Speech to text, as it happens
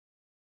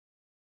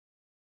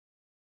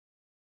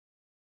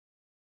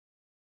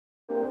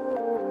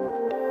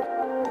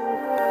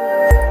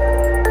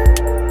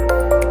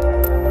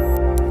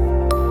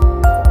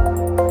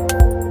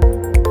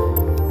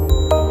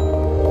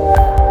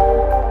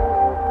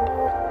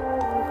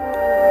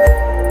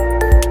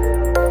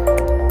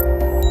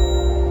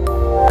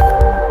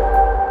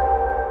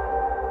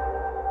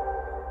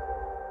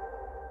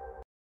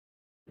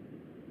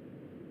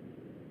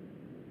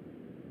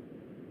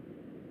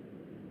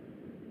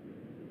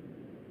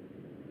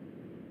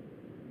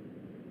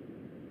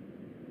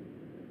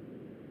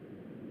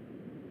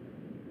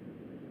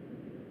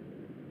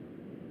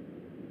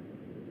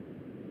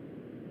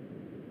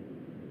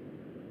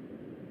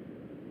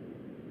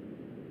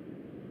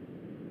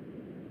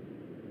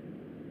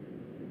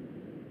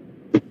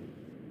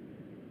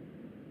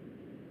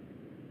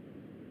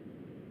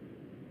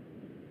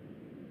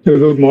So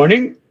good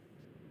morning.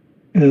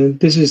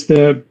 This is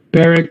the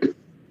BEREC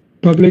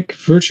Public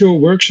virtual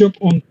workshop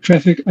on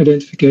traffic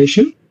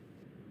identification.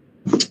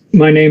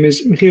 My name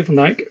is Michiel van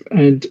Dijk,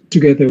 and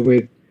together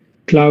with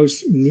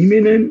Klaus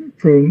Nieminen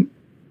from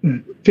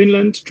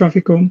Finland,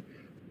 Traficom,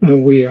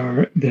 we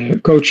are the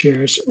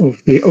co-chairs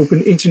of the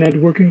Open Internet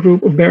Working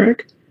Group of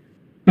BEREC.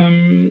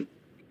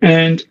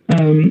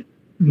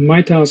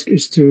 My task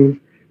is to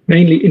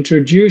mainly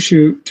introduce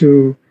you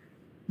to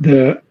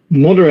the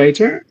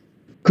moderator,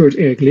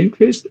 Kurt-Erik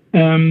Lindqvist.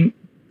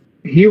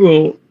 He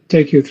will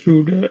take you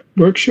through the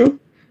workshop.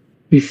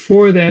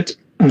 Before that,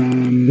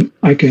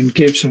 I can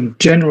give some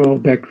general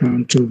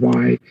background to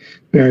why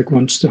BEREC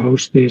wants to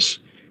host this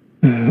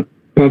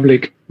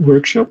public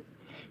workshop.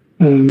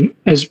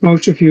 As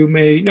most of you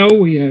may know,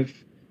 we have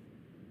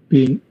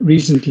been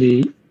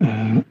recently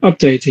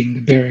updating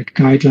the BEREC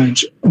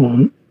guidelines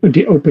on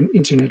the open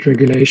internet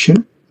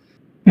regulation.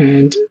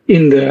 And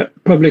in the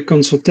public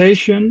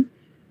consultation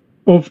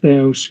of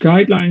those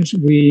guidelines,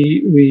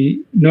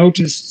 we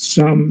noticed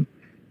some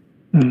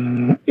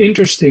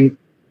interesting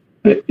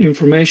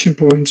information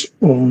points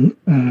on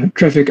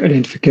traffic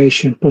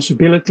identification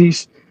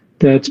possibilities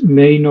that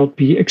may not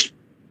be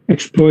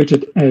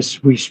exploited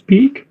as we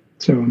speak.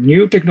 So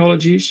new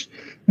technologies,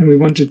 and we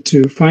wanted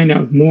to find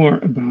out more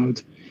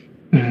about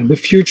the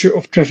future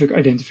of traffic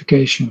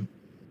identification.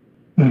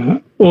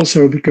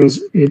 Also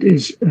because it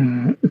is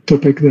a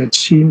topic that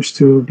seems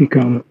to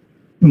become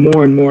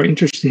more and more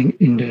interesting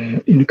in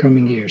the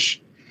coming years.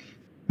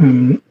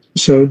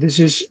 So this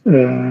is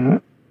a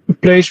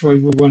place where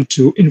we want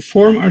to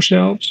inform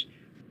ourselves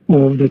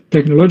of the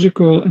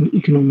technological and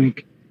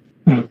economic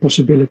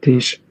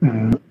possibilities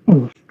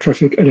of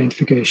traffic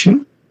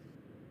identification.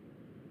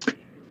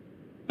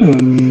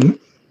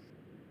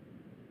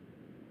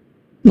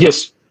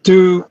 Yes,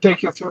 to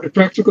take you through the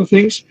practical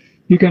things,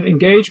 you can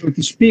engage with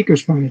the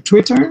speakers via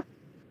Twitter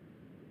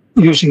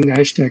using the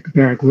hashtag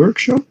BEREC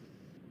Workshop.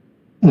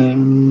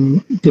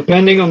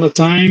 Depending on the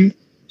time,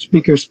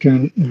 speakers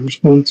can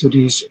respond to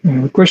these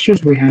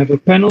questions. We have a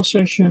panel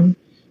session,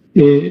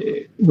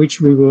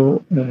 which we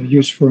will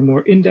use for a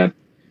more in-depth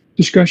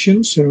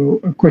discussion. So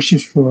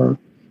questions for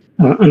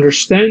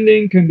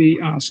understanding can be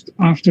asked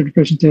after the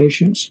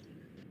presentations,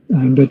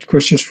 but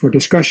questions for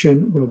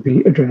discussion will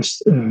be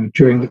addressed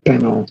during the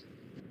panel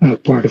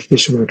part of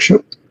this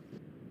workshop.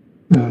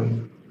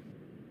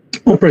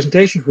 All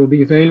presentations will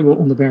be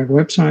available on the BEREC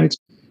website.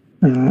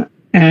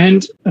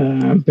 And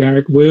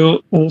BEREC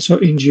will also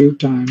in due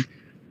time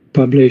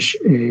publish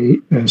a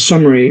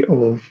summary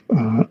of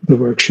the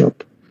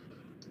workshop.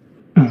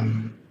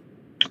 On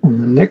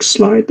the next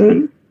slide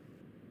then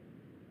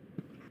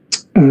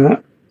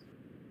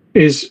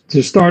is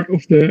the start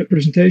of the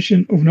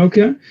presentation of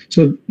Nokia.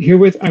 So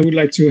herewith I would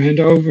like to hand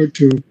over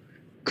to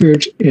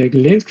Kurt-Erik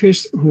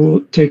Lindqvist, who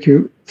will take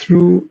you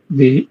through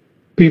the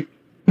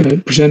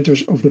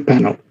presenters of the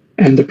panel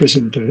and the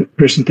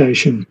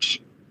presentations.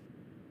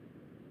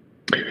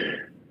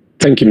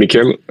 Thank you,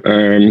 Michiel.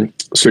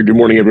 So good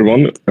morning,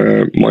 everyone.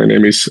 My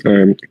name is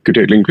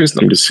Kurt-Erik Lindqvist.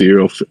 I'm the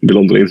CEO of the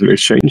London Internet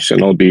Exchange,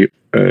 and I'll be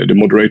the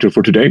moderator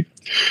for today.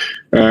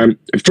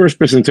 The first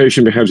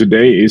presentation we have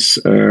today is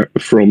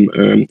from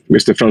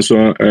Mr.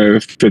 François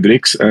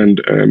Fredricx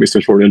and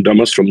Mr.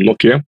 Tomas from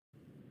Nokia.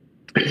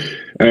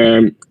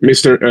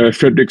 Mr.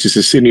 Fredricx is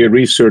a senior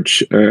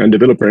research and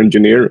developer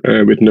engineer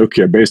with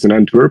Nokia based in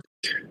Antwerp.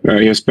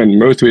 He has spent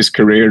most of his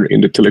career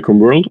in the telecom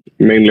world,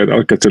 mainly at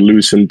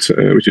Alcatel-Lucent,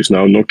 which is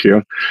now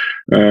Nokia.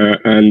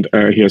 And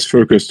he has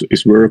focused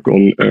his work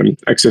on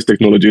access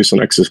technologies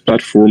and access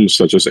platforms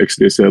such as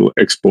XDSL,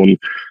 XPON,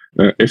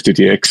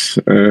 FTTX,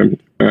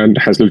 and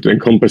has looked at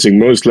encompassing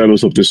most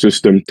levels of the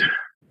system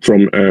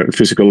from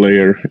physical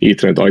layer,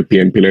 Ethernet, IP,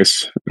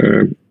 MPLS,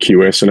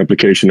 QoS, and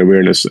application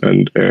awareness,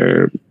 and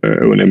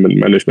O&M and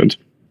management.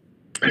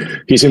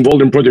 He's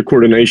involved in project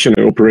coordination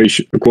and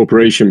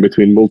cooperation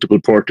between multiple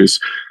parties,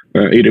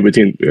 either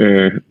within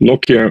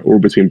Nokia or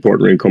between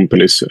partnering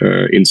companies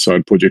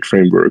inside project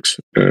frameworks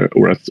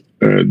or at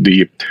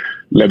the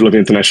level of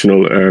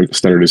international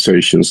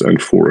standardizations and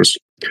forums.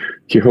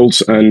 He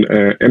holds an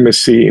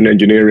MSc in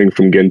engineering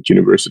from Ghent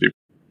University.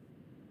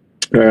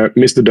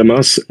 Mr.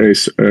 Tomas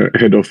is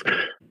head of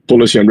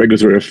policy and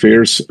regulatory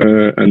affairs,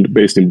 and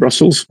based in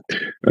Brussels,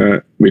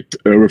 with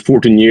over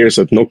 14 years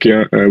at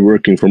Nokia,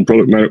 working from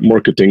product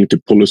marketing to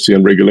policy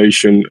and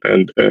regulation,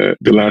 and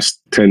the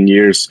last 10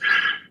 years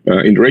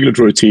in the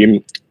regulatory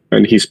team.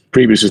 And he's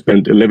previously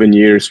spent 11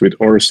 years with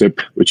ARCEP,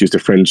 which is the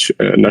French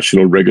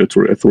National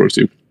Regulatory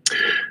Authority.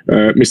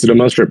 Mr.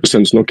 Damas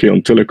represents Nokia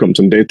on telecoms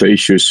and data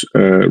issues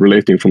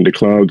relating from the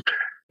cloud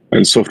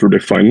and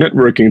software-defined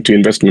networking to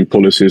investment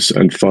policies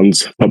and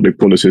funds, public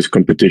policies,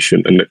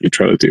 competition, and net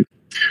neutrality.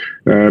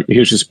 He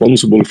is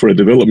responsible for the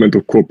development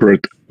of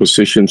corporate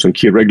positions on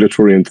key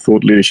regulatory and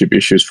thought leadership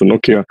issues for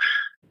Nokia,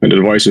 and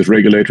advises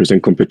regulators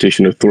and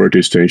competition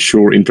authorities to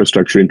ensure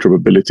infrastructure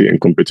interoperability and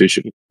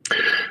competition.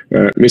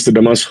 Mr.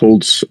 Damas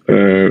holds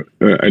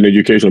an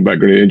educational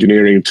background in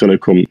engineering,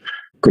 telecom,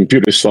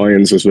 computer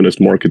science, as well as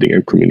marketing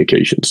and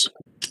communications.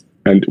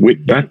 And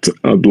with that,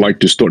 I'd like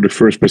to start the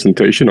first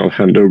presentation. I'll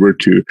hand over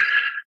to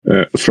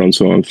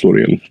François and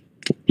Florian,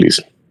 please.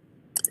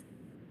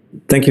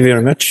 Thank you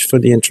very much for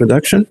the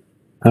introduction.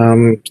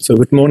 So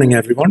good morning,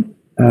 everyone.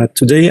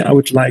 Today, I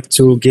would like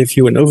to give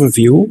you an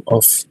overview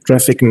of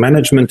traffic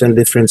management and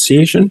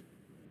differentiation,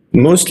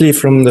 mostly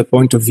from the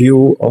point of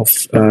view of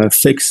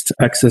fixed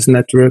access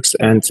networks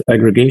and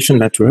aggregation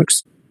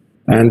networks.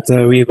 And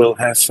we will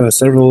have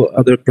several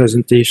other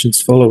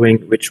presentations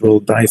following, which will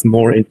dive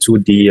more into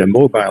the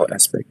mobile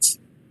aspects.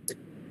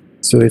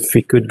 So if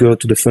we could go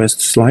to the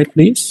first slide,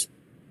 please.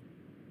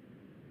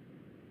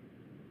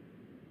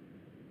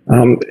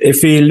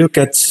 If we look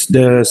at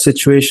the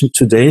situation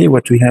today,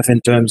 what we have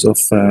in terms of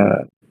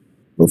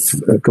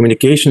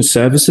communication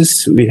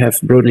services, we have,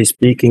 broadly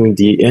speaking,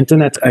 the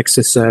internet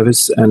access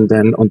service, and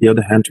then on the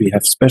other hand, we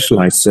have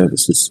specialized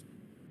services.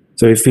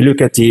 So if we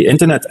look at the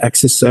internet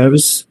access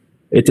service,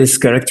 it is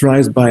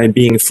characterized by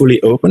being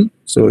fully open.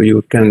 So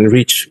you can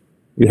reach,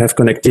 you have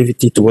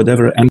connectivity to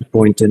whatever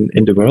endpoint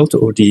in the world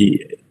over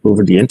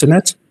the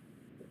internet.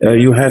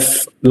 You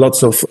have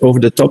lots of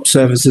over-the-top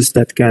services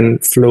that can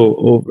flow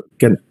over,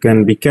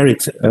 can be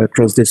carried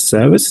across this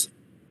service,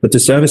 but the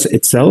service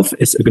itself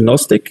is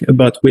agnostic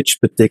about which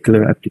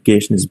particular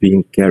application is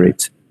being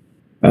carried.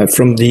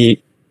 From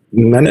the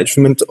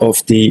management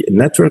of the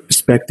network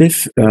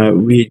perspective,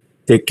 we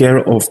take care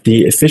of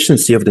the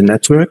efficiency of the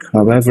network.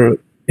 However,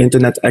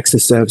 internet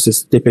access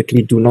services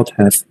typically do not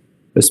have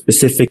a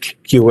specific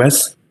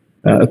QoS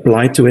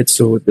applied to it,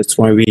 so that's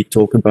why we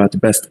talk about the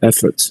best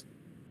efforts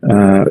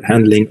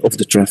handling of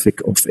the traffic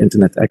of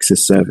internet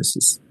access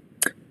services.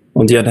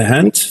 On the other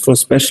hand, for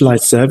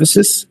specialized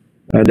services,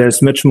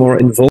 there's much more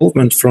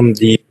involvement from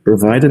the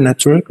provider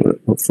network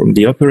or from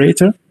the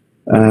operator,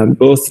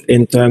 both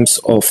in terms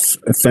of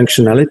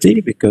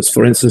functionality, because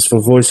for instance, for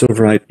voice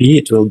over IP,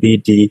 it will be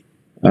the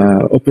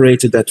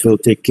operator that will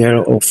take care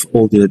of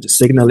all the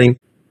signaling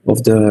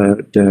of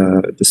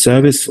the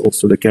service,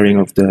 also the carrying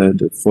of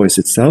the voice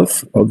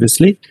itself,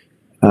 obviously,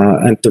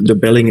 and the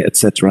billing,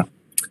 etc.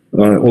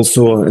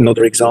 Also,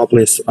 another example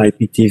is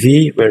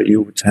IPTV, where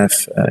you would have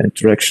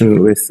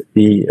interaction with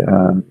the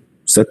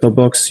set-top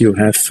box. You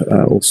have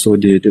also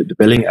the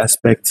billing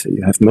aspect.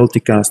 You have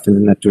multicast in the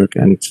network,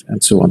 and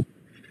so on.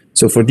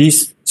 So for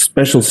these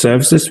special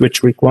services,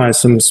 which require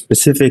some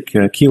specific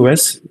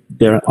QoS,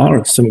 there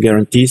are some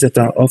guarantees that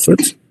are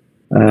offered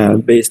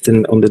based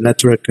on the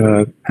network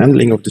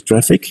handling of the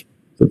traffic.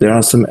 So there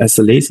are some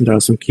SLAs and there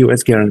are some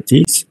QoS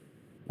guarantees.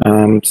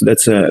 So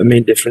that's a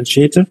main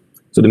differentiator.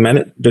 So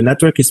the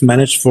network is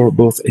managed for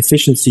both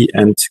efficiency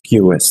and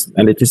QoS,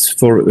 and it is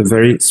for a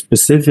very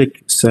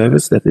specific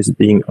service that is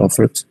being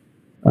offered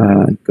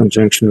in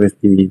conjunction with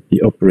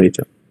the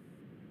operator.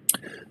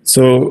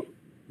 So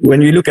when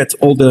we look at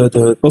all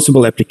the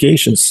possible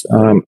applications,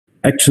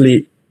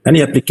 actually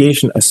any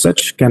application as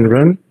such can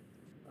run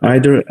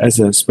either as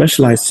a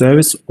specialized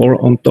service or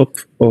on top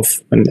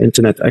of an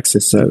internet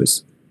access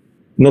service.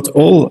 Not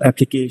all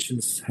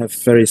applications have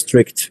very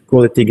strict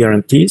quality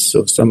guarantees,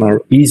 so some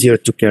are easier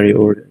to carry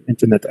over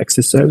internet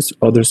access service,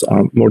 others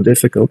are more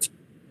difficult.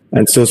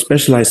 And so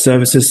specialized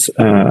services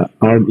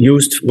are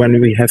used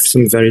when we have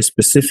some very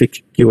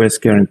specific QoS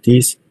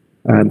guarantees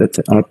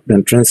that are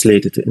then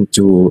translated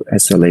into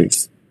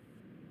SLAs.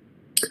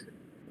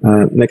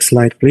 Next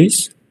slide,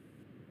 please.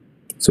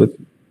 So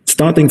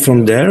starting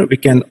from there, we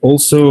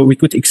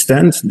could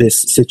extend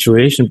this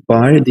situation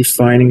by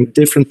defining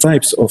different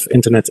types of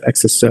internet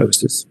access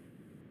services.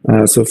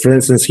 So for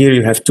instance, here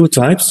you have two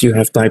types. You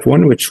have type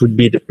 1, which would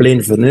be the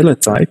plain vanilla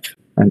type,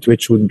 and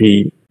which would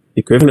be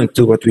equivalent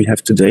to what we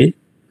have today.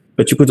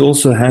 But you could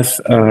also have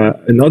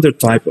another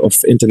type of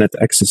internet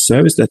access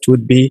service that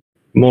would be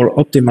more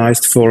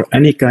optimized for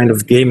any kind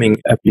of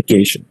gaming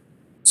application.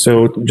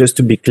 So just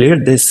to be clear,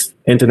 this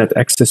internet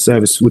access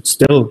service would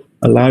still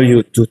allow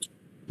you to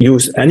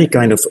use any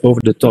kind of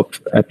over-the-top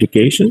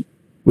application,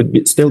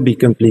 would still be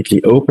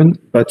completely open.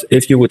 But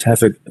if you would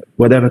have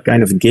whatever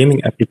kind of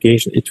gaming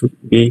application, it would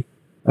be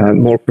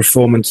more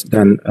performant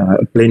than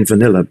a plain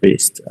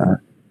vanilla-based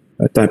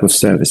type of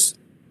service.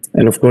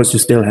 And of course, you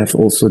still have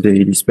also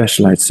the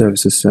specialized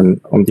services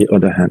on the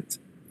other hand.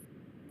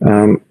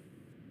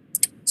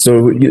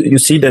 So you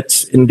see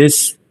that in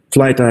this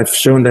slide, I've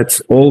shown that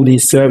all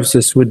these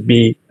services would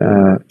be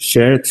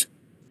shared,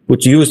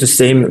 would use the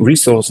same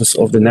resources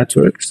of the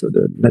network. So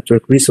the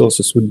network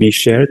resources would be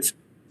shared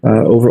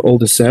over all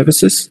the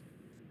services.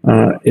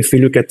 If we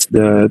look at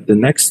the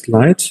next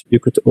slide, you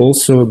could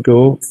also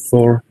go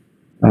for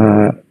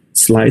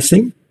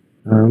slicing,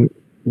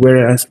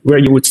 where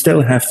you would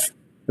still have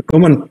a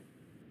common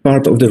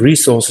part of the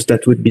resources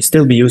that would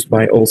still be used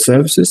by all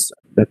services.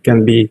 That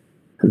can be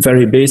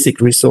very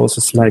basic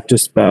resources like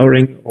just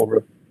powering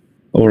or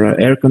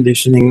air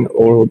conditioning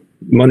or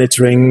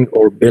monitoring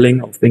or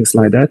billing or things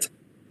like that.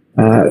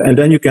 And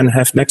then you can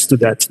have next to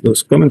that,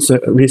 those common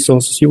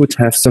resources, you would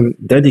have some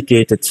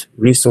dedicated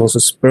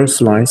resources per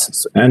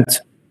slice, and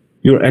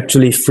you're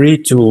actually free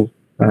to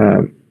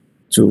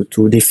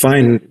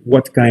define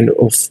what kind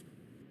of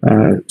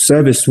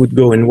service would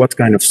go in what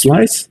kind of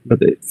slice. But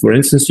for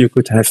instance, you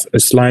could have a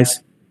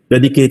slice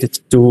dedicated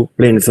to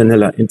plain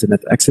vanilla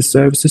internet access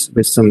services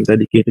with some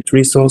dedicated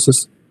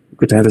resources. You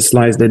could have a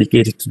slice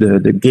dedicated to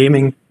the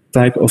gaming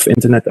type of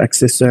internet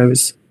access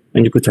service,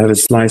 and you could have a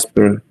slice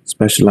per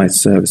specialized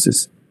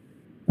services.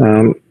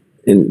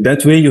 In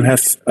that way, you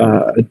have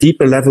a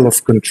deeper level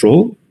of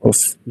control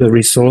of the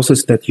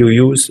resources that you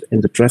use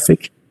in the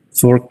traffic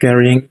for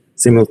carrying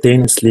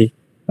simultaneously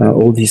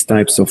all these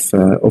types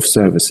of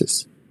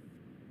services.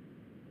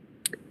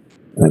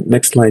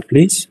 Next slide,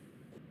 please.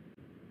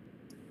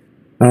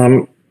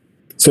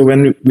 So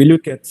when we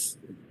look at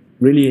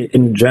really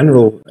in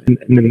general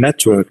in the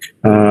network,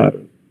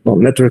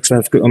 networks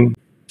have gone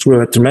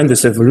through a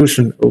tremendous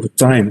evolution over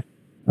time,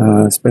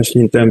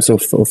 especially in terms of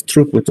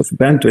throughput, of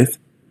bandwidth.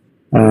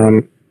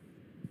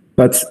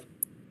 But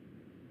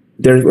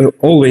there will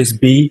always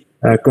be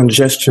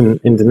congestion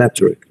in the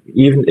network.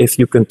 Even if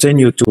you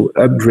continue to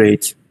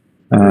upgrade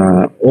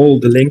all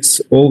the links,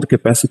 all the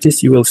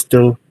capacities, you will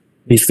still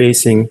be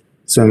facing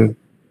some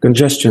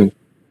congestion.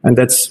 And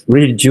that's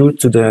really due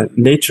to the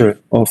nature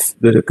of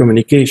the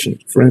communication.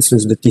 For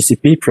instance, the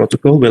TCP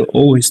protocol will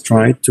always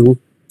try to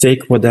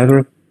take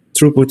whatever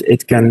throughput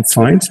it can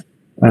find.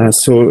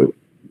 So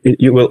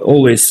you will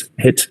always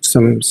hit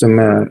some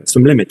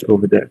limit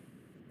over there.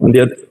 On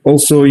the other,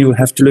 also, you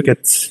have to look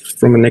at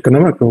from an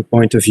economical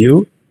point of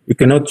view. You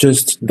cannot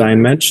just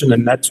dimension a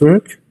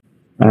network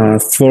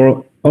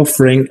for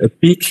offering a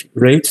peak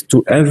rate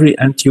to every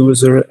end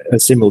user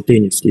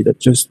simultaneously.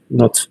 That's just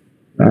not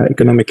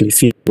economically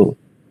feasible.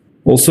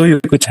 Also, you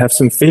could have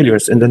some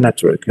failures in the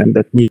network, and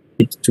that need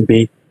to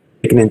be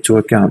taken into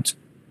account.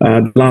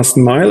 The last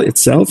mile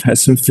itself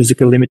has some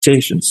physical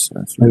limitations.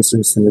 For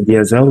instance, in the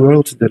DSL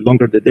world, the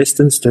longer the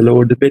distance, the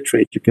lower the bit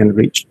rate you can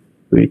reach.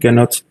 So you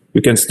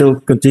can still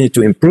continue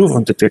to improve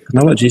on the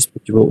technologies,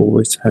 but you will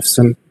always have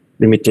some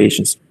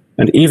limitations.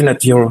 And even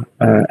at your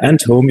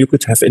end home, you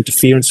could have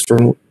interference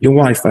from your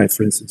Wi-Fi,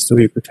 for instance. So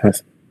you could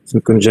have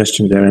some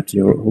congestion there at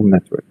your home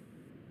network.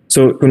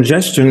 So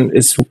congestion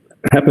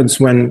happens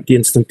when the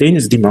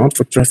instantaneous demand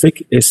for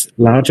traffic is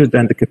larger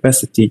than the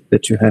capacity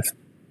that you have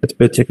at a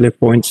particular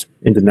point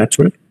in the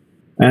network.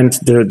 And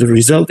the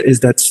result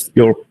is that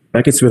your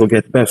packets will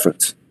get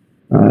buffered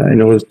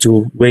in order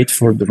to wait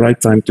for the right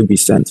time to be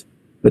sent.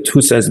 But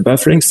who says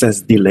buffering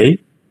says delay,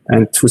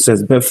 and who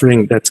says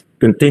buffering that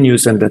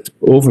continues and that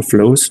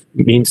overflows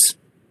means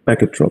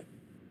packet drop.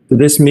 So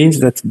this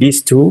means that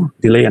these two,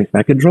 delay and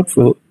packet drop,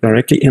 will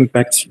directly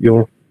impact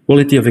your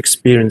quality of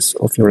experience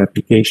of your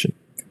application.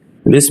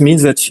 And this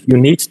means that you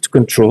need to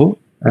control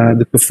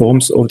the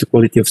performance of the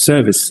quality of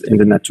service in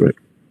the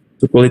network.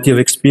 The quality of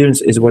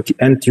experience is what the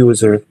end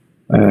user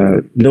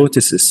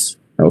notices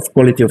of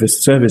quality of a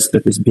service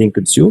that is being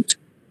consumed.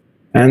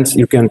 And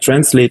you can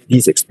translate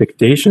these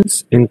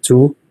expectations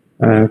into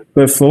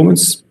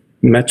performance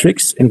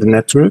metrics in the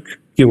network,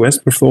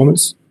 QoS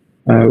performance,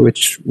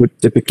 which would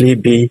typically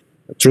be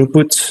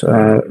throughput,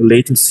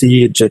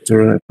 latency,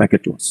 jitter,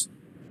 packet loss.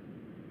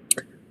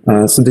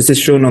 So this is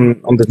shown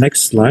on the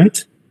next slide,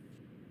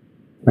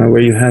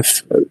 where you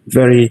have a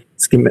very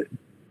schematic.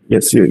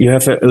 Yes, you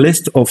have a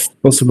list of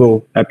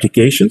possible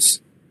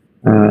applications.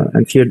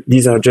 And here,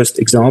 these are just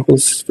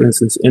examples. For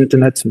instance,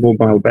 internet,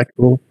 mobile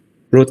backhaul,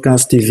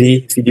 broadcast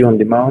TV, video on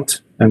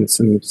demand, and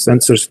some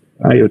sensors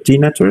IoT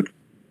network.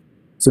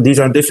 So these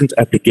are different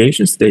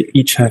applications. They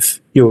each have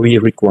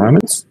QoE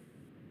requirements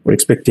or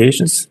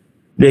expectations.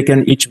 They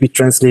can each be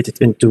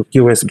translated into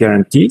QoS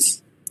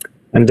guarantees.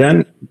 And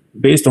then,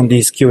 based on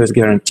these QoS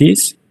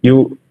guarantees,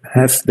 you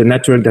have the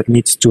network that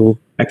needs to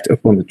act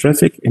upon the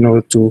traffic in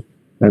order to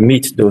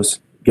meet those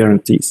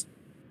guarantees.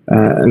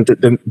 And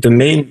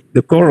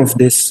the core of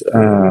this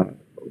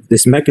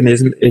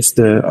mechanism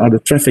are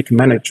the traffic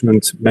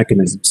management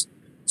mechanisms.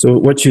 So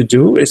what you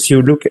do is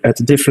you look at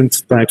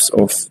different types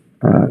of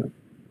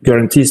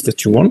guarantees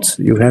that you want.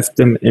 You have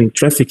them in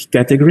traffic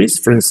categories,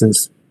 for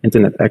instance,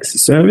 internet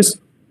access service,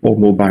 or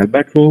mobile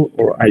backhaul,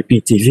 or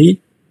IPTV,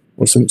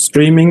 or some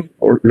streaming,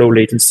 or low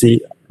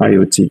latency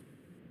IoT.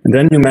 And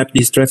then you map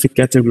these traffic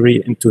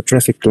category into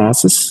traffic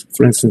classes,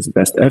 for instance,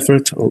 best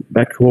effort, or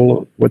backhaul,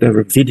 or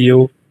whatever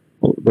video,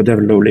 or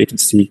whatever low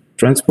latency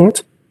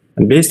transport.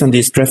 And based on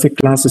these traffic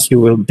classes, you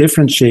will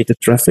differentiate the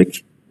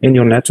traffic in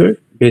your network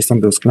based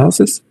on those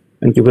classes,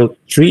 and you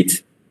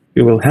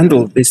will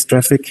handle this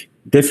traffic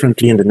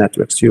differently in the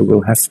network. So you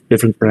will have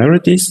different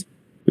priorities,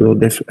 you will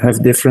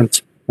have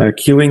different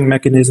queuing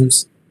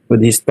mechanisms for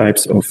these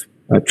types of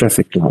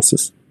traffic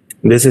classes.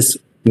 And this is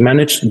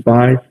managed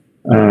by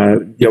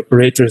the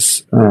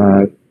operator's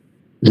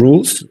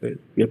rules.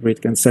 The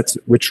operator can set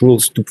which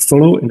rules to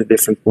follow in the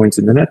different points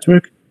in the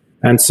network,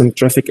 and some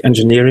traffic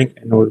engineering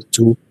in order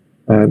to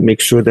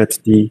make sure that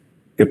the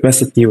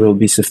capacity will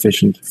be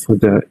sufficient for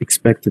the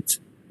expected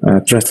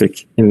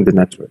traffic in the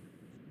network.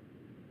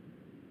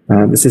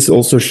 This is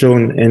also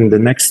shown in the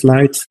next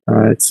slide.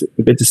 It's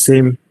a bit the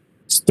same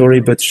story,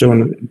 but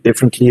shown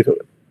differently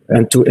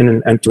in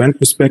an end-to-end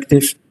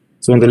perspective.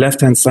 So on the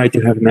left-hand side,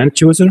 you have an end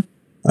user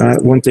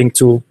wanting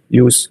to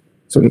use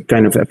some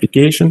kind of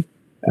application,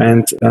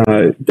 and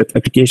that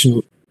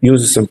application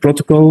uses some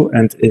protocol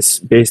and is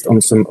based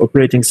on some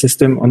operating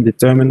system on the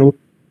terminal.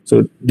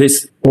 So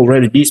these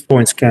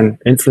points can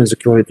influence the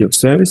quality of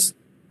service.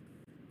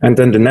 And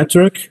then the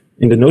network,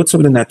 in the nodes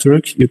of the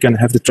network, you can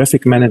have the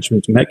traffic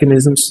management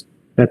mechanisms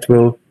that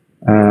will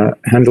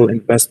handle in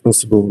the best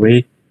possible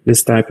way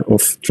this type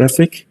of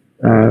traffic,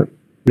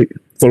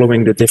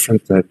 following the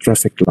different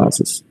traffic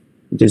classes.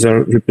 These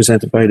are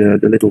represented by the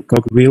little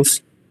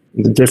cogwheels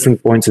in the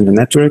different points in the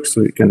network.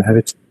 So you can have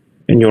it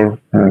in your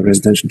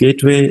residential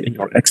gateway, in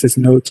your access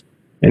node,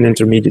 in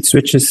intermediate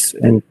switches,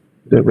 and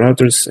the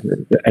routers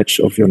and the edge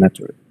of your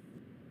network.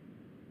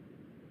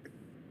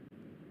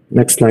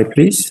 Next slide,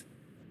 please.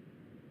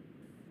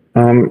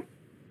 On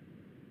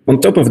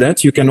top of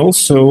that, you can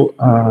also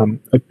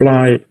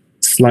apply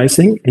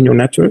slicing in your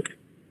network.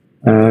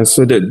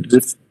 So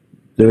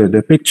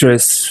the picture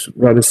is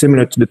rather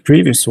similar to the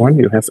previous one.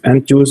 You have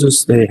end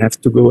users, they have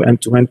to go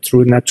end-to-end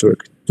through a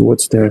network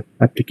towards their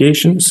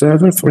application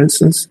server, for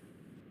instance.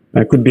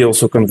 It could be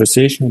also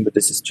conversation, but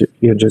this is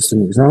here just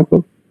an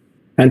example.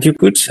 And you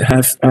could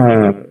have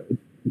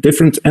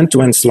different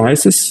end-to-end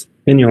slices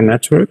in your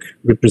network,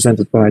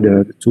 represented by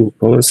the two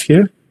colors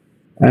here.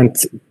 And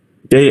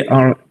they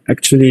are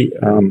actually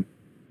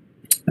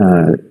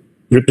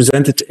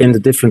represented in the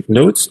different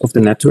nodes of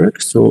the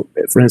network. So,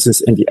 for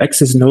instance, in the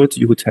access node,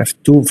 you would have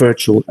two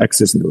virtual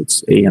access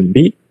nodes, A and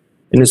B.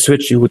 In a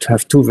switch, you would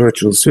have two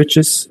virtual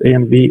switches, A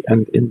and B.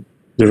 And in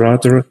the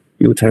router,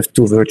 you would have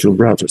two virtual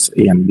routers,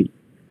 A and B.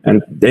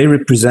 And they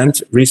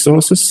represent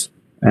resources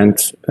and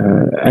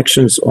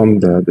actions on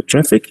the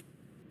traffic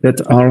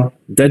that are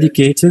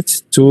dedicated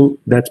to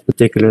that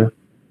particular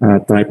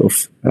type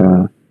of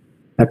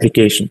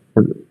application,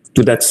 or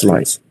to that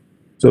slice.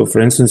 So,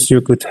 for instance,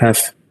 you could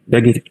have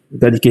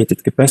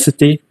dedicated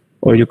capacity,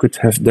 or you could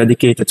have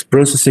dedicated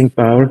processing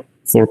power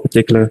for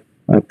particular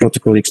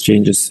protocol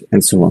exchanges,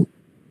 and so on.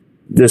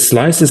 The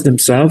slices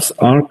themselves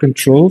are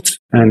controlled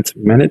and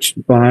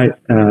managed by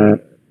a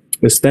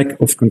stack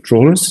of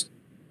controllers.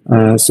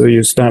 So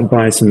you start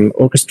by some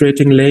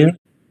orchestrating layer,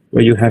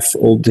 where you have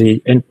all the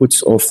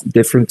inputs of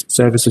different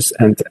services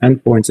and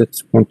endpoints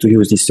that want to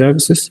use these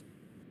services.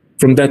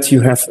 From that,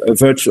 you have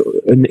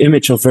an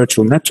image of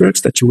virtual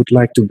networks that you would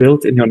like to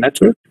build in your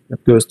network.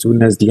 That goes to an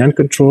SDN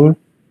controller.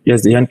 The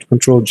SDN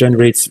controller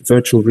generates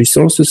virtual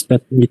resources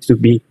that need to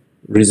be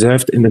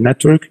reserved in the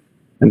network.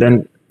 And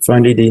then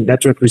finally, the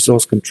network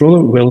resource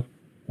controller will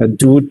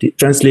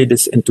translate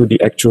this into the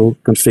actual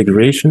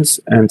configurations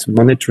and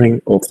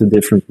monitoring of the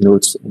different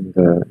nodes in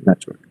the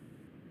network.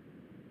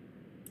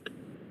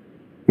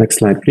 Next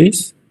slide,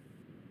 please.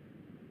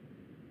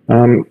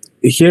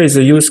 Here is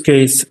a use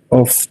case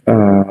of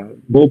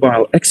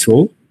mobile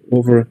xHaul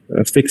over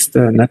fixed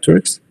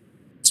networks.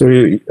 So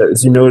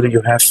as you know,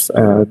 you have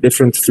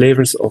different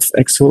flavors of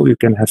xHaul. You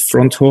can have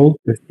front haul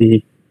with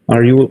the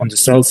RU on the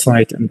cell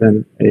side, and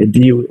then a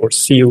DU or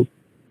CU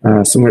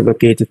somewhere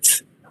located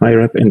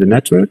higher up in the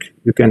network.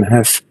 You can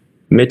have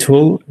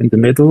mid-haul in the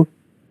middle,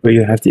 where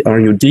you have the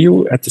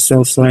RU-DU at the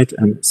cell side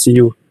and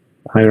CU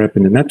higher up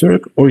in the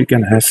network, or you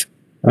can have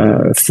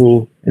a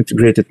full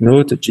integrated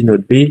node, a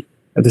G-node B,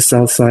 at the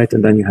cell side,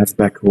 and then you have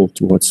backhaul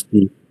towards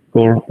the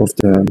core of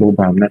the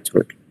mobile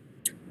network.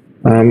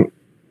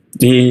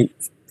 The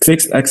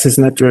fixed access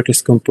network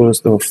is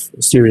composed of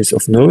a series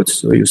of nodes.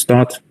 So you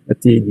start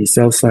at the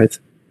cell site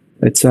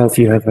itself,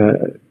 you have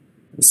a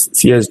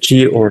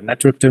CSG or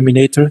network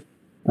terminator.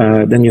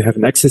 Then you have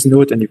an access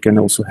node, and you can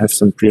also have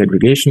some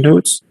pre-aggregation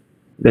nodes.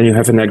 Then you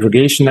have an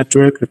aggregation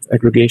network with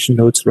aggregation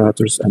nodes,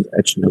 routers, and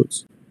edge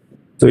nodes.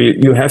 So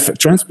you have a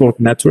transport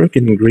network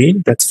in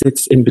green that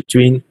sits in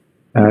between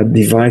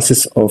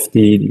devices of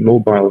the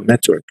mobile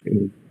network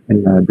in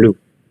blue.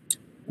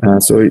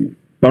 So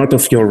part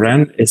of your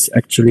RAN is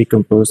actually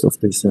composed of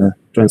these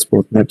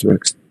transport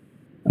networks.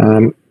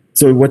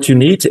 So what you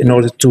need in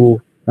order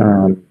to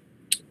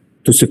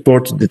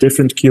support the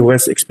different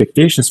QoS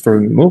expectations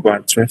for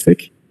mobile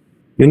traffic,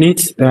 you need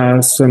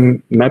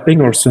some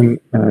mapping or some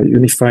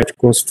unified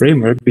course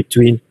framework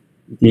between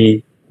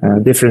the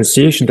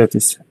differentiation that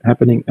is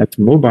happening at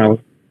the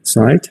mobile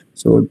side.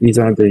 So these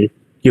are the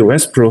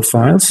QoS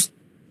profiles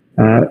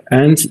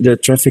and the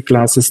traffic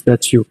classes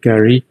that you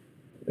carry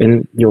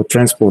in your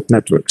transport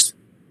networks.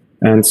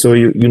 And so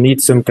you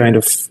need some kind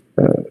of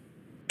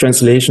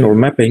translation or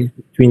mapping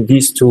between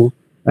these two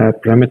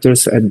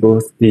parameters at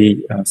both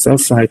the cell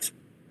site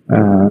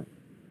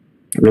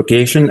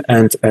location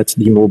and at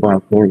the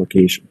mobile core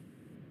location.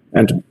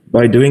 And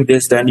by doing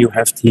this, then you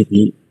have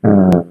the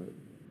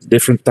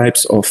different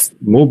types of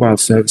mobile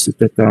services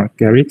that are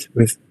carried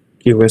with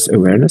QoS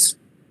awareness.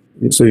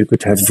 So you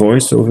could have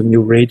voice over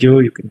new radio,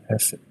 you can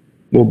have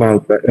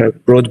mobile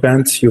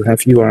broadband, you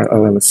have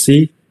URLLC,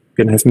 you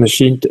can have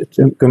machine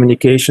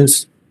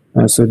communications.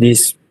 So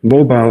these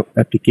mobile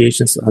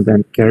applications are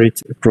then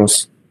carried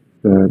across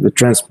the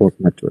transport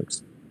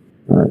networks.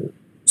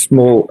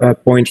 Small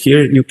point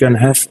here, you can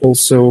have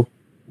also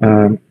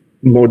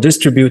more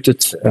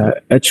distributed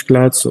edge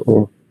clouds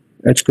or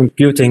edge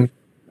computing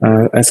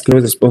as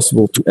close as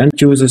possible to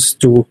end users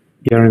to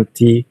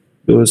guarantee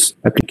those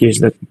applications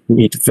that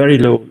need very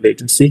low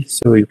latency.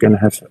 So you can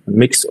have a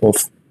mix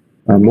of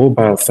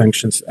mobile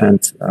functions and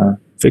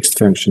fixed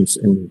functions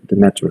in the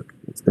network.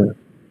 It's the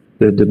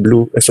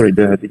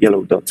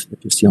yellow dot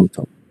that you see on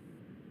top.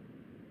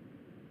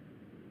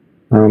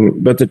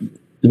 But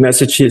the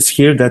message is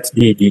here that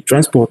the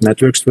transport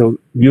networks will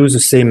use the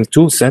same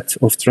tool set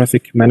of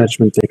traffic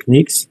management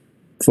techniques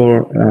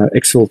for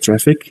XOL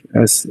traffic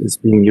as is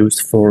being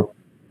used for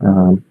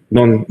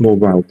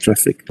non-mobile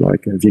traffic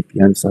like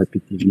VPNs,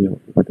 IPTV, or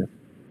whatever.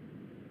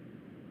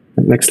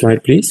 Next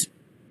slide, please.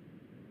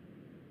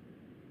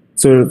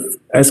 So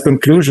as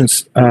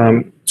conclusions,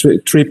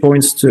 three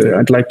points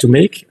I'd like to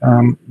make.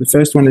 The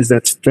first one is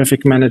that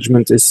traffic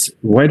management is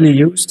widely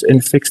used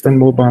in fixed and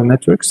mobile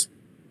networks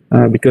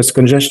because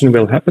congestion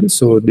will happen.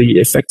 So the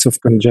effects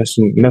of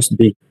congestion must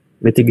be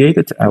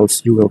mitigated,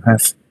 else you will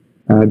have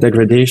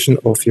degradation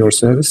of your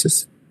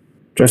services.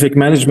 Traffic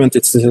management,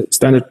 it's a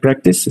standard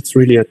practice. It's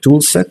really a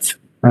tool set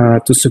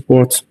to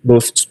support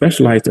both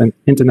specialized and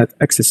internet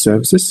access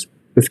services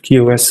with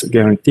QoS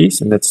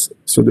guarantees. And that's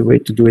so the way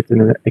to do it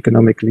in an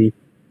economically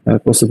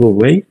possible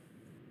way.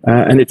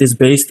 And it is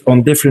based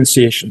on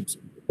differentiation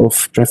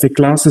of traffic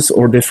classes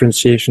or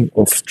differentiation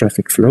of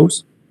traffic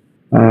flows,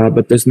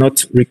 but does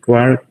not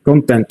require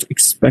content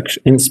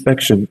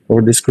inspection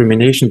or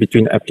discrimination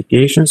between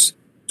applications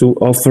to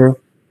offer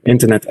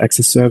internet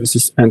access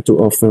services and to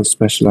offer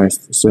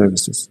specialized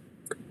services.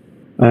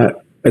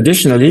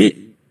 Additionally,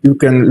 you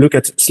can look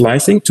at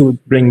slicing to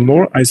bring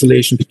more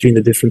isolation between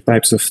the different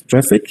types of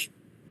traffic.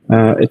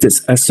 It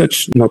is as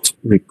such not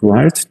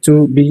required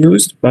to be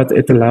used, but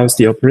it allows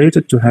the operator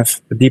to have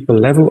a deeper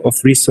level of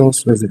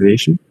resource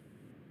reservation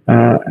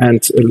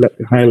and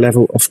a high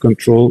level of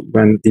control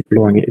when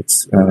deploying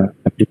its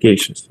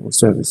applications or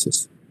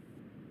services.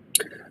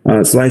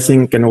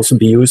 Slicing can also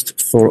be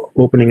used for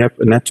opening up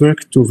a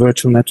network to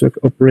virtual network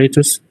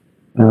operators,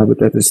 but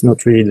that is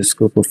not really the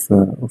scope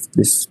of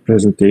this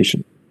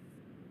presentation.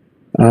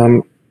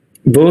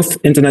 Both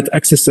internet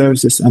access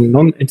services and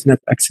non-internet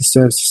access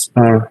services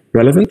are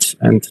relevant,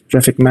 and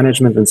traffic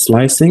management and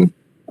slicing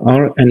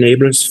are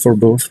enablers for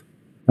both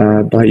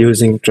by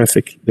using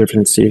traffic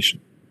differentiation.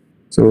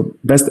 So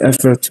best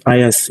effort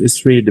IS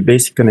is really the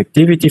basic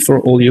connectivity for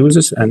all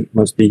users and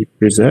must be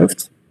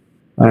preserved.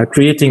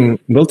 Creating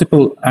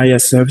multiple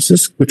IS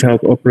services could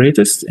help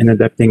operators in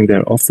adapting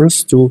their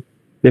offers to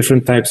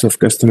different types of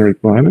customer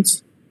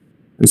requirements.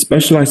 And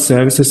specialized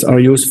services are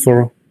used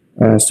for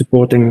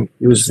supporting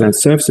users and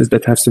services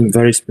that have some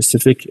very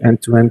specific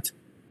end-to-end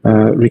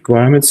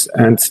requirements,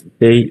 and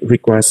they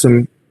require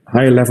some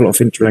high level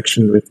of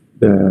interaction with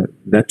the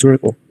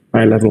network or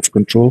high level of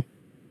control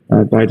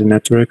by the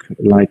network,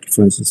 like,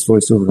 for instance,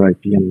 voice over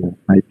IP and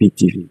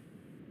IPTV.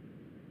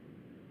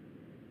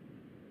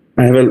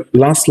 I have a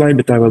last slide,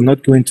 but I will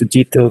not go into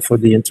detail for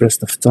the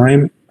interest of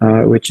time,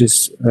 which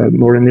is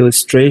more an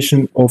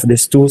illustration of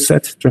this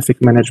toolset,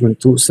 traffic management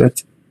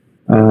toolset,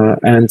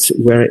 and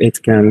where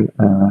it can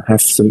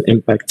have some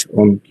impact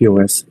on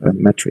QoS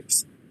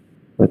metrics.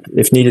 But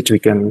if needed, we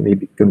can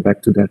maybe come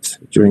back to that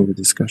during the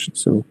discussion.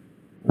 So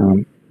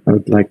I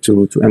would like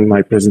to end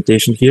my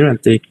presentation here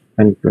and take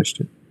any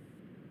question.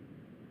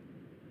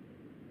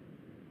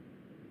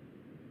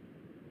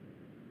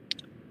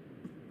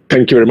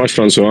 Thank you very much,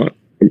 François.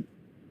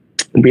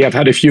 We have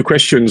had a few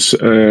questions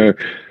during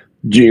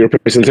your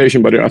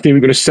presentation, but I think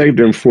we're going to save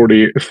them for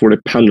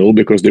the panel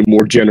because they're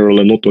more general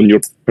and not on your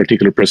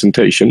particular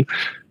presentation.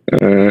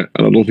 And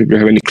I don't think we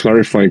have any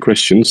clarifying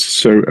questions.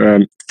 So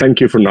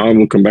thank you for now.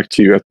 We'll come back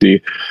to you at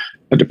the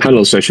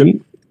panel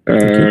session.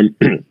 And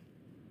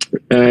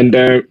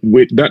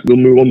with that, we'll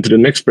move on to the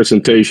next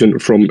presentation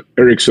from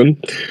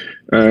Ericsson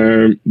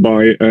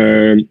by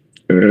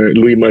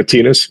Louis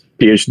Martinez,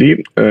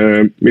 PhD.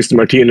 Mr.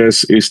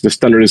 Martinez is the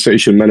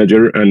standardization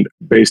manager and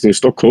based in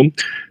Stockholm.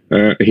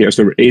 He has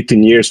over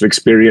 18 years of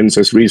experience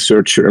as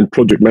researcher and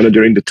project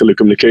manager in the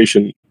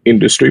telecommunication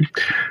industry,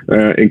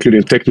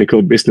 including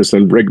technical, business,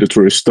 and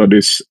regulatory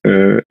studies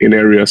in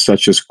areas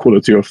such as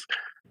quality of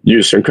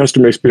user and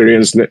customer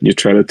experience, net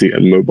neutrality,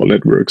 and mobile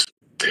networks.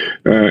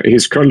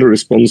 He's currently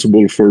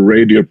responsible for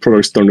radio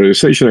product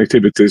standardization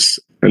activities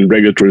and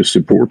regulatory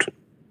support.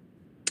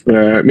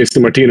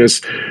 Mr.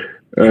 Martinez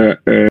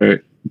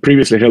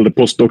previously held a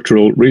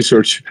postdoctoral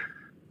research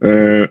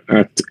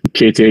at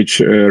KTH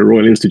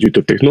Royal Institute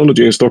of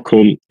Technology in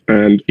Stockholm,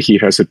 and he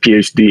has a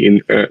PhD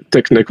in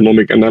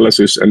techno-economic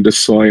analysis and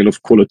design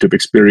of qualitative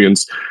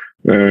experience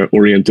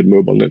oriented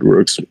mobile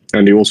networks,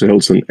 and he also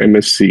holds an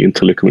MSc in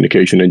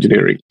telecommunication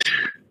engineering.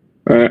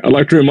 I'd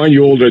like to remind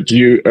you all that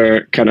you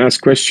can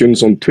ask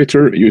questions on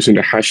Twitter using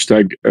the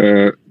hashtag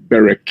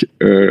BEREC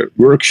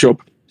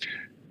workshop,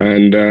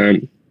 and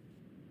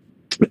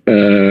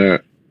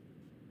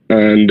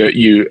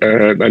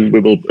we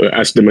will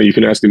ask them. You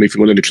can ask them if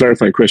you want any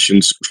clarifying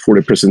questions for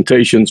the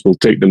presentations. We'll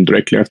take them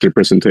directly after the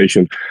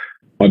presentation.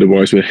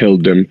 Otherwise, we'll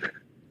hold them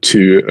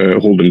to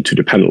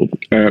the panel.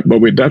 But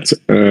with that,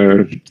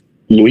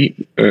 Louis,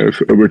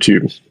 over to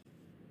you.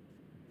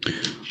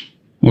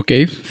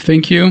 Okay,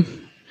 thank you.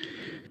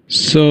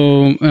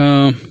 So,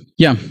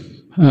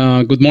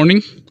 good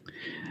morning.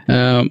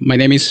 My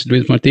name is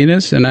Luis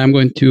Martinez, and I'm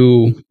going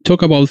to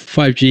talk about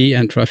 5G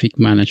and traffic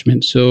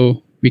management.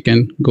 So we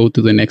can go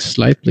to the next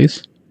slide,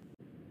 please.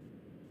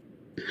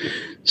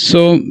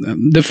 So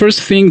the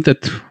first thing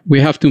that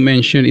we have to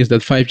mention is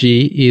that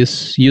 5G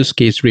is use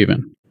case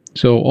driven.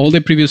 So all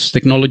the previous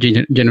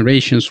technology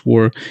generations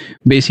were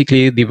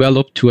basically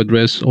developed to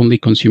address only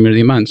consumer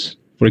demands.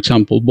 For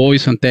example,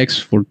 voice and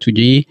text for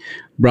 2G,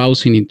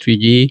 browsing in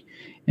 3G,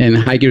 and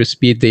higher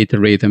speed data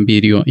rate and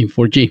video in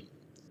 4G.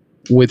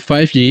 With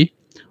 5G,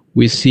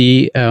 we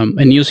see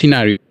a new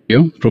scenario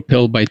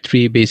propelled by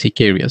three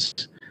basic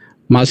areas: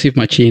 massive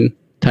machine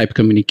type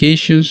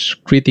communications,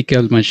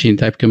 critical machine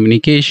type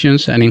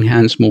communications, and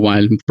enhanced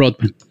mobile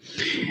broadband.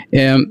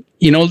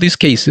 In all these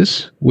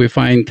cases, we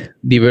find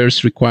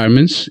diverse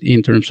requirements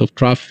in terms of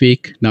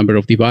traffic, number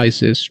of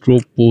devices,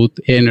 throughput,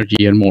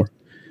 energy, and more.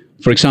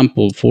 For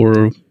example,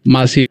 for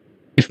massive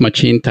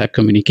machine type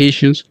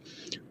communications,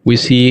 we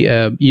see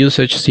a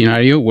usage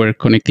scenario where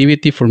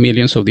connectivity for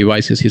millions of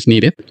devices is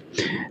needed.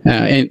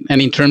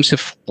 And in terms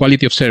of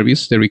quality of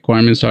service, the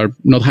requirements are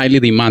not highly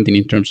demanding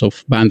in terms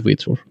of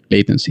bandwidth or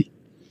latency.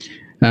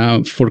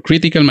 For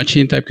critical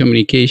machine type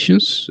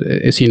communications,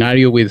 a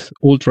scenario with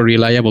ultra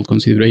reliable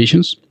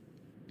considerations,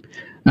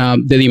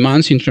 the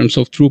demands in terms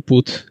of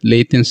throughput,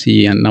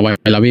 latency, and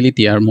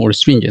availability are more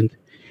stringent.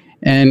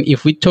 And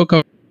if we talk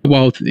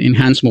about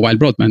enhanced mobile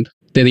broadband,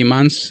 the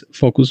demands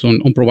focus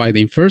on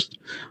providing first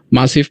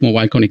massive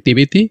mobile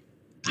connectivity,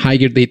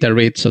 higher data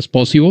rates as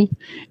possible,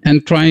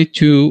 and try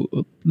to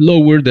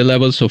lower the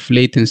levels of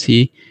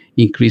latency,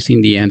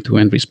 increasing the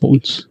end-to-end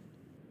response.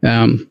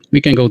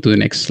 We can go to the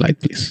next slide,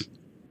 please.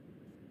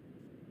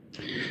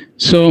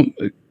 So,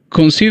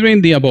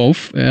 considering the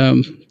above,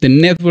 the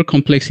network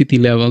complexity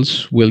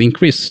levels will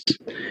increase.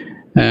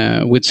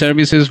 With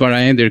services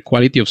varying their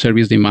quality of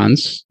service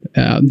demands,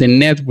 the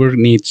network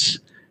needs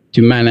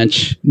to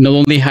manage not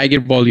only higher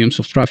volumes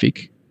of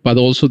traffic, but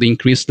also the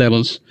increased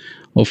levels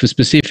of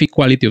specific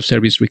quality of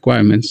service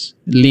requirements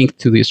linked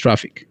to this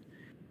traffic.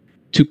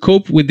 To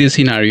cope with this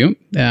scenario,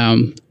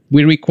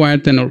 we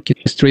required an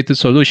orchestrated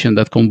solution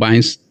that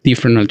combines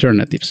different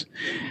alternatives.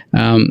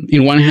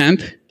 In one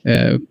hand,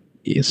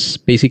 is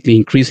basically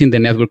increasing the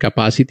network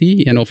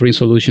capacity and offering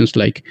solutions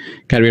like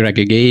carrier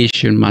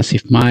aggregation,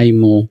 massive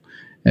MIMO,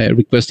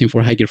 requesting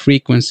for higher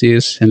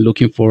frequencies, and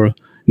looking for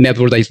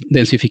network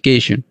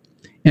densification.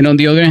 And on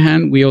the other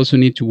hand, we also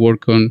need to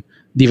work on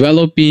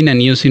developing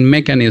and using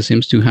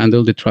mechanisms to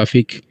handle the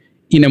traffic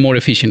in a more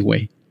efficient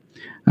way.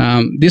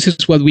 This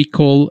is what we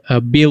call a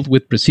build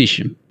with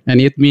precision, and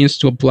it means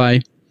to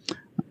apply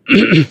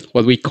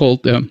what we call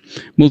the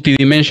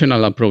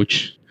multidimensional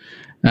approach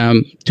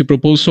to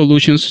propose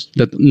solutions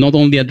that not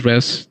only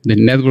address the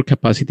network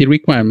capacity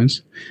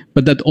requirements,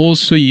 but that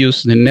also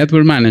use the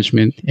network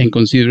management and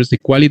considers the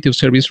quality of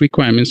service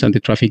requirements and the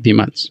traffic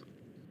demands.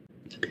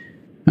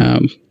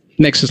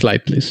 Next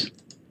slide, please.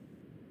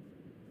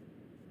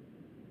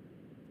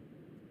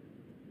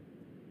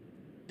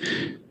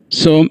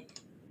 So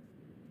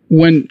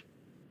when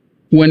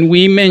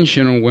we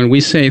mention or when we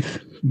say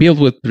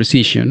build with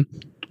precision,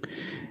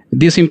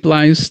 this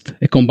implies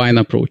a combined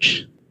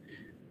approach.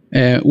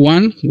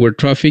 One where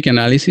traffic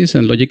analysis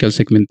and logical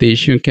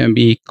segmentation can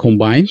be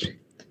combined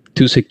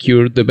to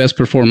secure the best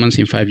performance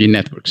in 5G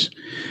networks.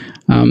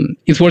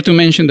 It's worth to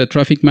mention that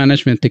traffic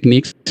management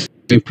techniques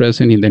have been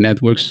present in the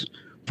networks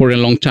for a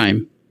long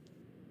time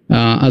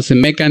as a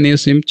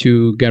mechanism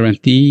to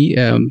guarantee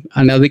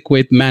an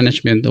adequate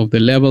management of the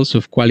levels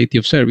of quality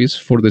of service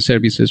for the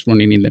services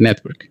running in the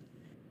network.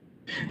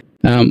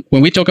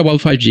 When we talk about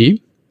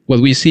 5G, what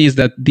we see is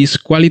that this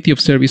quality of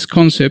service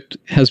concept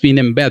has been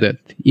embedded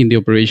in the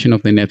operation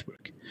of the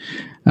network,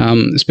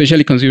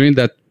 especially considering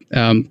that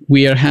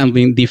we are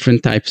handling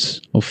different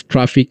types of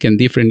traffic and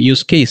different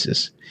use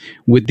cases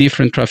with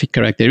different traffic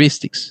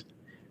characteristics.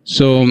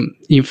 So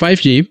in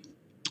 5G,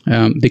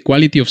 the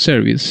quality of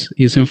service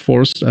is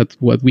enforced at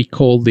what we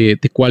call the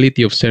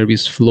quality of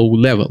service flow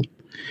level.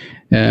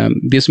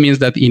 This means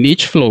that in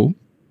each flow,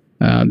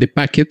 the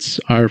packets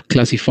are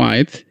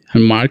classified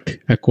and marked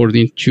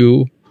according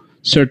to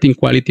certain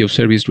quality of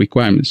service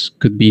requirements.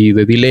 Could be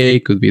the delay,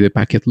 could be the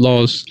packet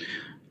loss.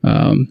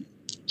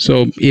 So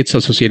it's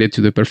associated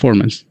to the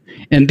performance.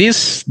 And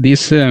this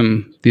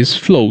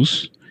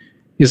flows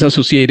is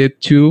associated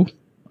to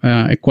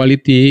a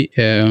quality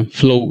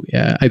flow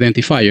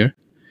identifier,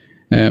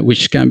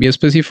 which can be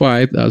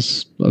specified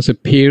as a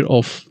pair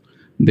of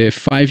the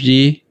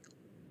 5G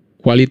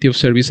quality of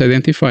service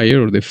identifier,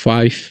 or the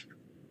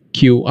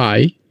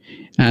 5QI,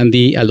 and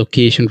the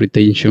allocation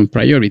retention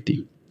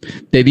priority.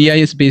 The idea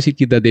is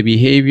basically that the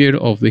behavior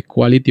of the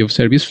quality of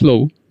service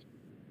flow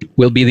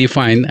will be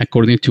defined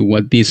according to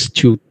what these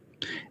two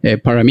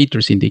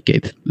parameters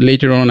indicate.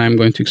 Later on, I'm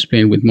going to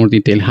explain with more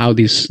detail how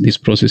this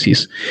process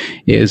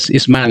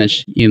is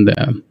managed in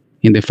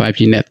the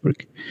 5G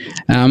network.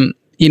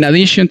 In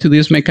addition to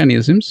these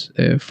mechanisms,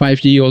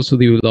 5G also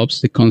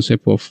develops the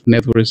concept of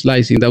network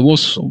slicing that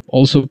was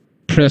also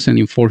present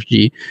in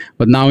 4G,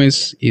 but now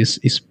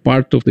is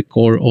part of the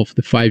core of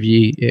the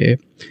 5G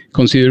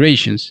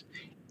considerations.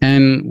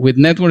 And with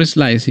network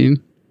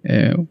slicing,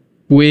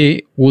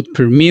 we would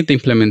permit the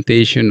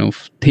implementation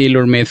of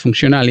tailor-made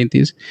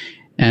functionalities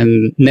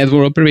and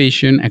network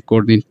operation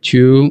according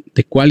to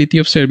the quality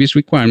of service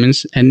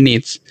requirements and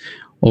needs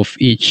of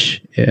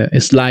each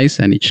slice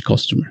and each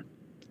customer.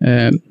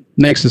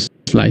 Next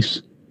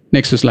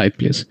slide,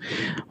 please.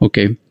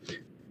 Okay.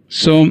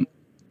 So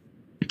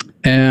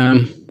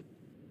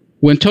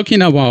when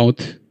talking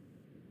about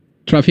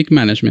traffic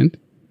management,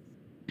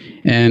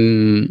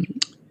 and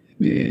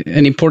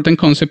an important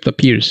concept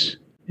appears,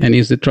 and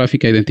is the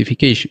traffic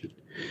identification.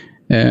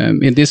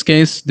 In this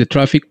case, the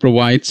traffic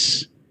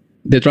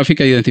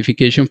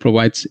identification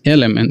provides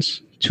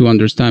elements to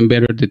understand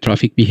better the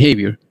traffic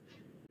behavior.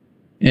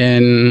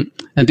 And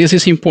this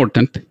is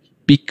important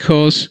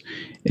because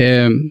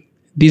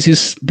this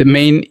is the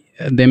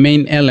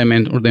main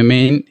element, or the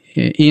main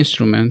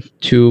instrument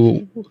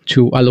to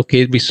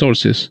allocate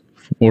resources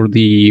for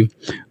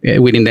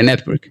within the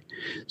network.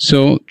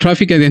 So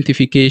traffic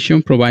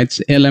identification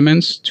provides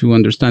elements to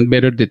understand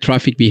better the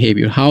traffic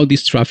behavior, how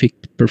this traffic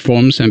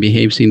performs and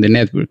behaves in the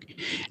network,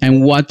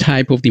 and what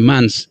type of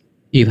demands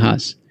it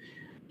has.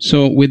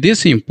 So with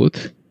this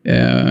input,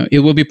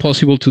 it will be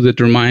possible to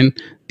determine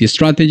the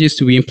strategies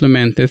to be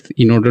implemented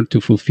in order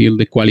to fulfill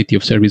the quality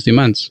of service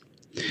demands.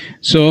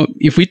 So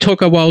if we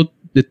talk about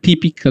the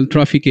typical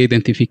traffic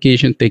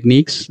identification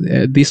techniques,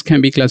 this can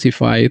be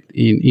classified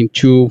in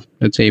two,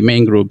 let's say,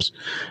 main groups: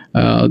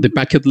 the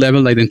packet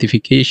level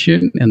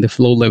identification and the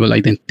flow level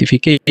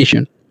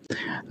identification.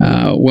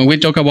 When we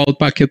talk about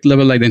packet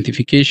level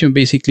identification,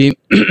 basically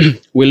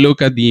we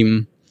look at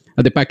the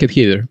packet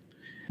header.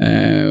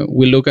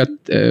 We look at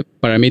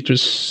parameters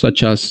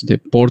such as the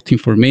port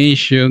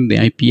information, the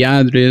IP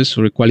address,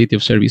 or the quality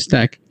of service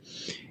tag,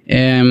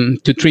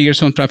 to trigger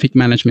some traffic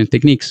management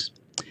techniques.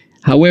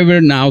 However,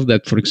 now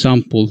that, for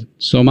example,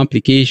 some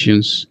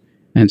applications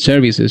and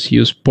services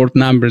use port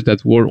numbers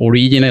that were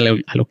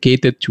originally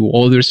allocated to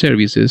other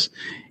services,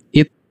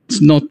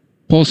 it's not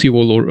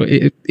possible,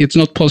 it's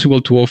not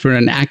possible to offer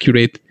an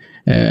accurate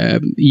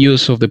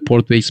use of the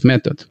port-based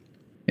method.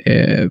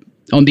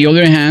 On the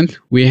other hand,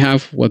 we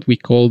have what we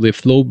call the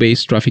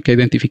flow-based traffic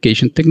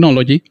identification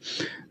technology,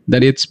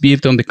 that it's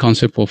built on the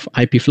concept of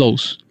IP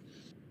flows.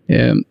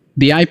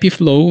 The IP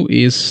flow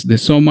is the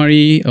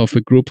summary of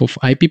a group of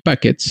IP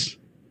packets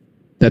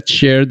that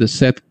share a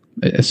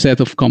set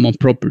of common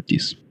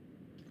properties,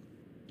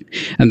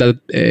 and that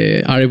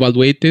are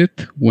evaluated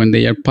when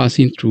they are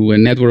passing through a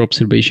network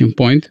observation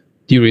point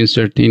during a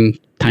certain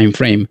time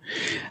frame.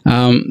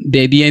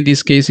 The idea in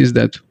this case is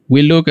that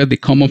we look at the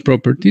common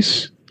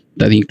properties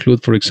that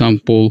include, for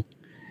example,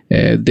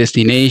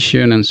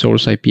 destination and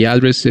source IP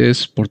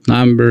addresses, port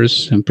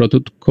numbers, and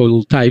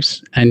protocol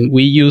types, and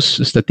we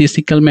use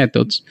statistical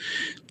methods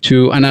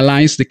to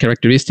analyze the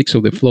characteristics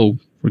of the flow.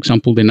 For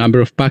example, the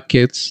number of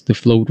packets, the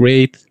flow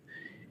rate,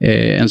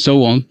 and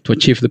so on, to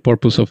achieve the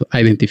purpose of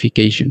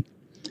identification.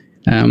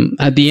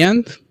 At the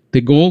end,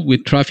 the goal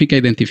with traffic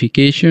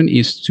identification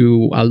is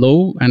to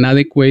allow an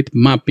adequate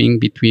mapping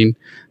between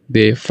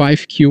the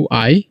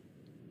 5QI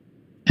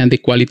and the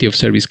quality of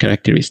service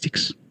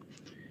characteristics.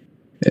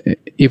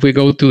 If we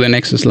go to the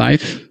next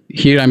slide,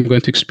 here I'm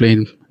going to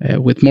explain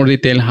with more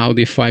detail how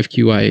the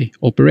 5QI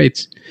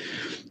operates.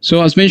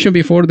 So as mentioned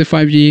before, the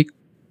 5G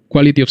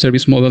quality of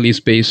service model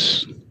is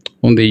based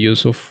on the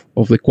use of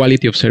the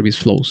quality of service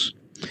flows.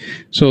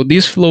 So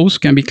these flows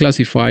can be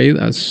classified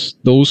as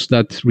those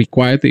that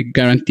require the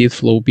guaranteed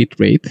flow bit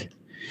rate,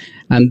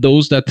 and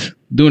those that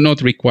do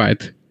not require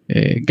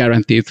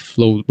guaranteed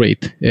flow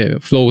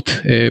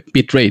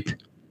bit rate.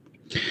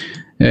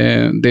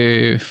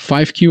 The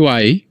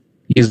 5QI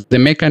is the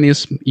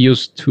mechanism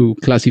used to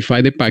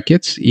classify the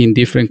packets in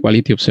different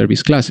quality of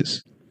service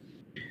classes.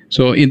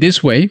 So in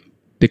this way,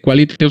 the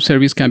quality of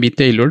service can be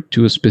tailored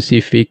to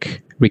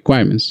specific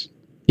requirements.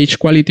 Each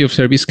quality of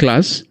service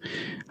class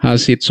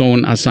has its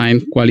own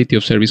assigned quality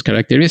of service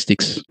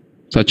characteristics,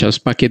 such as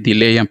packet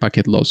delay and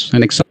packet loss.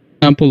 An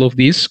example of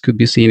this could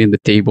be seen in the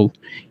table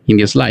in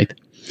the slide.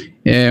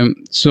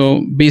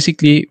 So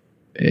basically,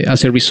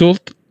 as a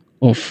result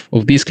of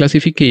this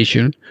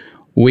classification,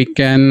 we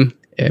can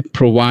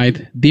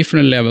provide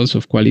different levels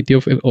of quality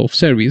of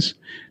service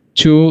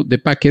to the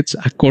packets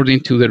according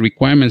to the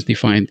requirements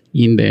defined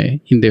in the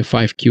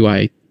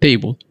 5QI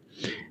table.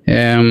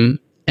 And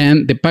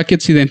the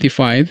packets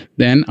identified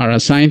then are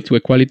assigned to a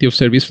quality of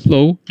service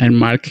flow and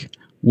marked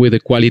with a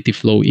quality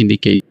flow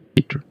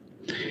indicator.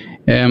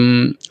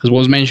 As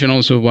was mentioned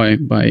also by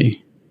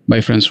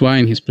François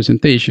in his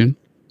presentation,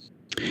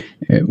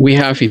 we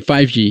have in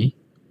 5G,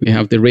 we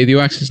have the radio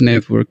access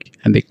network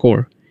and the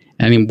core.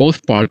 And in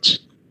both parts,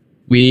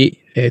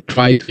 we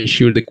try to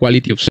ensure the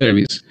quality of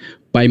service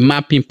by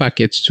mapping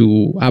packets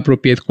to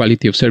appropriate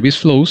quality of service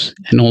flows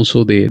and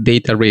also the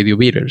data radio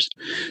beaters.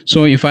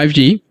 So in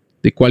 5G,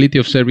 the quality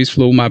of service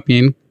flow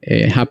mapping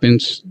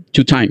happens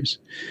 2 times.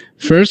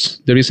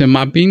 First, there is a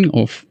mapping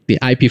of the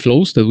IP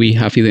flows that we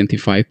have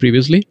identified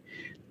previously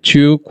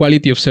to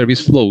quality of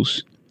service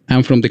flows.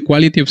 And from the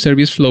quality of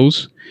service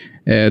flows,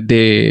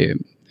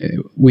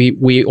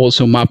 we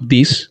also map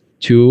this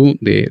to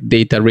the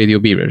data radio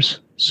bearers.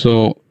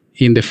 So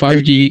in the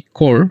 5G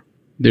core,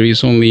 there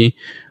is only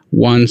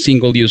one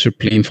single user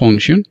plane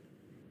function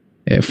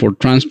for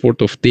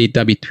transport of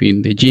data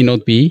between the G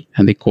node B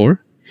and the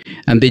core.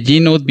 And the G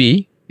node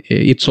B,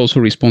 it's also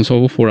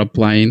responsible for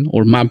applying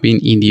or mapping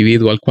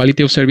individual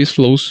quality of service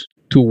flows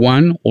to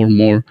one or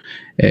more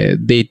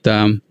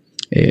data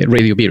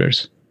radio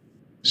bearers.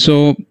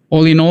 So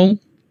all in all,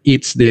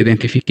 it's the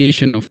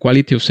identification of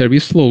quality of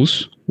service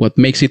flows what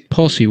makes it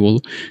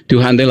possible to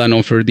handle and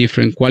offer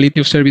different quality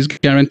of service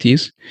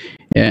guarantees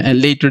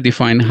and later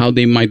define how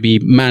they might be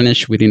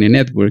managed within a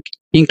network,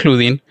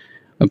 including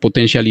a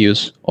potential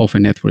use of a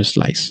network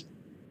slice.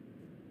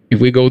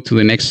 If we go to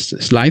the next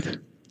slide,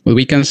 what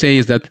we can say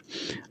is that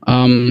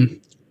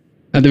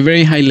at a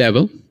very high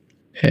level,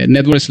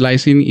 network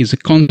slicing is a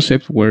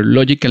concept where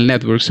logical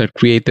networks are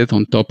created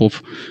on top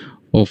of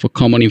a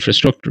common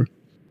infrastructure.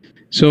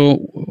 So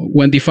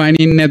when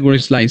defining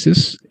network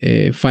slices,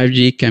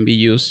 5G can be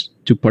used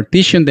to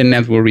partition the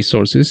network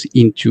resources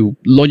into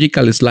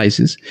logical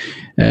slices,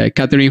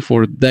 catering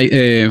for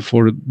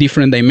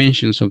different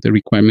dimensions of the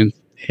requirement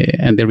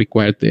and the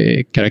required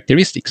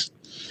characteristics.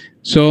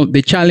 So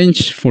the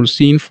challenge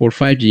foreseen for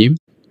 5G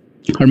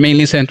are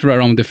mainly centered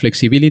around the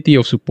flexibility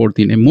of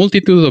supporting a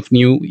multitude of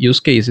new use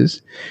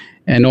cases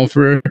and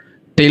offer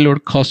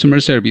tailored customer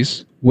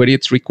service where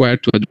it's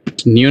required to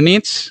address new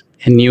needs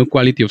and new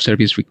quality of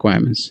service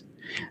requirements.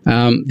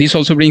 This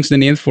also brings the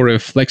need for a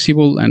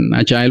flexible and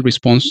agile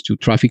response to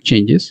traffic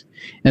changes.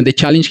 And the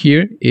challenge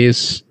here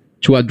is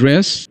to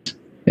address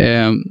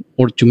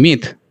or to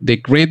meet the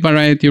great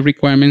variety of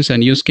requirements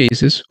and use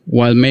cases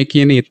while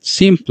making it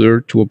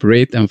simpler to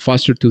operate and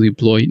faster to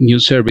deploy new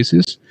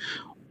services,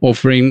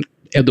 offering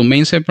a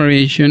domain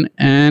separation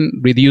and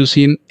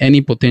reducing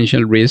any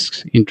potential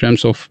risks in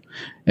terms of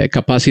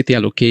capacity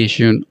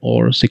allocation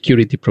or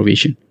security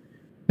provision.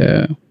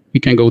 We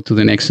can go to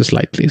the next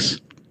slide,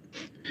 please.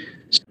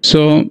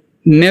 So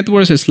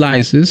network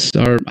slices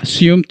are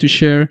assumed to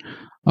share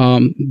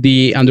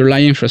the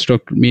underlying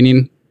infrastructure,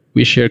 meaning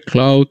we share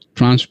cloud,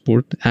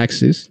 transport,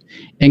 access,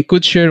 and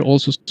could share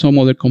also some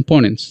other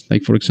components.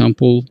 Like, for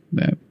example,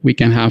 we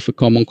can have a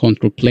common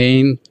control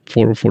plane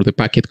for the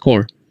packet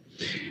core.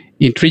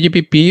 In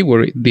 3GPP,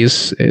 where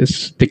this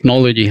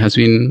technology has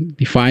been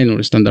defined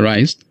or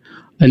standardized,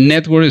 a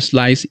network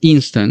slice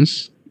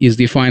instance is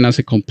defined as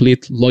a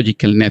complete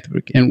logical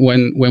network. And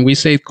when we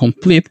say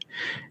complete,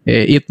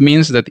 it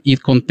means that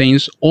it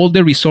contains all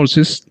the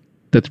resources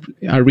that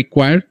are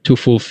required to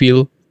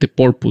fulfill the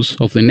purpose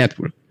of the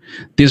network.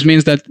 This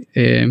means that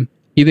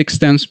it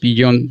extends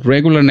beyond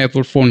regular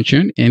network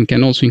function and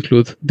can also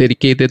include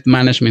dedicated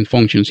management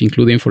functions,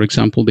 including, for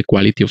example, the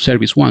quality of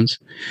service ones.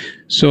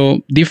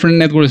 So different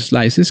network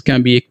slices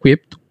can be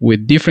equipped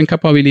with different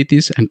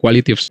capabilities and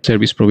quality of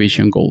service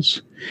provision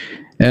goals.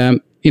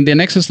 In the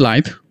next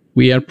slide,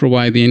 we are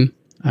providing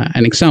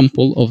an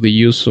example of the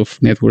use of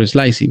network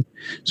slicing.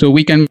 So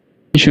we can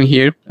mention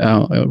here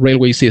a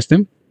railway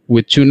system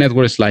with 2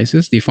 network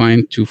slices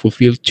defined to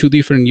fulfill 2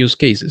 different use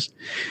cases.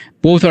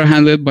 Both are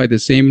handled by the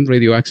same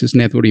radio access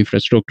network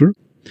infrastructure,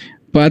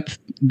 but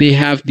they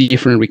have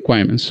different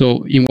requirements.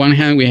 So in one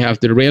hand, we have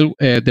the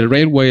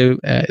railway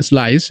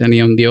slice, and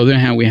on the other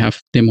hand, we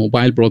have the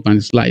mobile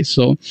broadband slice.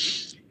 So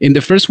in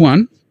the first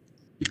one,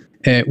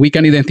 we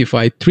can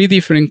identify 3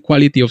 different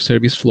quality of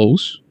service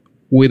flows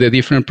with a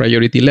different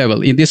priority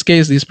level. In this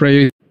case, this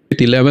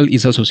priority level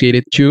is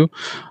associated to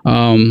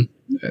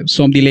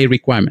some delay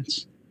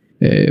requirements.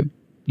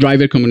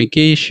 Driver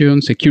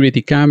communication,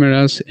 security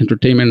cameras,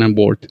 entertainment on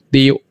board.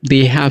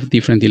 They have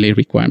different delay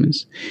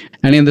requirements.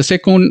 And in the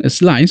second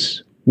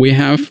slice, we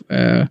have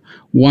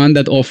one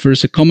that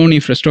offers a common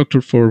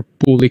infrastructure for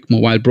public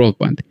mobile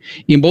broadband.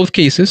 In both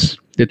cases,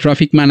 the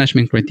traffic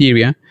management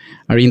criteria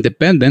are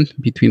independent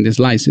between the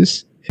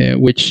slices,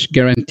 which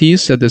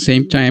guarantees at the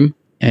same time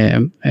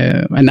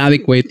an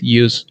adequate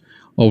use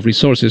of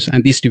resources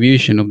and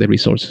distribution of the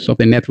resources, of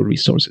the network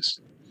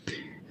resources.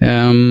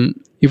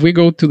 If we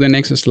go to the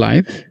next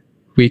slide,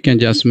 we can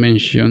just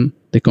mention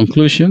the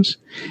conclusions.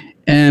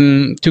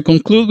 And to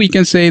conclude, we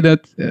can say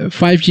that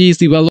 5G is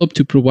developed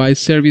to provide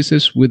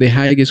services with the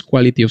highest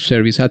quality of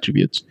service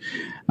attributes.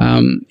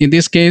 In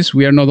this case,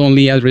 we are not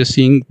only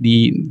addressing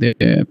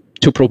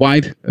to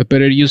provide a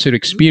better user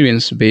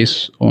experience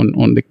based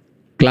on the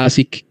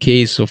classic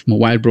case of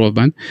mobile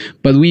broadband,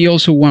 but we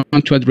also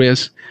want to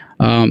address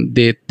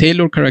the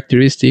tailored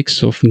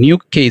characteristics of new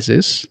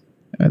cases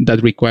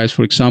that requires,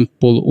 for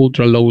example,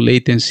 ultra low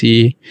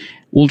latency,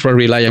 ultra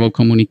reliable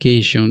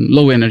communication,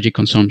 low energy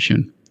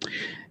consumption.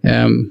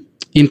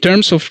 In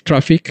terms of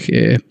traffic,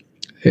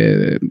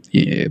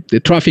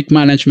 the traffic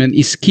management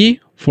is key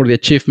for the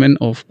achievement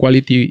of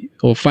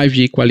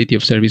 5G quality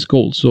of service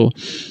goals. So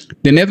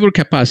the network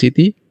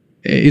capacity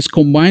is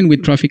combined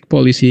with traffic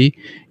policy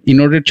in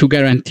order to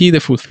guarantee the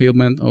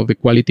fulfillment of the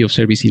quality of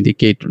service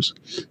indicators.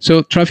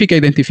 So traffic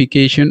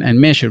identification and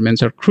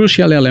measurements are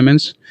crucial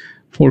elements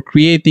for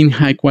creating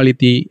high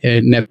quality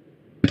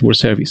network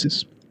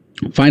services.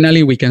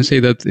 Finally, we can say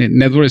that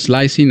network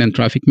slicing and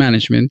traffic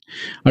management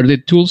are the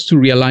tools to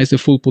realize the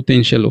full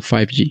potential of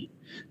 5G.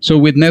 So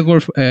with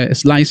network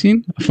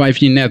slicing, a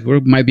 5G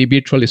network might be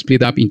virtually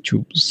split up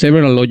into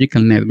several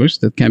logical networks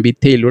that can be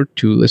tailored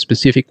to the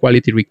specific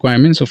quality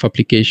requirements of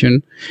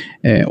application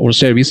or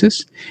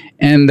services,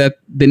 and that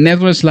the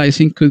network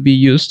slicing could be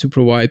used to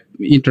provide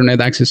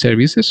internet access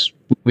services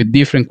with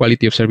different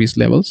quality of service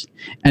levels,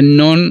 and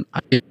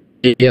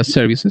non-area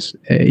services,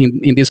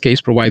 in this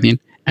case, providing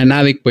an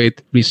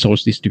adequate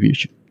resource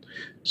distribution.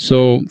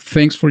 So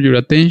thanks for your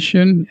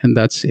attention, and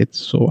that's it.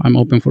 So I'm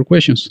open for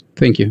questions.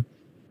 Thank you.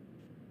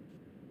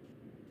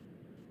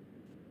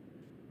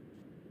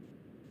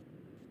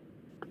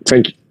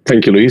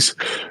 Thank you, Luis.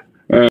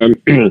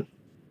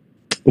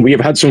 We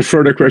have had some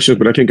further questions,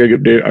 but I think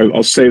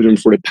I'll save them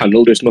for the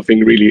panel. There's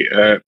nothing really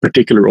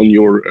particular on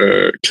your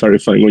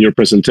clarifying on your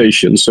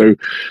presentation. So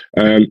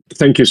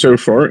thank you so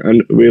far,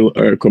 and we'll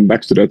come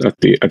back to that at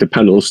the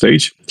panel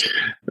stage.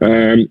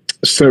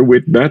 So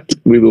with that,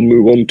 we will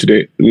move on to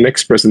the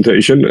next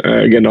presentation.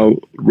 Again, I'll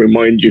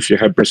remind you, if you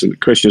have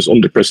questions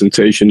on the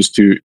presentations,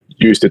 to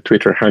use the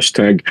Twitter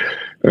hashtag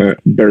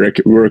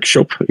BEREC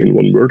Workshop in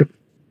one word.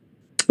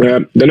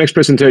 The next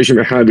presentation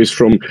we have is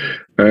from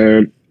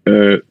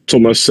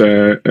Tomas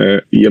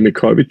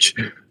Jakimavicius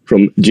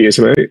from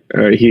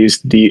GSMA. He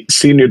is the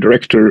Senior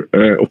Director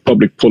of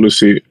Public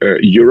Policy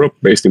Europe,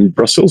 based in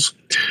Brussels.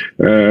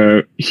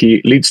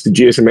 He leads the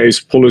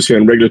GSMA's Policy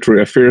and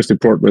Regulatory Affairs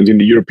Department in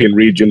the European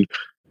region,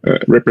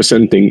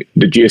 representing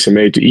the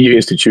GSMA to EU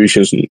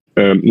institutions,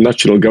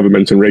 national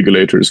governments and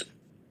regulators.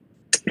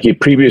 He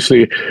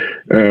previously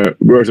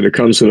worked at the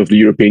Council of the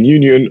European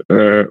Union,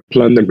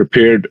 planned and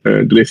prepared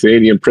the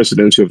Lithuanian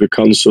presidency of the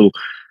Council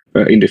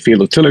in the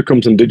field of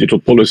telecoms and digital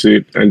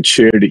policy, and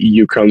chaired the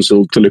EU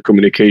Council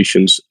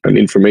Telecommunications and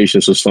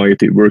Information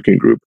Society Working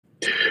Group.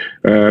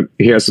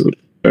 He has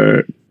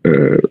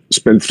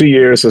spent 3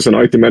 years as an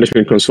IT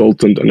management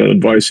consultant and an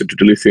advisor to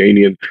the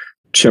Lithuanian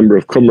Chamber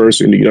of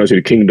Commerce in the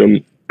United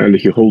Kingdom, and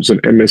he holds an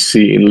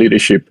MSc in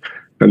Leadership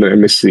and an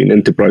MSc in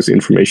Enterprise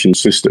Information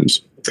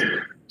Systems.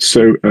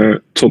 So,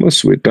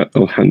 Tomas, with that,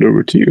 I'll hand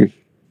over to you.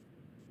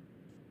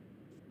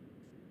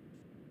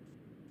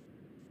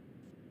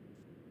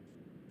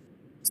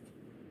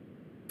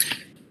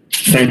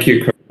 Thank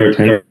you, Kurt,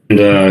 and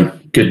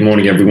good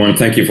morning, everyone.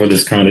 Thank you for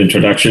this kind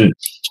introduction.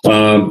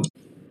 Can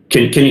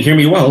you hear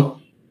me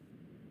well?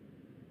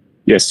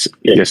 Yes,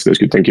 yes, that's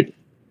good. Thank you.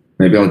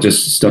 Maybe I'll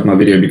just stop my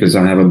video because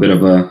I have a bit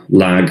of a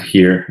lag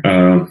here.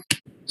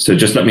 So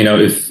just let me know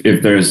if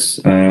there's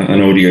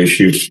an audio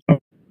issue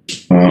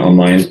on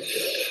my end.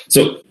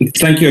 So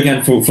thank you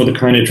again for the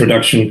kind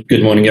introduction.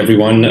 Good morning,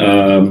 everyone.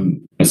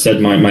 I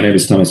said my name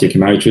is Tomas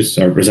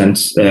Jakimavicius. I represent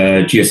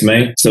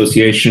GSMA,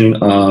 Association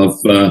of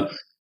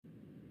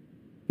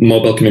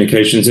Mobile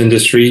Communications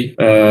Industry.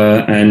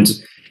 And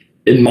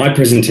in my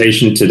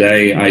presentation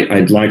today,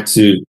 I'd like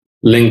to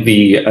link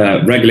the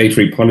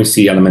regulatory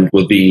policy element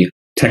with the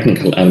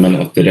technical element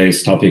of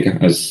today's topic,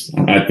 as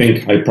I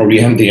think I probably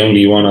am the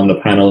only one on the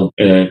panel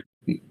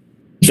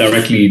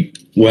directly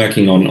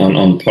working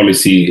on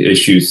policy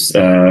issues,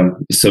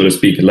 so to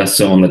speak, less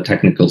so on the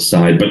technical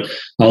side. But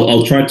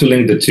I'll try to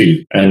link the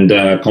two and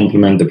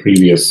complement the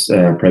previous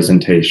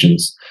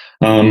presentations.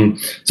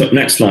 So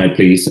next slide,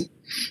 please.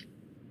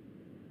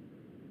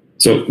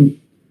 So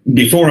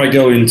before I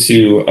go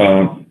into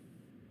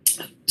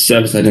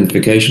service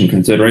identification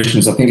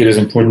considerations, I think it is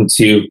important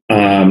to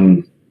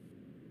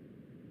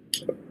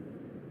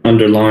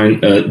underline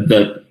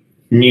the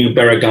new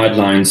BEREC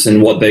guidelines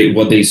and what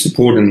they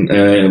support in,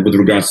 with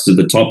regards to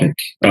the topic.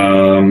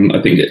 I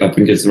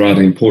think it's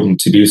rather important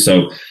to do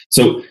so.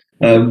 So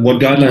what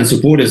guidelines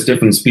support is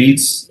different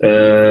speeds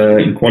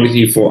in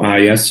quality for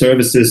IIS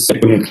services,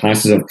 different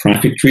classes of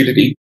traffic treated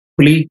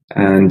equally,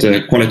 and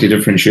quality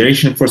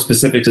differentiation for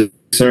specific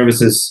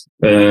services,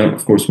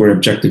 of course, where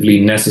objectively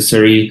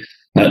necessary.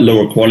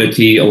 Lower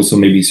quality also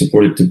may be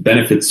supported to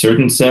benefit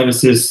certain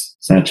services,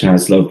 such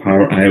as low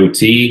power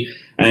IoT,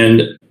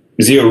 and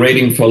zero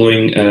rating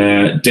following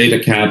data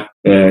cap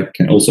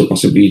can also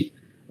possibly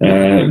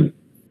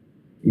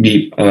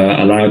be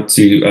allowed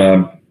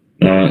to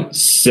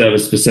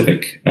service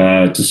specific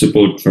to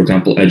support, for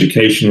example,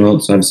 educational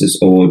services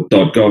or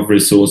 .gov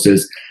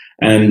resources.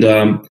 And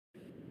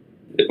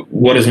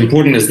what is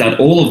important is that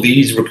all of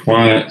these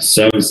require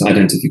service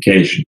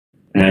identification.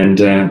 And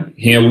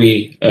here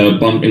we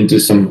bump into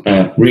some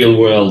real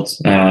world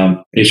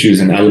issues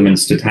and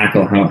elements to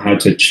tackle how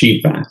to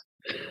achieve that.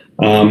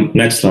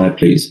 Next slide,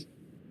 please.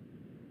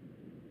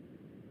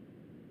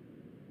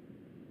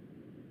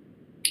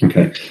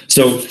 Okay,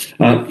 so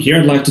here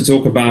I'd like to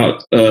talk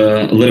about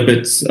a little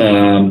bit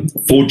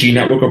 4G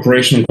network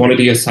operation and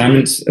quality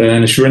assignment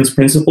and assurance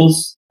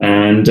principles,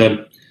 and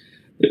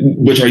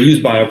which are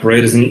used by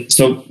operators. And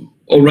so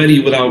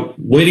already without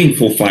waiting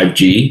for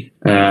 5G,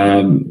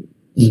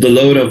 the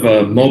load of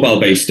a mobile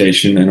base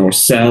station and or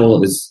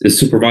cell is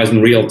supervised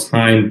in real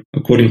time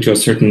according to a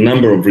certain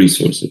number of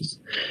resources.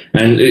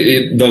 And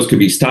those could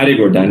be static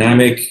or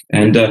dynamic.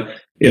 And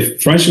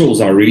if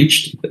thresholds are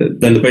reached,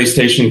 then the base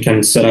station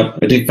can set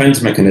up a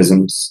defense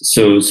mechanisms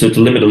so to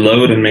limit the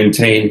load and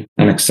maintain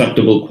an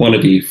acceptable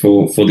quality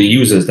for the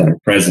users that are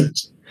present.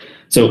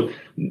 So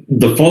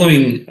the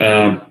following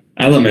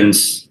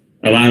elements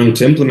allowing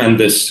to implement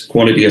this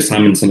quality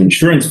assignments and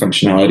insurance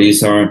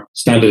functionalities are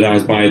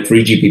standardized by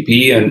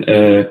 3GPP and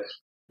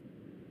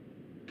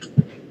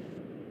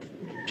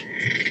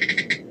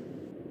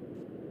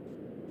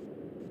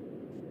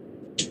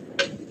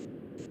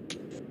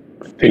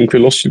I think we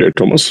lost you there,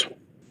 Thomas.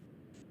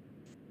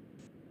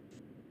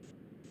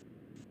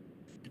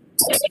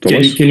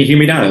 Can you hear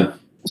me now?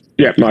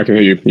 Yeah, now I can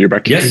hear you. You're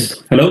back.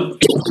 Yes. Hello?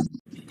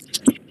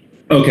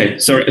 Okay,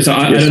 sorry. So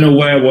I don't know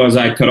where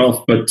I cut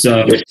off, but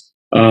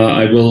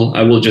I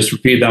will just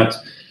repeat that.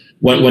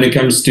 When it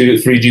comes to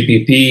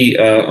 3GPP,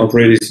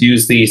 operators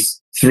use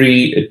these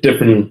 3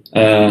 different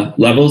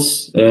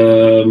levels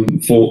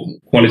for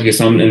quality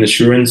assignment and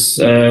assurance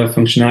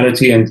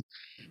functionality. And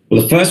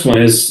well, the first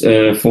one is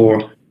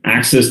for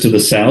access to the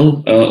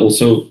cell.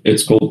 Also,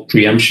 it's called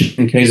preemption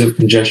in case of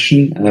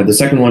congestion. The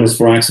second one is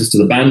for access to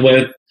the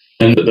bandwidth.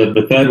 And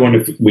the third one,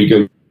 if we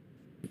go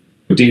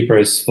deeper,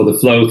 is for the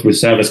flow through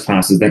service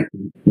classes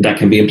that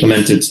can be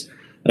implemented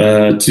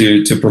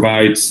to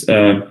provide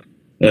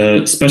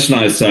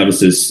specialized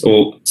services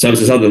or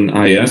services other than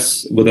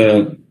IS with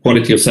a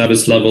quality of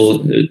service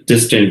level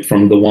distinct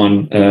from the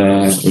one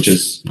which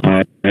is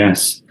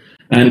IS.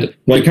 And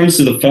when it comes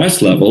to the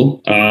first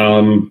level,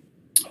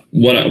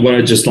 what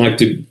I'd just like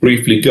to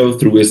briefly go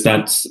through is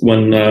that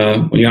when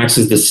you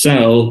access the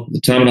cell,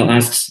 the terminal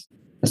asks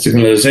a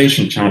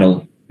signalization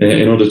channel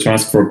in order to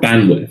ask for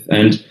bandwidth.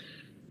 And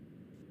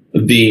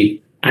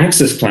the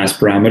access class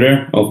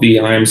parameter of the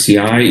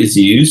IMCI is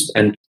used,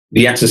 and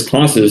the access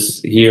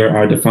classes here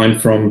are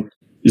defined from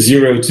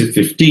 0 to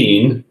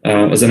 15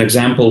 as an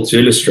example to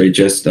illustrate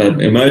just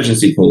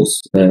emergency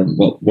calls.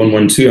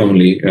 112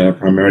 only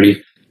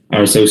primarily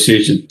are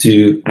associated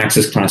to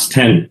access class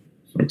 10,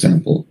 for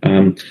example.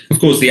 Of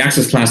course, the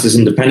access class is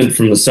independent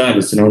from the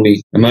service, and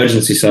only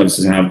emergency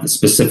services have the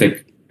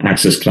specific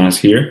access class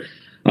here.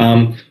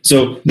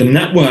 So the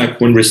network,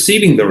 when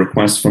receiving the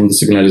request from the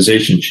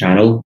signalization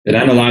channel, it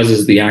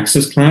analyzes the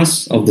access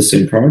class of the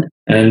SIM card,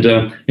 and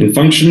in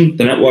function,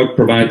 the network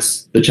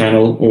provides the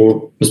channel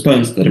or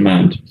postpones the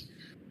demand.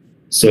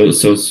 So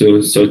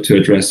to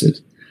address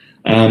it.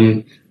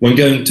 When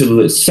going to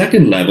the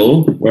second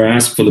level, where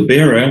asked for the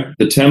bearer,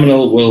 the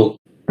terminal will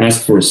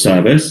ask for a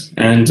service,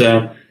 and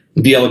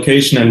the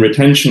allocation and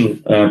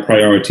retention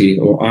priority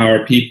or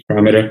IRP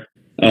parameter,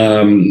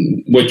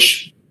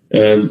 which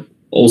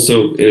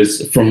also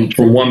is from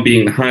 1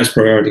 being the highest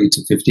priority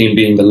to 15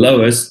 being the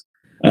lowest,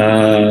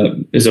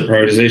 is a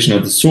prioritization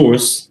of the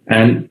source.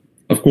 And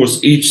of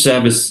course, each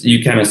service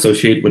you can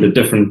associate with a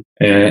different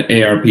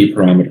ARP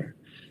parameter.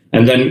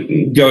 And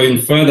then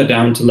going further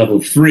down to level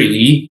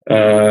 3,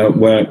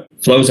 where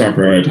flows are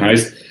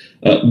prioritized,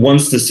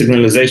 once the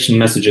signalization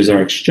messages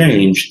are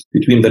exchanged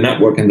between the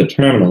network and the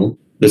terminal,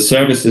 the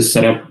service is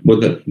set up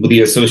with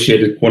the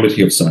associated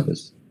quality of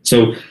service.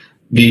 So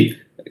the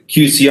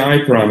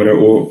QCI parameter,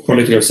 or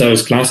quality of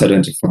service class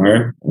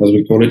identifier, as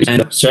we call it,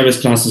 and service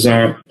classes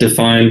are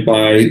defined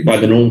by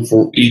the norm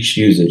for each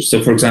usage.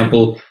 So, for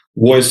example,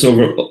 voice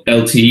over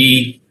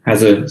LTE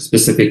has a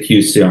specific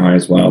QCI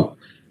as well.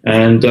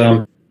 And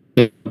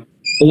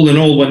all in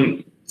all,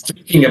 when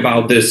thinking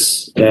about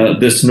this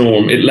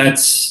norm, it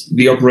lets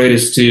the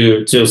operators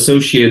to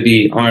associate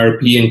the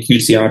IRP and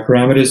QCI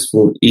parameters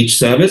for each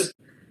service,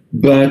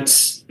 but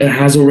it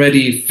has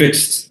already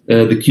fixed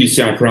the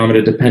QCI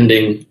parameter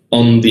depending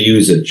on the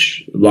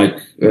usage, like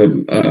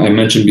I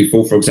mentioned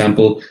before, for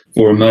example,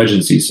 for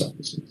emergency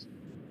services.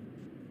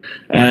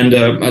 And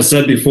I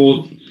said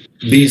before,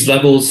 these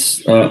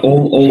levels,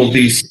 all of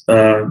these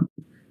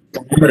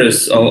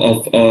parameters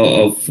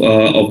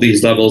of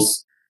these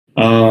levels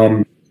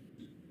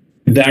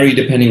vary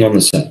depending on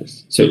the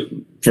service. So,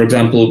 for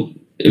example,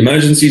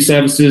 emergency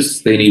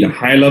services, they need a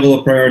high level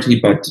of priority,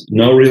 but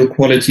no real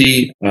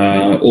quality.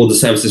 All the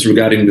services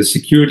regarding the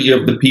security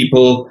of the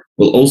people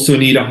will also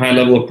need a high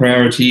level of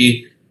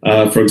priority.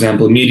 For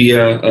example,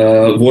 media,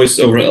 voice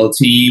over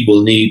LTE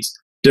will need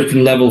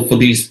different level for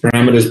these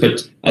parameters,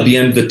 but at the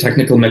end, the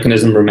technical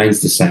mechanism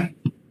remains the same.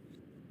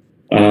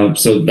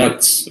 So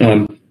that's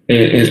in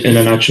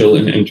a nutshell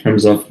in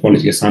terms of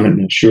quality assignment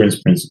and assurance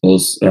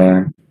principles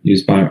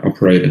used by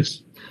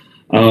operators.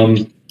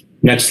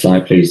 Next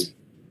slide, please.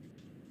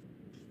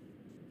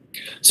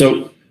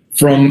 So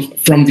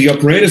from the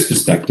operator's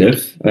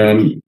perspective,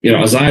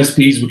 as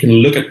ISPs, we can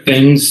look at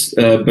things,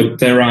 but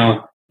there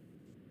are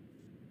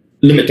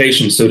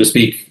limitations, so to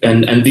speak,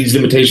 and these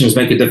limitations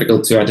make it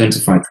difficult to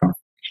identify traffic.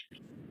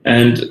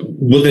 And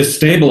with this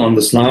table on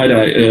the slide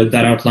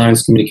that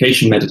outlines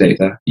communication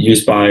metadata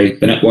used by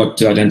the network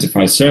to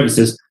identify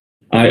services,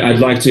 I'd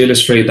like to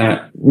illustrate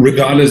that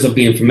regardless of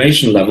the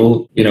information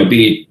level,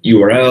 be it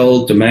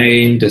URL,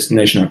 domain,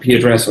 destination IP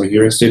address, or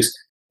heuristics,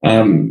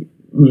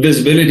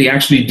 visibility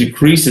actually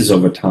decreases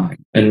over time.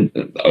 And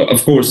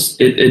of course,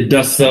 it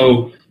does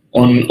so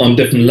on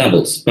different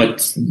levels. But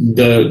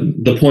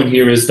the point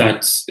here is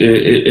that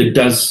it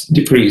does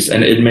decrease,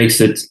 and it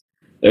makes it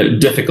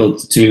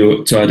difficult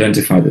to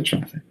identify the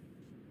traffic.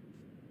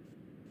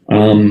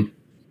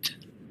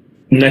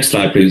 Next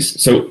slide,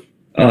 please. So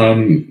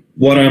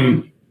what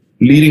I'm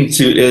leading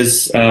to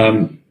is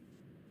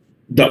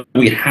that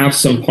we have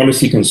some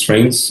policy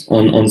constraints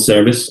on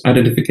service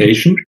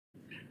identification.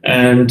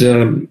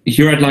 And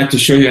here I'd like to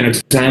show you an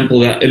example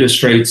that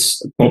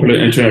illustrates popular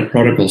internet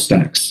protocol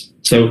stacks.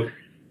 So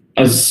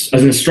as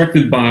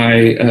instructed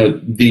by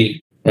the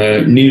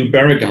new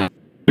BEREC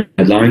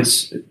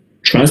guidelines,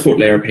 transport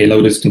layer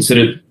payload is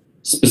considered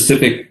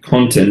specific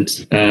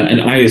content, and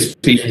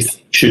ISPs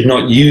should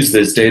not use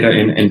this data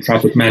in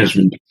traffic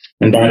management.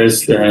 And that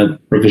is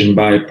provisioned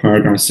by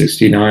paragraph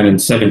 69 and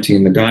 70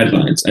 in the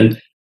guidelines.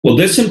 And well,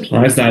 this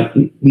implies that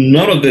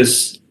none of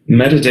this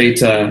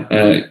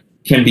metadata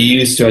can be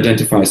used to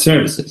identify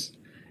services,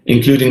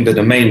 including the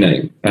domain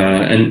name.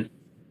 And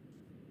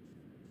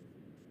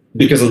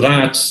because of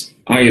that,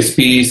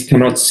 ISPs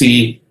cannot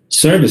see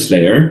service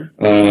layer,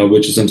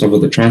 which is on top of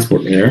the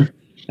transport layer,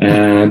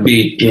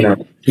 be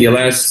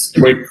TLS,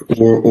 QUIC,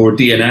 or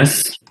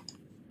DNS,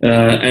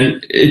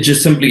 and it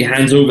just simply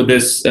hands over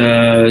this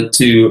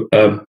to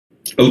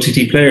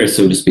OTT players,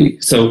 so to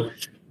speak. So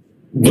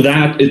with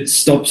that, it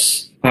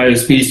stops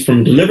ISPs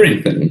from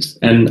delivering things,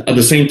 and at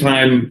the same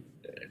time,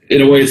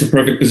 in a way, it's a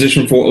perfect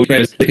position for OTT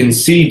players. They can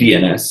see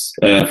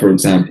DNS, for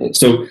example.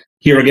 So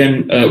here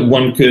again,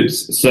 one could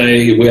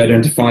say we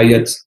identify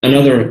yet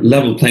another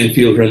level playing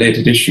field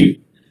related issue,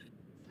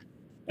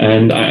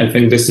 and I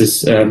think this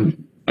is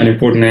an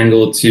important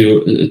angle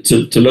to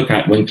look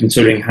at when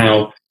considering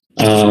how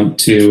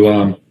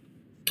to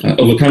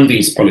overcome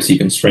these policy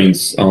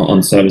constraints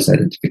on service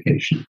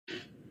identification.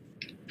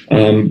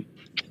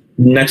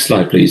 Next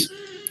slide, please.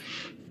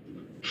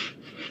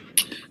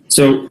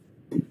 So,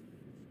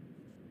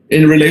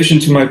 in relation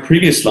to my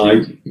previous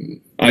slide,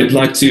 I'd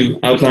like to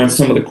outline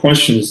some of the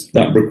questions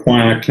that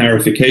require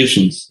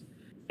clarifications.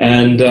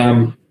 And,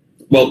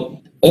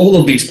 well, all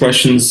of these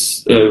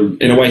questions,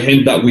 in a way,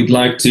 hint that we'd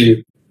like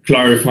to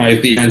clarify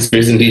if the answer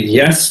is indeed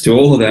yes to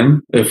all of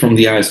them from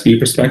the ISP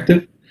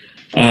perspective.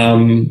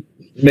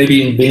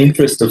 Maybe in the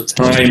interest of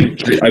time,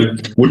 I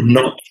would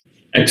not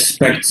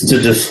expect to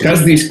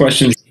discuss these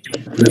questions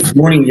this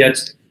morning, yet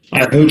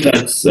I hope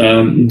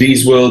that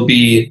these will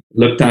be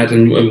looked at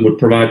and would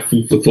provide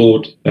food for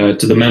thought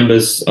to the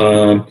members,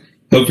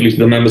 hopefully to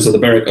the members of the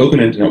BEREC Open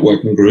Internet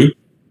Working Group,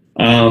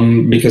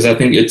 because I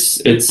think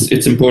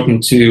it's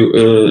important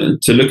to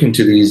look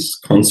into these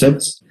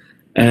concepts.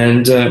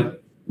 And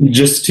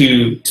just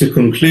to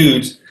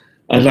conclude,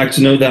 I'd like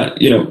to know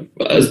that,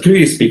 as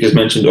previous speakers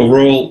mentioned,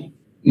 overall,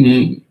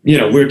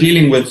 we're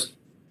dealing with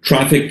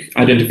traffic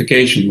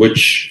identification,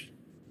 which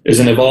is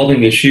an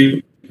evolving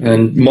issue,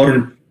 and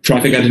modern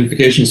traffic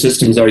identification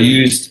systems are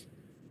used,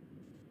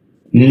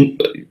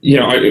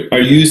 are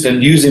used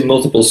and using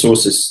multiple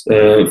sources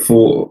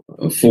for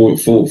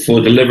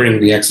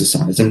delivering the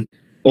exercise. And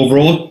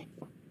overall,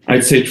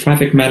 I'd say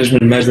traffic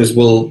management measures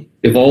will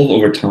evolve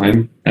over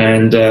time,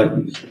 and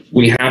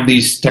we have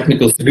these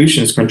technical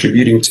solutions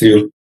contributing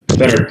to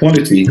better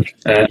quality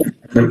and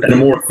a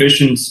more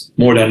efficient,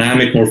 more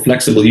dynamic, more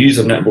flexible use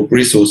of network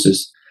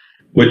resources,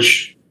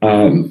 which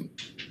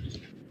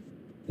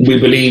we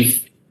believe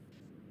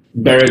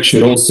BEREC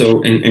should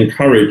also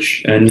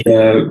encourage. And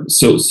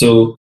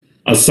so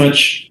as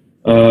such,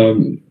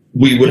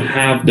 we would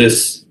have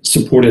this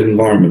supported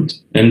environment.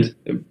 And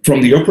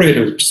from the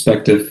operator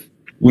perspective,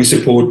 we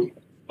support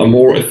a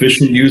more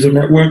efficient use of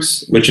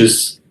networks, which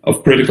is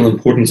of critical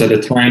importance at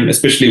a time,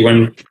 especially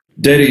when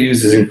data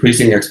use is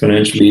increasing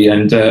exponentially,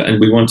 and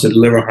we want to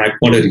deliver high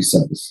quality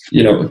service.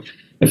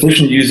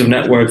 Efficient use of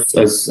networks,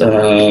 as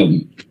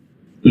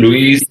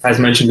Luis has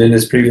mentioned in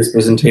his previous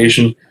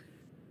presentation,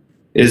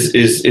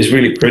 is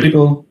really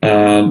critical.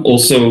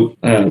 Also,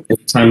 at the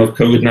time of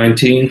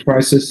COVID-19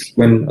 crisis,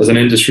 when as an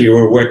industry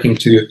we're working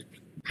to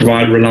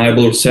provide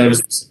reliable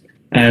services,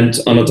 and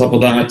on top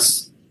of that,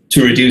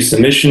 to reduce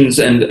emissions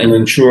and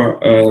ensure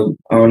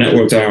our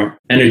networks are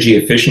energy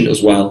efficient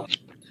as well.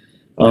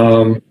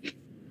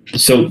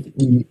 So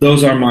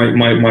those are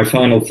my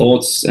final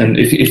thoughts. And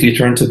if you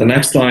turn to the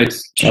next slide,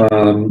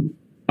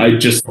 I'd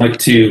just like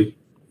to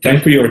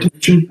thank for your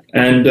attention.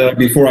 And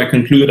before I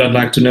conclude, I'd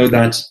like to know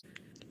that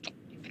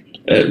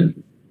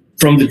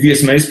from the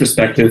GSMA's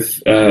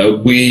perspective,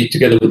 we,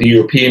 together with the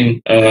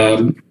European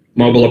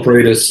mobile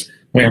operators,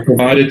 we have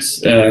provided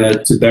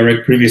to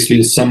BEREC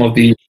previously some of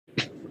the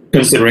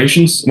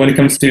considerations when it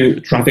comes to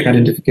traffic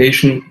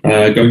identification,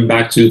 going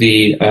back to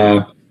the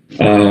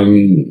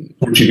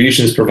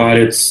contributions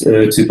provided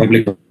to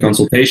public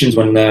consultations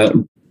when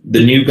the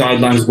new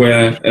guidelines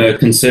were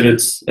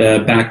considered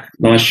back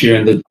last year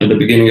and at the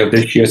beginning of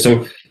this year.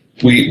 So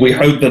we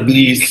hope that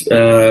these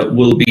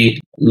will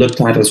be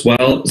looked at as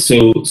well.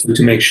 So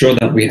to make sure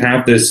that we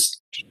have this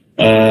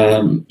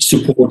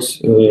support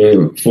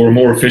for a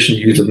more efficient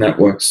use of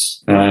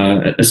networks,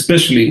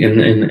 especially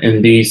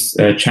in these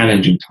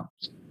challenging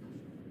times.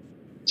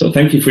 So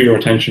thank you for your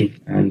attention,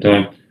 and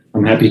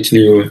I'm happy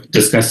to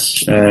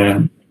discuss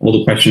all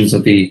the questions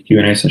of the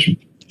Q&A session.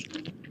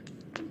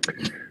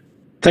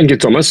 Thank you,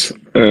 Thomas.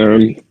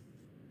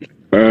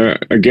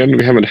 Again,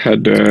 we haven't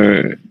had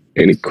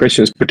any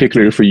questions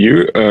particularly for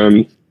you.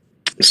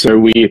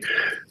 So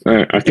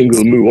I think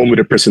we'll move on with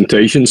the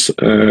presentations.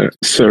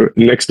 So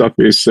next up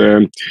is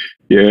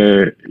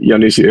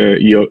Yiannis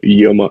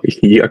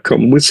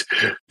Yiakoumis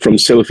from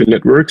Selfie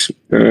Networks.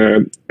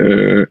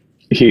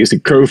 He is the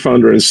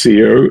co-founder and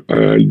CEO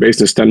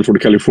based in Stanford,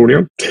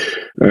 California.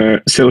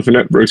 Selfie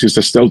Networks is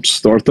a stealth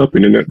startup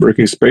in the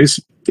networking space.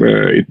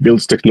 It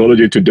builds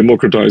technology to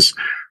democratize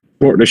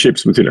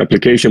partnerships between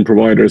application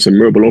providers and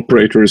mobile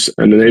operators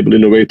and enable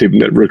innovative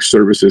network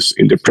services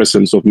in the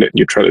presence of net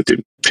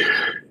neutrality.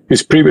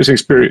 His previous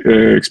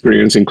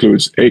experience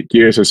includes 8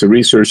 years as a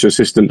research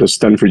assistant at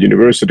Stanford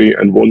University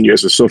and 1 year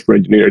as a software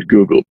engineer at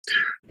Google.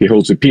 He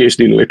holds a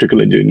PhD in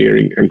electrical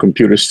engineering and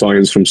computer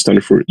science from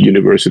Stanford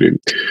University.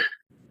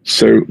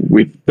 So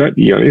with that,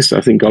 Yiannis, I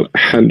think I'll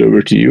hand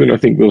over to you, and I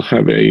think we'll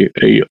have a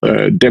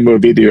demo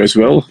video as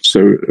well.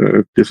 So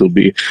this will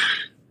be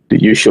the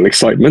usual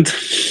excitement.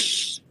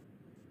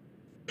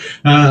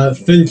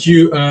 Thank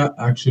you,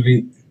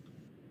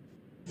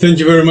 thank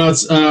you very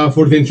much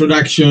for the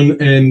introduction,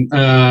 and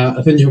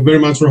thank you very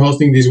much for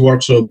hosting this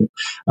workshop.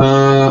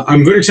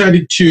 I'm very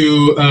excited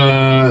to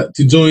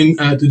join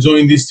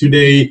this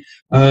today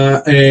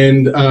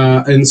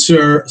and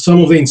share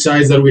some of the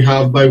insights that we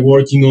have by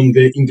working on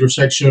the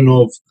intersection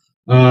of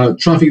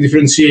traffic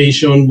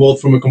differentiation,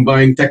 both from a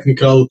combined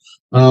technical,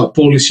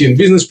 policy, and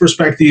business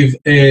perspective,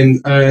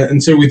 and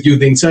share with you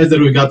the insights that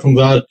we got from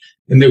that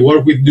and the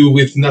work we do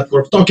with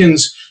network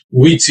tokens,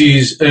 which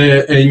is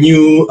a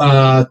new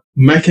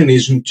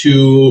mechanism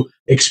to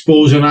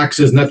expose and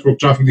access network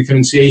traffic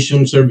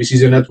differentiation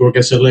services and network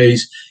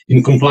SLAs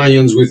in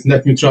compliance with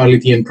net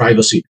neutrality and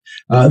privacy.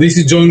 This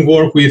is joint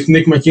work with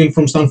Nick McKeon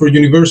from Stanford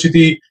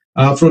University,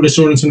 Frode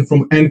Sorensen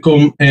from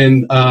Encom,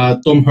 and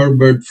Tom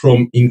Herbert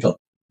from Intel.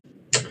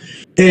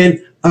 And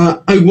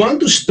I want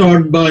to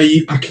start by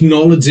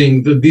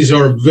acknowledging that these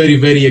are very,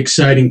 very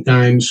exciting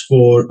times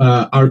for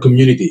our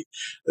community.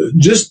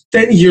 Just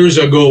 10 years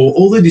ago,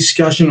 all the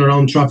discussion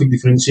around traffic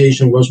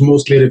differentiation was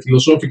mostly at a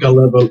philosophical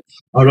level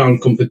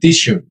around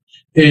competition.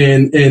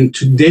 And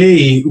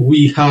today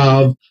we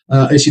have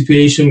a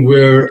situation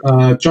where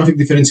traffic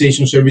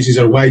differentiation services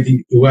are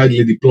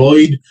widely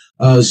deployed,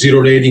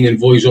 zero rating and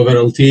voice over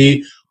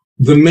LTE.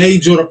 The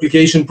major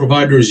application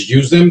providers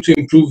use them to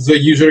improve the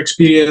user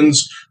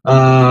experience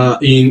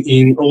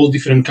in all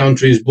different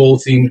countries,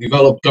 both in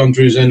developed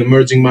countries and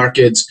emerging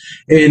markets.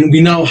 And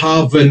we now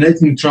have a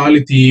net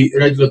neutrality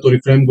regulatory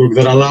framework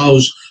that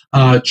allows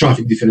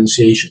traffic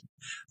differentiation.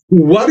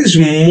 What is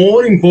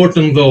more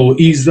important, though,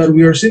 is that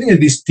we are sitting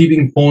at this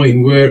tipping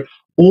point where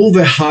all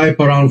the hype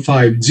around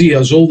 5G,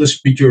 as all the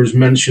speakers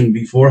mentioned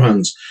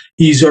beforehand,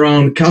 is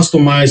around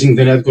customizing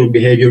the network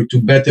behavior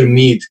to better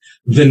meet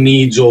the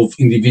needs of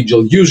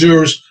individual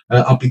users,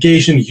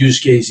 application use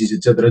cases,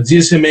 etc.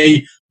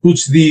 GSMA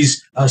puts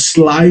this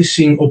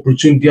slicing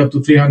opportunity up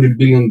to $300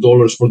 billion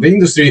for the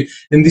industry,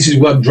 and this is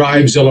what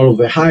drives a lot of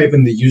the hype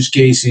and the use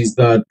cases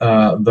that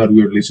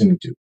we're listening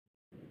to.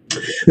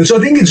 And so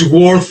I think it's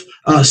worth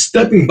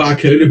stepping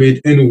back a little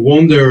bit and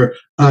wonder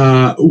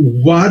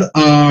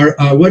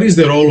what is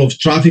the role of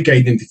traffic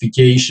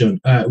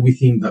identification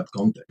within that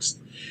context.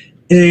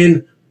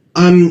 And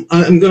I'm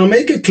going to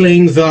make a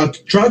claim that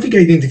traffic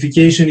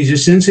identification is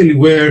essentially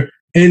where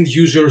end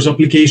users,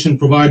 application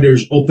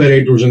providers,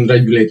 operators, and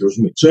regulators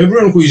meet. So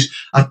everyone who is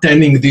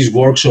attending this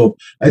workshop,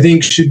 I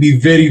think, should be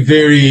very,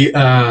 very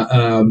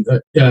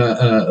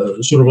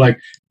sort of like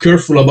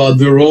careful about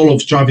the role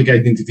of traffic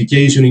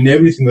identification in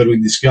everything that we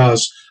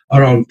discuss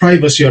around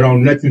privacy,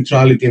 around net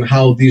neutrality, and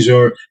how these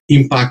are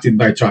impacted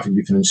by traffic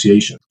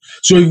differentiation.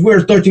 So if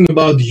we're talking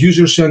about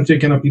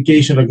user-centric and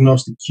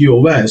application-agnostic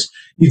QoS,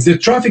 it's the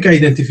traffic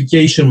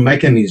identification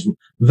mechanism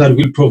that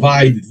will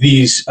provide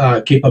these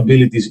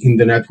capabilities in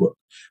the network.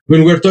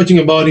 When we're talking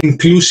about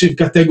inclusive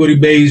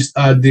category-based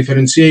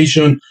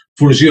differentiation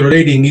for zero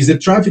rating, is the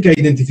traffic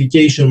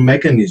identification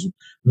mechanism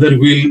that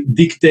will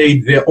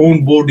dictate the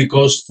onboarding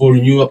cost for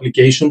new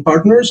application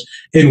partners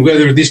and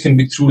whether this can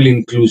be truly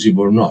inclusive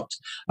or not.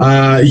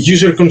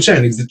 User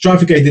consent is the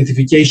traffic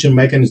identification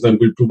mechanism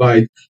that will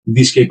provide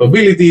these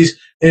capabilities,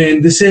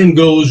 and the same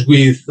goes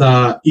with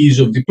ease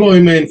of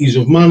deployment, ease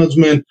of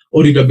management,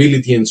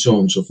 auditability, and so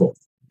on and so forth.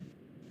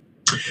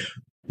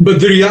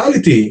 But the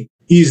reality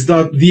is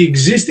that the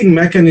existing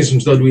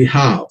mechanisms that we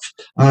have,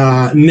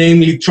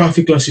 namely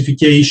traffic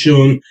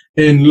classification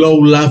and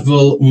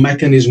low-level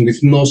mechanism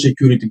with no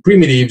security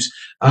primitives,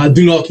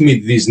 do not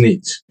meet these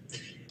needs.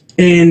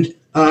 And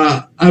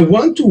I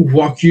want to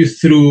walk you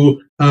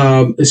through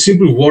a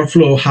simple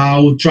workflow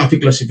how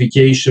traffic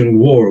classification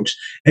works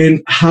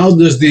and how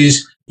does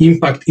this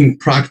impact in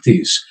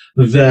practice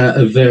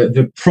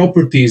the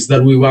properties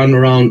that we want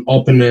around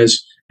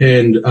openness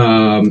and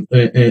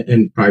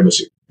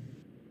privacy.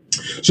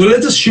 So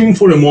let's assume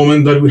for a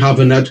moment that we have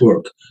a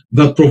network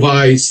that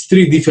provides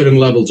 3 different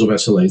levels of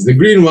SLAs: the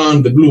green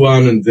one, the blue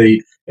one, and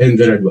the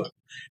red one.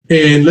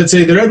 And let's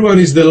say the red one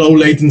is the low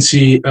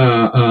latency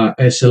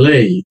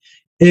SLA.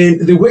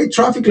 And the way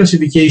traffic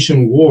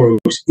classification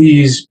works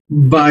is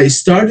by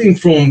starting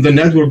from the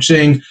network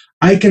saying,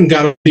 I can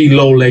guarantee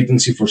low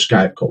latency for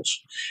Skype calls.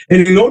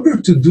 And in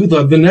order to do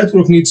that, the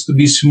network needs to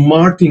be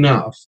smart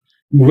enough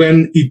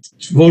when it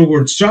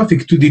forwards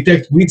traffic to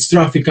detect which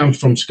traffic comes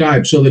from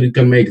Skype so that it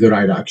can make the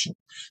right action.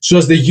 So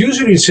as the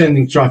user is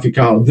sending traffic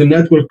out, the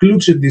network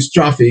looks at this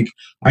traffic,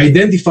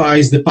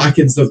 identifies the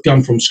packets that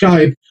come from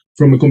Skype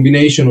from a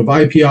combination of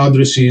IP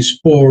addresses,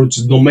 ports,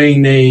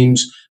 domain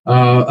names,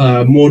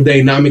 more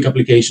dynamic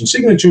application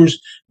signatures,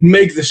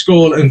 make this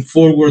call and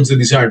forwards the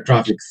desired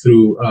traffic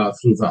through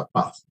that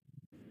path.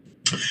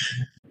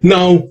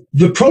 Now,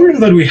 the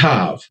problem that we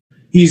have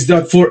is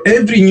that for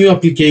every new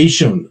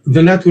application,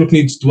 the network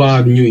needs to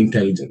add new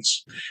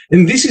intelligence.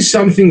 And this is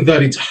something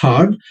that it's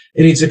hard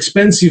and it's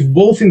expensive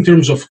both in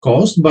terms of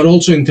cost, but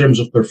also in terms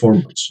of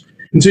performance.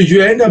 And so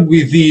you end up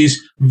with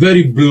these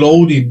very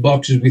bloated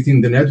boxes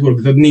within the network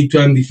that need to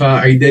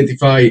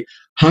identify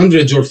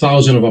hundreds or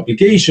thousands of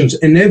applications,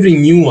 and every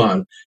new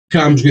one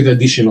comes with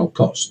additional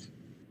cost.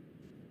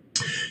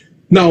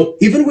 Now,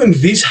 even when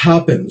this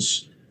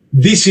happens,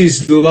 this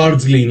is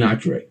largely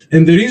inaccurate.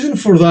 And the reason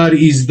for that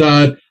is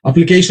that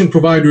application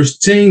providers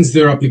change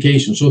their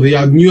applications. So they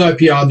add new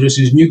IP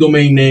addresses, new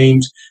domain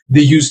names,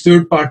 they use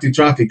third-party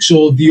traffic.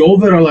 So the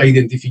overall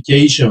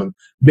identification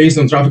based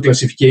on traffic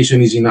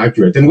classification is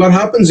inaccurate. And what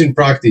happens in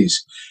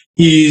practice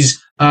is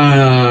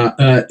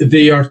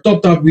they are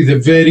topped up with a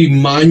very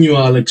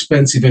manual,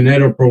 expensive, and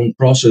error-prone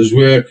process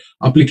where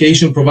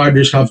application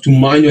providers have to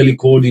manually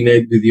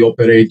coordinate with the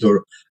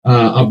operator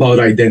about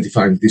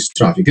identifying this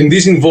traffic. And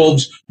this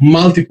involves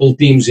multiple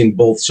teams in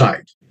both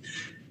sides.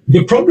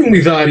 The problem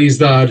with that is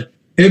that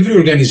every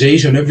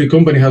organization, every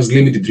company has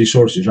limited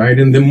resources, right?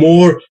 And the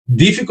more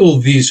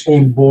difficult this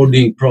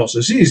onboarding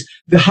process is,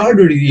 the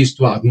harder it is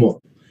to add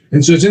more.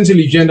 And so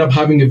essentially you end up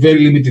having a very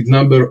limited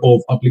number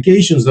of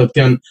applications that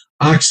can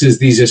access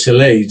these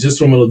SLAs just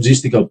from a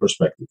logistical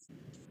perspective.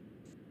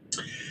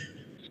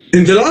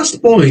 And the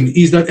last point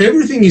is that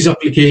everything is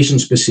application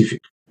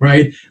specific,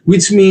 right?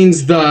 Which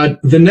means that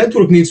the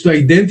network needs to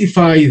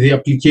identify the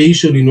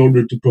application in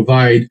order to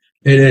provide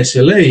an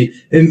SLA,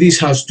 and this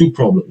has 2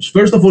 problems.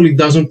 First of all, it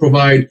doesn't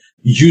provide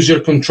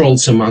user-controlled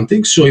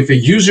semantics. So if a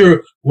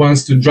user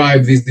wants to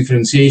drive this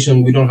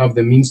differentiation, we don't have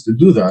the means to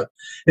do that.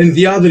 And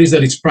the other is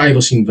that it's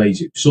privacy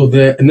invasive. So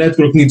the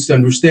network needs to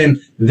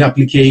understand the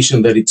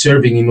application that it's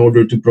serving in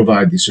order to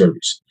provide the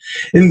service.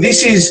 And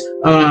this is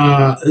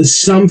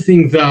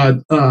something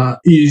that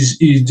is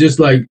just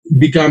like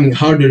becoming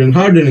harder and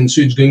harder, and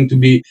so it's going to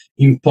be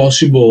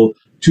impossible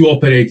to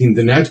operate in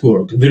the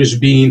network. There's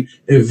been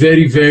a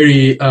very,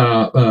 very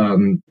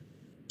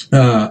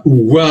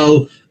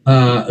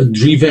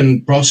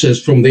well-driven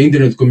process from the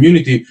internet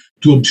community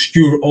to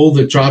obscure all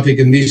the traffic,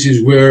 and this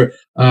is where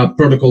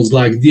protocols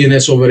like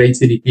DNS over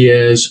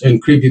HTTPS,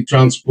 encrypted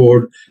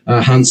transport,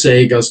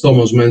 handshake, as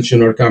Tomas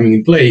mentioned, are coming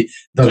in play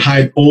that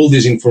hide all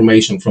this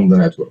information from the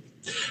network.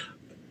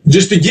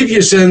 Just to give you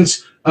a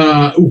sense,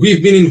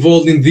 we've been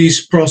involved in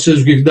this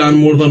process. We've done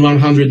more than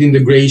 100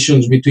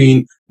 integrations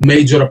between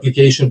major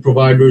application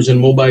providers and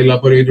mobile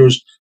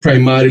operators,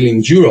 primarily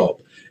in Europe.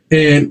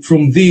 And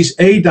from these,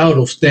 8 out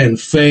of 10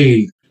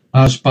 failed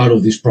as part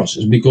of this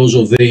process because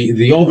of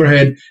the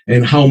overhead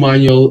and how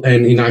manual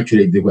and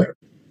inaccurate they were.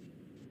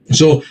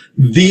 So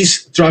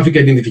this traffic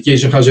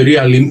identification has a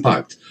real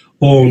impact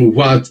on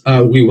what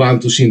we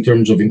want to see in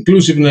terms of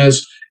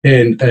inclusiveness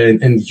and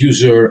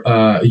user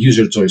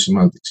choice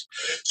semantics.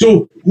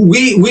 So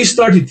we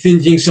started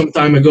thinking some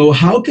time ago,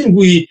 how can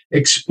we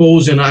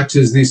expose and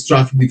access these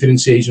traffic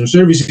differentiation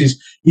services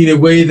in a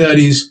way that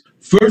is,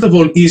 first of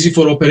all, easy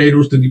for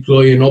operators to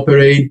deploy and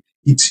operate.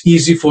 It's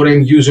easy for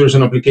end users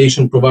and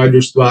application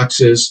providers to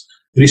access,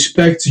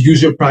 respects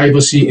user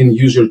privacy and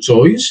user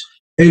choice,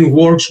 and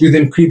works with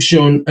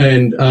encryption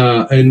and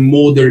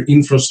modern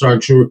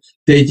infrastructure,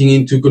 taking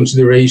into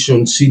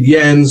consideration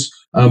CDNs,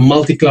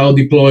 multi-cloud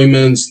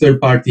deployments,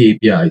 third-party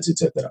APIs,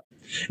 etc.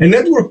 And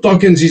network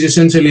tokens is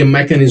essentially a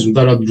mechanism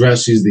that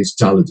addresses these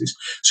challenges.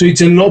 So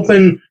it's an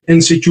open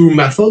and secure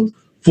method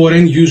for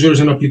end users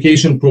and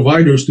application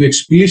providers to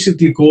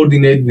explicitly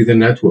coordinate with the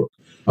network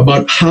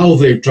about how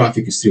their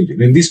traffic is treated.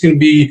 And this can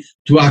be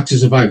to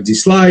access a 5G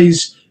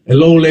slice, a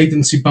low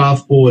latency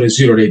path, or a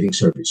zero rating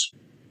service.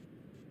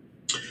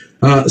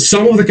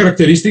 Some of the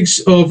characteristics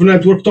of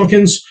network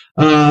tokens,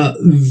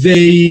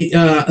 they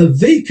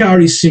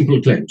carry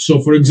simple claims.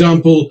 So for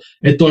example,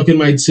 a token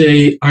might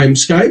say, I'm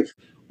Skype,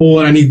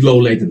 or I need low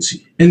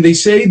latency. And they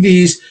say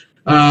this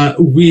by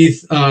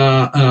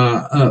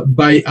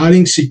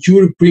adding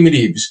secure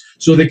primitives,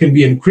 so they can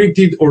be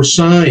encrypted or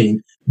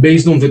signed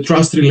based on the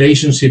trust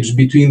relationships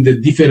between the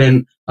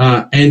different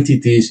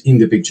entities in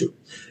the picture.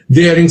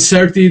 They are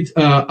inserted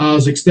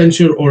as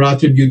extension or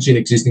attributes in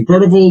existing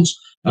protocols,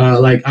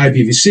 like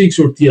IPv6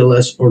 or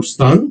TLS or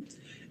STAN,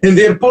 and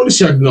they are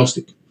policy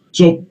agnostic.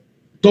 So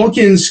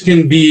tokens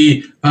can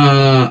be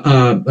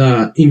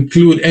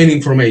include any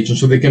information.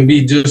 So they can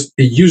be just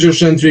a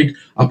user-centric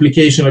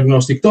application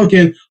agnostic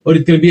token, or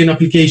it can be an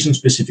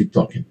application-specific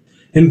token.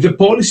 And the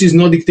policy is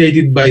not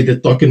dictated by the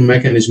token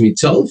mechanism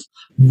itself,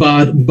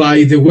 but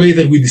by the way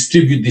that we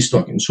distribute these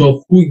tokens.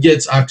 So who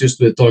gets access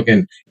to the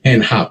token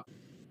and how.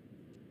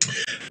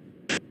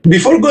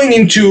 Before going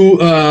into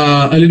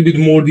a little bit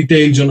more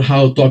details on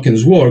how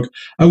tokens work,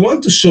 I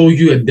want to show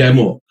you a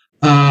demo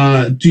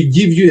to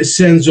give you a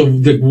sense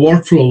of the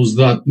workflows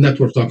that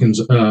network tokens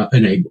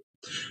enable.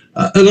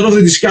 A lot of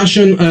the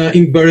discussion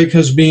in BEREC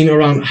has been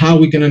around how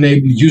we can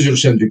enable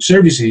user-centric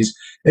services,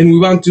 and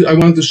I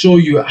want to show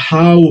you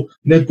how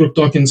network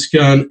tokens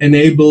can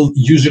enable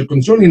user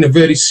control in a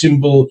very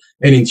simple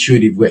and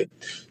intuitive way.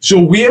 So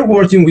we are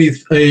working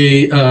with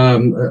a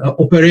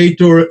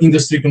operator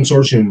industry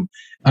consortium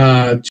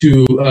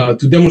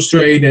to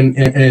demonstrate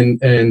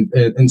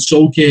and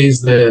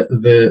showcase the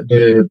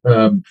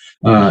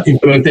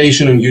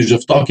implementation and use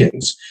of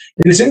tokens.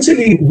 And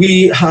essentially,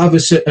 we have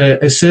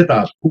a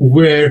setup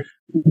where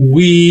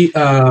we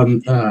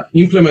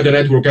implement a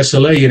network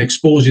SLA and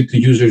expose it to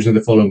users in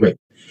the following way.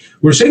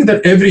 We're saying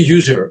that every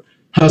user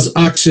has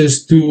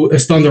access to a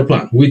standard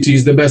plan, which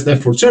is the best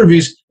effort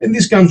service, and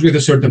this comes with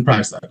a certain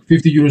price tag,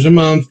 50 euros a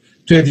month,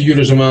 20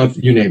 euros a month,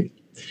 you name it.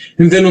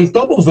 And then on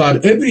top of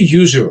that, every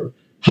user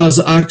has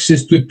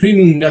access to a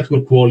premium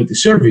network quality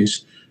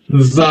service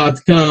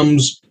that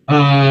comes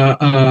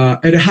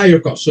at a higher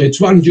cost. So it's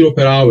 €1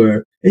 per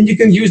hour. And you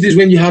can use this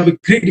when you have a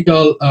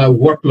critical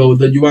workload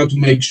that you want to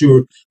make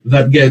sure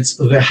that gets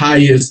the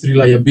highest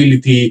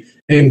reliability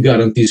and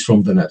guarantees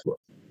from the network.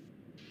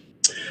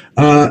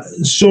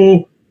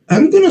 So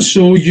I'm going to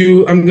show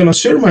you, I'm going to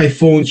share my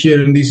phone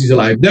here, and this is a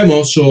live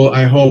demo, so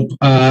I hope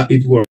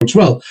it works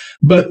well.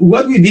 But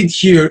what we did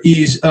here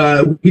is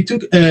we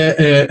took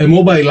a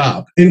mobile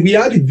app and we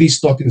added this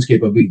tokens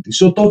capability.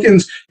 So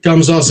tokens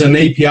comes as an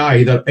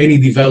API that any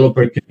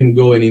developer can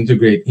go and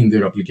integrate in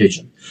their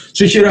application.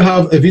 So here I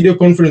have a video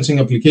conferencing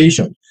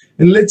application.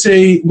 And let's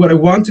say what I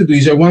want to do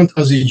is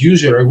as a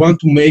user, I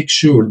want to make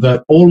sure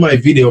that all my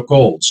video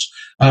calls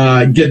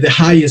get the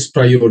highest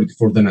priority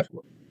for the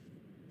network.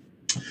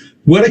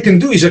 What I can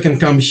do is I can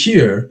come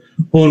here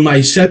on my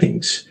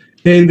settings,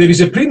 and there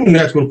is a premium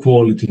network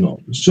quality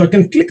knob. So I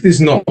can click this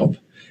knob,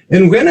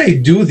 and when I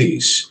do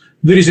this,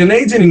 there is an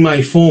agent in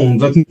my phone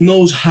that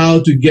knows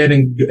how to get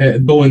and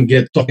go and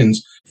get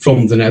tokens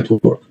from the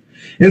network.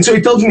 And so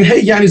it tells me,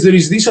 hey, Yiannis, there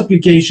is this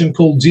application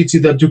called Jitsi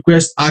that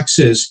requests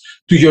access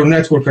to your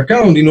network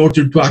account in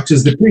order to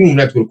access the premium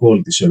network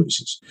quality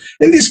services.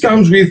 And this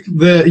comes with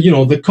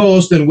the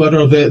cost and what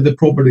are the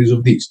properties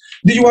of this.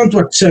 Do you want to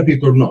accept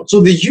it or not?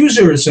 So the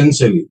user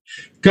essentially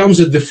comes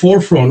at the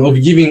forefront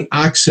of giving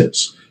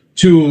access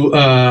to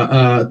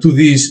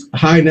this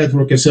high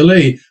network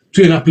SLA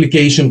to an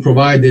application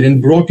provider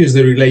and brokers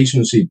the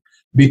relationship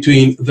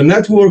between the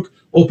network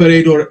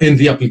operator and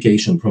the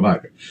application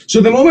provider.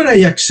 So the moment I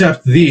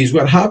accept this,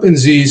 what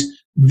happens is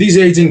this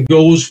agent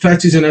goes,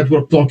 fetches a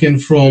network token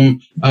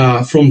from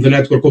the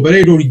network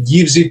operator,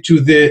 gives it to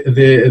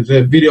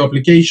the video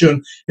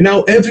application, and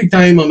now every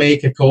time I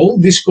make a call,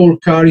 this call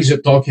carries a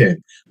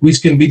token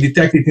which can be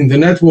detected in the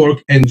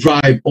network and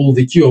drive all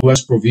the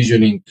QoS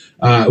provisioning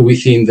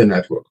within the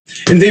network.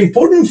 And the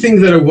important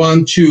thing that I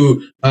want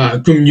to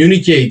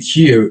communicate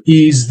here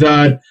is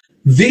that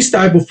this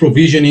type of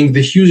provisioning,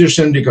 the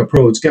user-centric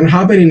approach, can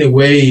happen in a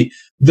way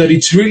that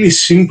it's really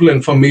simple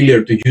and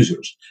familiar to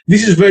users.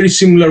 This is very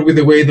similar with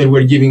the way that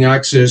we're giving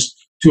access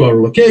to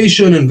our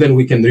location, and then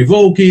we can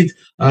revoke it.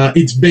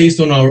 It's based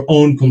on our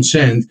own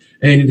consent,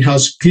 and it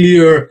has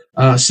clear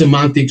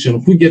semantics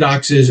on who get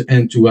access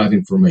and to add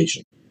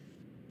information.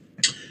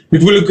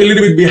 If we look a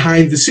little bit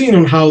behind the scene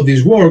on how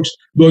this works,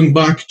 going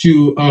back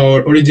to our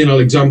original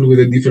example with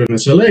the different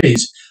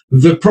SLAs,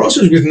 the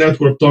process with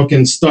network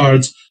tokens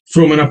starts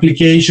from an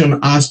application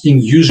asking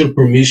user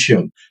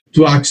permission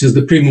to access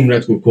the premium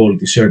network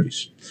quality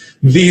service.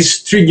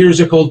 This triggers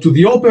a call to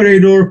the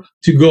operator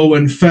to go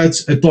and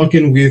fetch a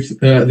token with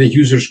the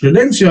user's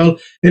credential,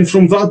 and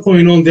from that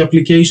point on, the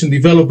application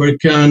developer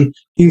can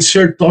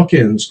insert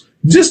tokens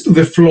just to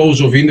the flows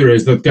of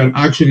interest that can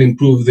actually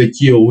improve the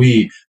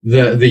QoE,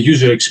 the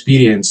user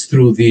experience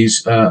through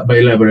this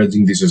by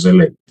leveraging this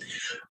SLA.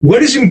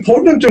 What is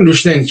important to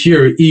understand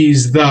here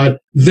is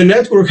that the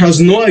network has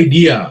no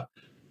idea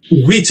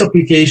which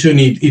application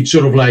it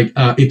sort of like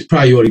it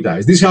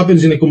prioritized. This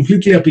happens in a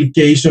completely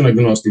application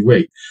agnostic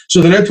way.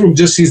 So the network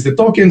just sees the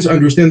tokens,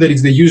 understand that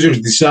it's the user's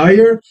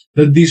desire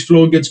that this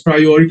flow gets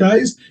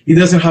prioritized. It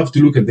doesn't have to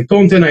look at the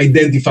content,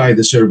 identify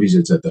the service,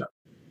 etc.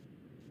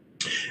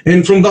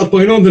 And from that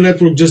point on, the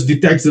network just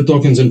detects the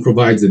tokens and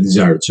provides the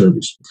desired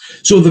service.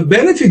 So the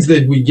benefits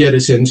that we get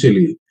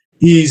essentially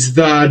is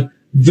that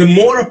the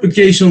more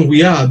applications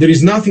we add, there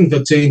is nothing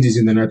that changes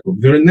in the network.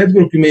 The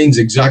network remains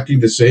exactly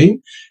the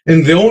same,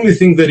 and the only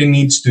thing that it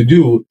needs to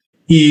do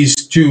is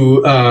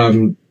to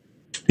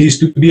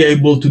be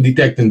able to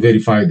detect and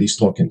verify these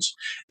tokens.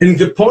 And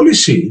the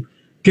policy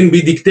can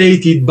be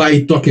dictated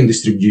by token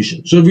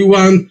distribution. So if we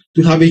want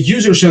to have a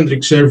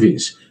user-centric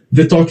service,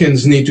 the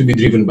tokens need to be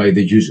driven by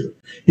the user.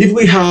 If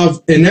we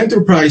have an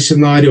enterprise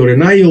scenario or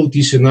an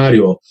IoT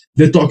scenario,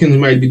 the tokens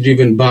might be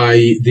driven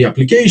by the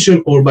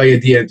application or by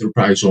the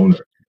enterprise owner.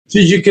 So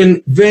you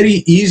can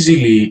very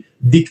easily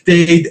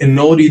dictate and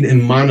audit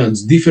and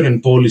manage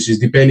different policies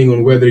depending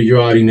on whether you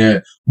are in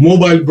a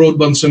mobile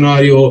broadband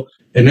scenario,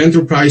 an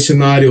enterprise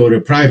scenario, or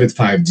a private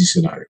 5G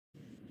scenario.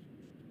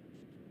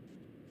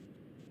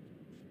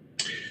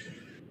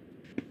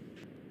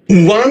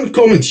 One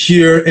comment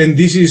here, and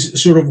this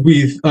is sort of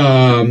with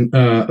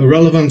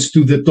relevance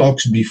to the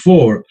talks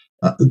before,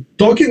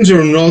 tokens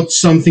are not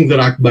something that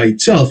act by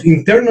itself.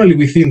 Internally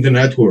within the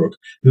network,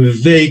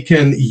 they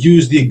can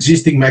use the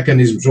existing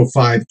mechanisms of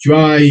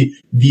 5QI,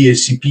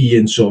 DSCP,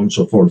 and so on and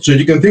so forth. So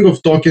you can think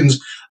of tokens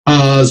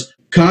as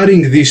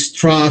carrying this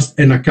trust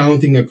and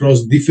accounting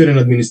across different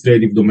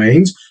administrative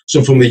domains.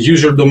 So from the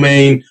user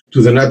domain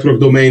to the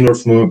network domain, or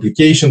from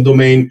application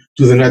domain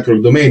to the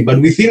network domain. But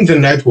within the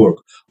network,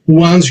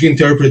 once you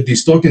interpret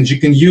these tokens, you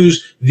can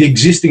use the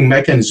existing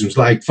mechanisms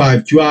like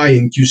 5QI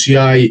and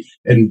QCI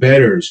and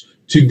bearers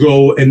to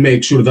go and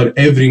make sure that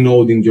every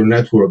node in your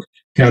network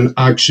can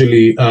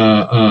actually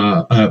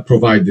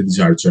provide the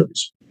desired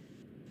service.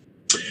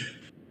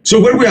 So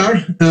where we are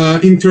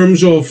in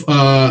terms of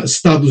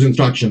status and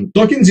traction.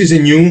 Tokens is a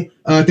new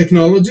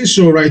technology.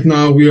 So right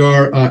now we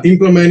are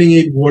implementing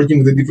it, working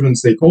with the different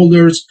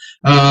stakeholders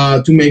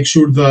to make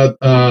sure that,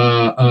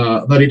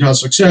 that it has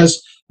success.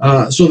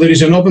 So there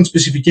is an open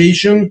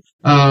specification.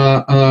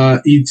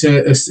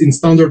 It's in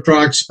standard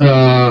tracks,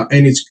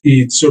 and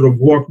it's sort of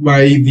worked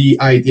by the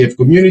IETF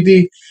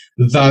community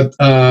that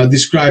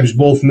describes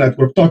both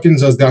network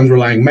tokens as the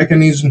underlying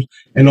mechanism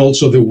and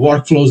also the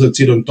workflows that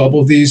sit on top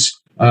of these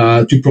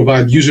to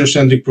provide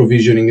user-centric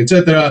provisioning,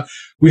 etc.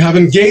 We have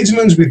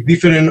engagements with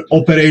different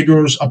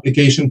operators,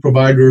 application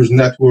providers,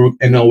 network,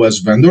 and OS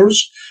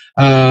vendors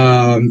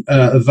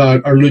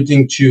that are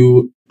looking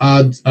to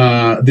add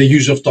the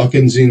use of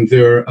tokens in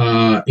their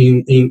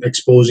in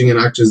exposing and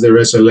access their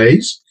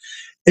SLAs.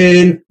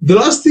 And the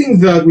last thing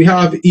that we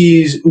have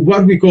is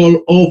what we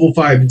call OVO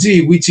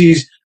 5G, which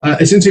is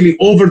essentially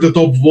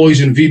over-the-top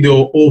voice and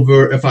video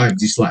over a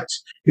 5G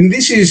slice. And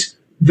this is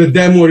the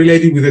demo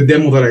related with the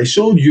demo that I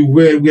showed you,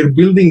 where we're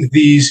building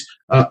these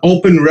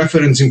open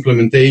reference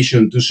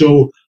implementation to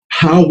show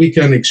how we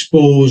can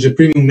expose a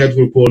premium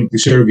network quality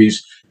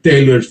service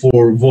tailored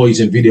for voice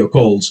and video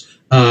calls.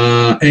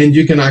 And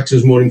you can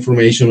access more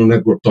information on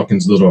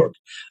networktokens.org.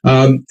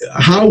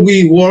 How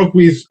we work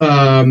with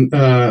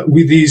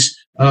this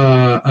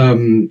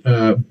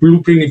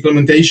blueprint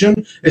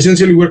implementation,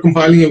 essentially we're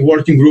compiling a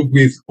working group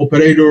with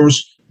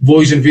operators,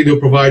 voice and video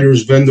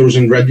providers, vendors,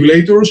 and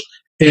regulators.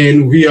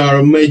 And we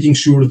are making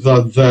sure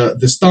that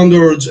the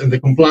standards and the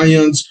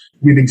compliance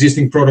with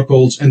existing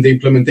protocols and the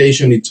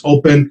implementation, it's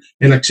open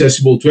and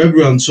accessible to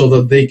everyone so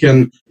that they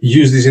can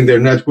use this in their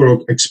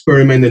network,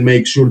 experiment, and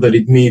make sure that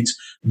it meets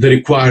the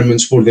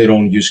requirements for their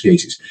own use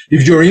cases.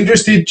 If you're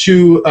interested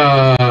to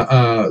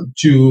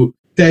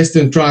test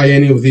and try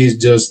any of these,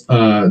 just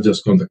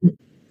contact me.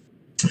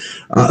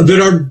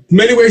 There are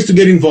many ways to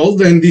get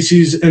involved, and this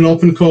is an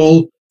open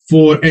call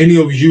for any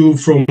of you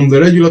from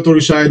the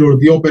regulatory side or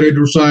the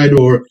operator side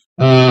or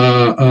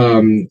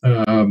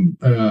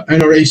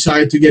NRA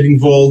side to get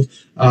involved.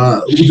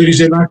 There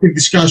is an active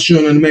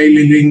discussion and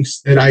mailing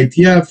links at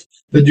IETF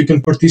that you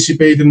can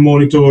participate and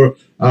monitor.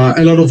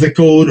 A lot of the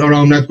code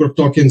around network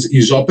tokens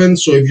is open.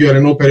 So if you're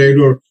an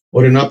operator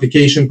or an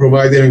application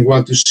provider and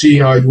want to see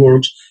how it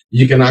works,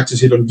 you can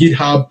access it on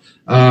GitHub.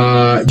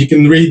 You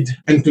can read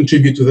and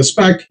contribute to the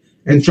spec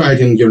and try it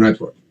in your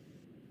network.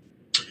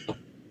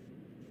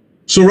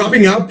 So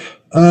wrapping up,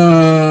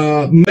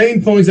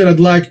 main points that I'd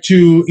like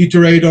to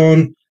iterate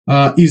on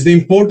is the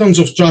importance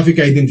of traffic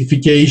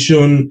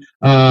identification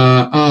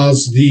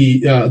as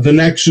the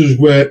nexus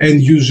where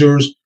end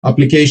users,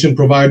 application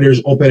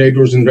providers,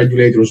 operators, and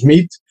regulators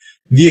meet.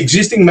 The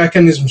existing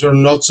mechanisms are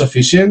not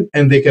sufficient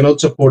and they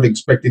cannot support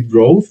expected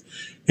growth.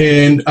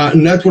 And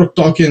network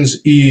tokens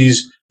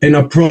is an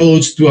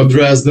approach to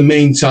address the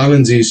main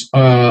challenges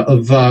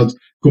that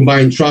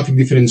combine traffic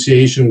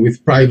differentiation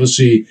with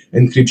privacy,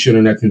 encryption,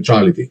 and net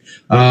neutrality.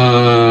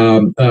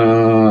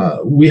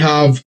 We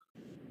have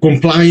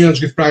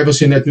compliance with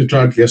privacy and net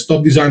neutrality as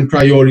top design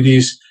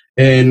priorities,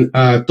 and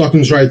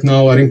tokens right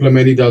now are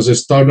implemented as a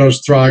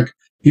standards track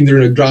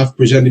internet graph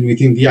presented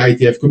within the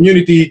IETF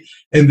community,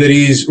 and there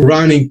is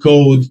running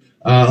code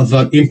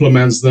that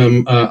implements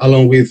them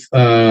along with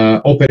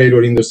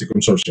operator industry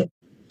consortium.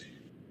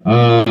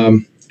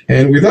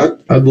 And with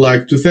that, I'd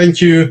like to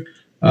thank you.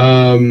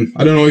 I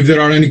don't know if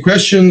there are any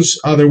questions.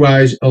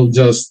 Otherwise, I'll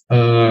just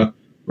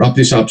wrap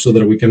this up so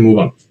that we can move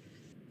on.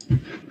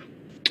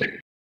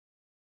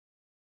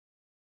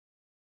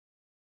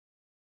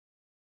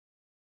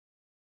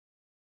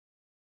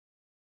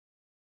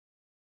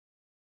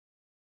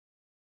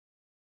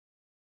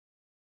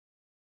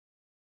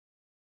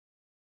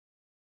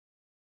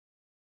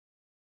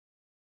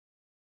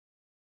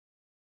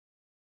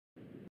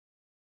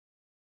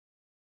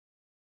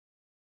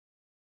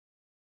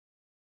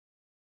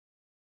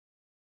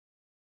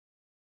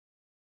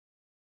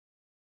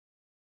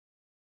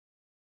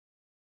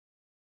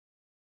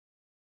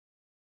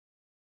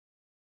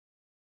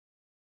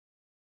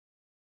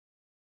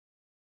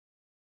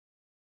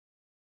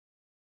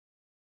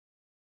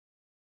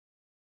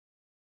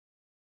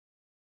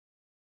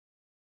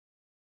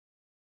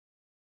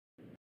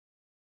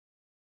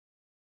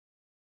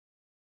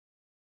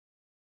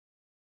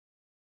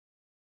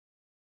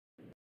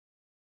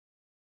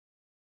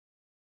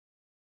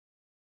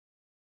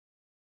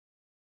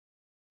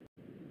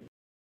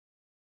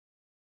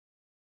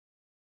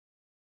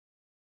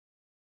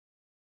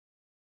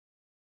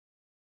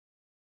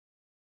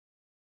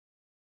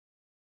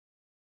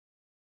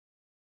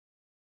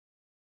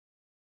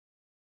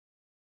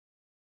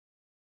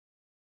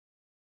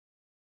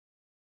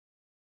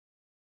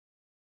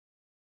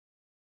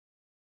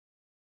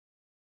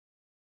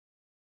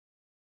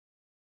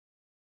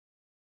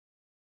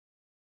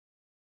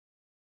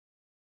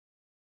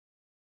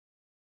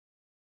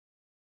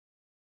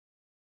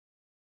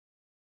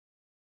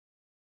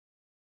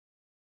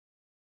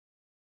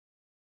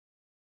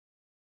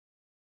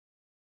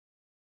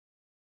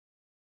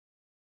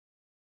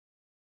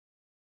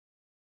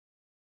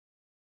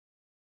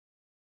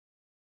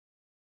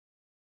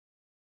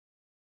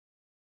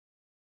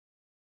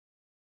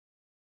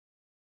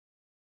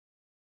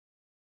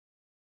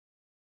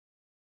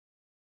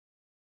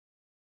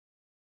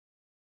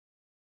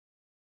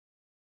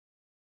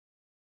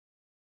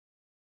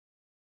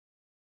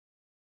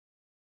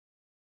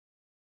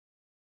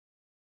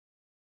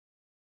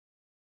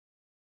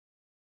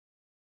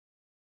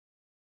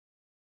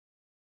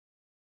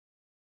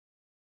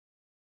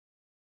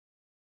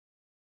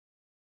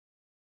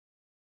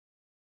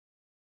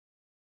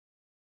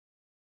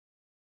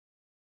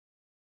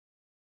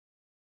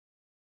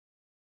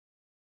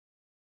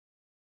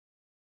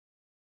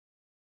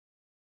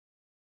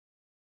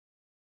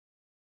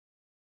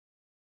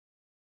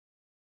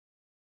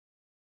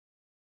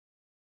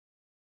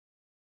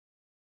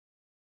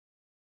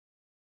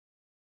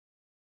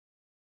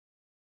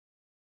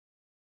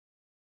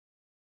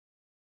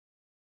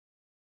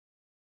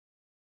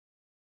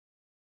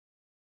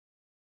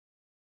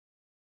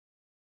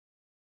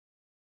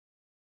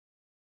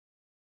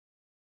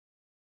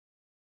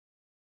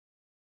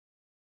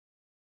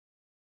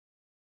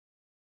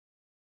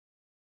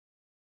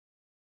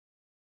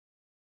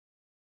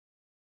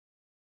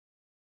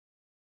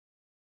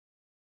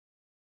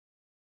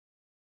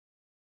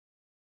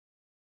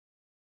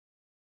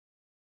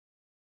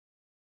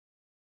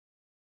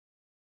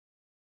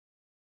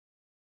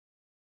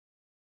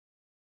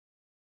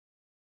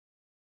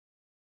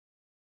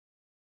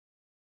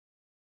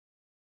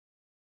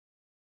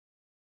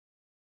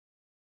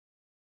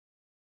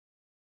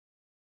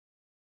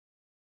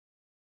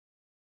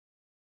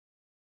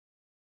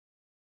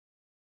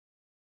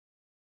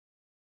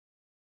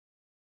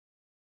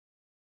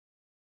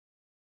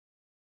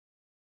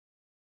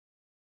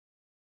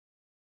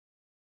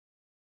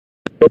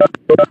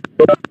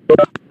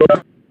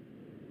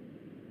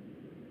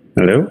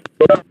 Hello?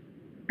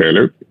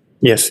 Hello?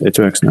 Yes, it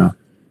works now.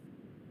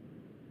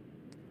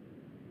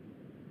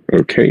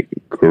 Okay,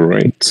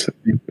 great.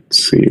 Let's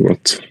see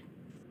what...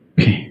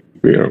 Okay.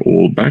 We are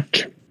all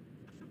back.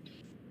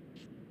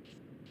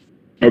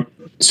 Oh,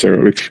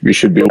 so we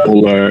should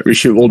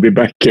all be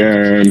back.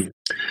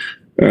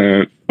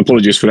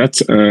 Apologies for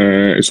that.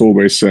 It's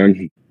always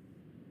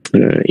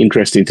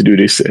interesting to do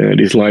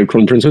these live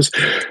conferences.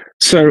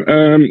 So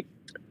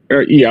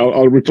yeah,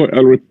 I'll repeat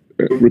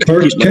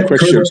my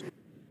question.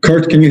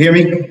 Kurt, can you hear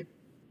me?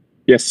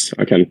 Yes,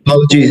 I can.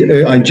 Apologies,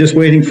 I'm just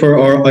waiting for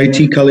our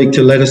IT colleague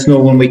to let us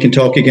know when we can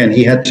talk again.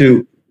 He had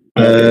to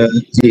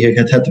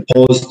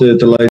pause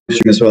the live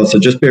stream as well, so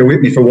just bear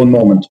with me for one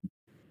moment.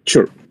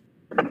 Sure.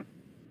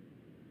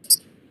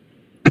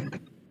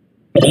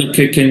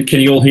 Can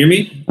you all hear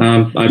me?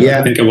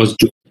 I think I was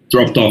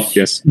dropped off.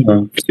 Yes.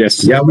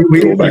 Yes. Yeah,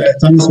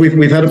 Thomas,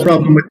 we've had a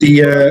problem with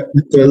the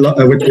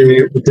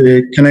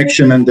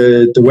connection and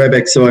the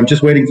WebEx, so I'm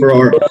just waiting for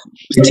our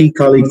IT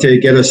colleague to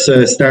get us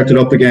started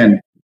up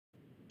again.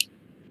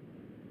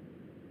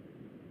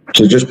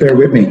 So just bear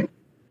with me.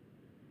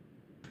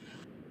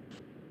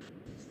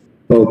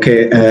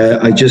 Okay,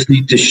 I just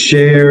need to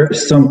share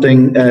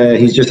something.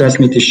 He's just asked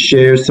me to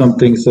share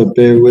something, so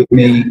bear with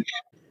me.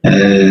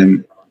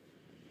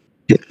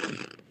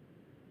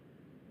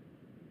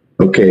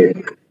 Okay.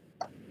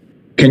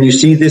 Can you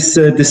see this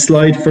this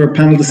slide for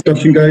panel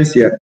discussion, guys?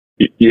 Yeah.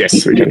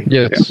 Yes, we can.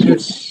 Yes. Yeah.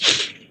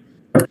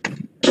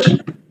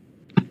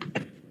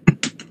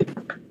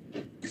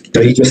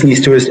 So he just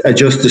needs to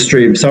adjust the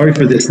stream. Sorry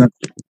for this.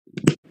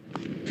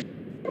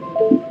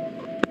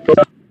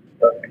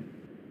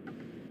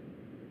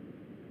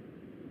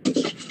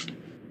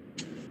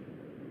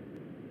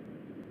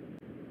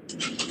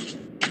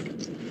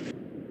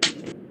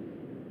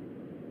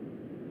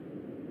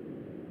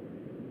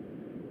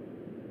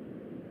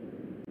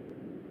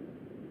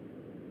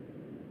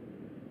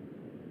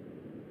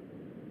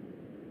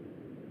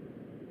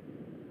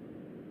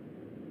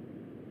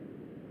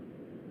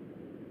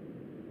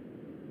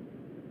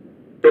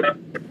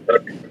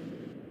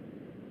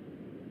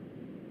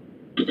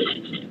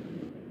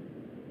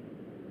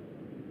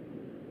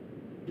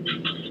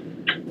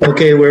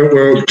 Okay,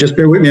 we're just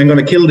bear with me. I'm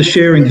going to kill the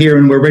sharing here,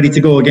 and we're ready to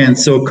go again.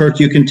 So, Kurt,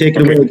 you can take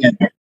it away again.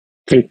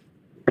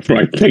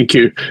 Right, thank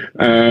you.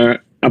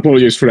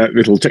 Apologies for that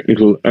little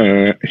technical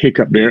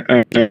hiccup there.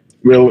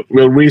 We'll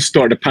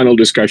restart the panel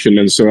discussion,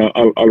 and so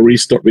I'll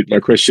restart with my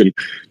question.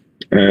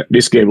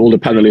 This gave all the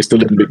panelists a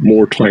little bit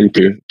more time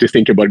to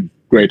think about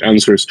great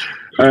answers.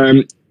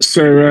 I was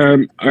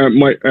going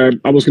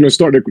to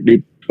start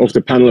off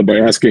the panel by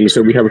asking.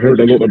 So we have heard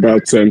a lot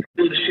about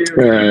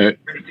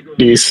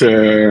these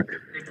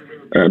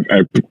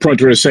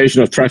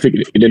prioritization of traffic,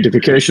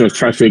 identification of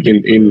traffic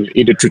in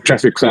either through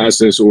traffic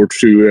classes or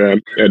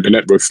through the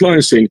network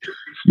slicing.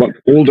 But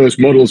all those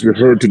models we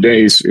heard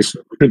today is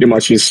pretty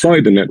much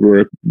inside the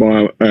network.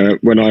 While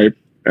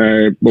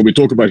what we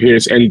talk about here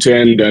is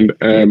end-to-end, and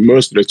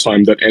most of the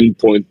time that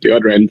endpoint, the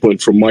other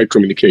endpoint from my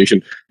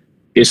communication,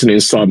 isn't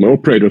inside my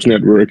operator's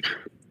network.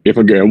 If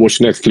I go and watch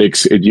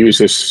Netflix, it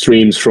uses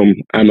streams from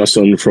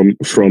Amazon, from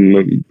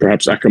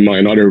perhaps Akamai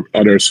and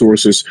other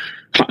sources.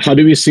 How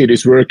do we see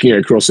this working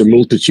across a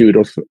multitude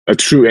of a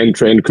true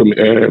end-to-end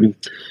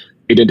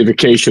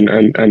identification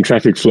and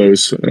traffic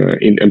flows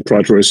and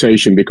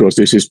prioritization, because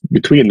this is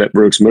between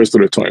networks most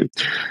of the time?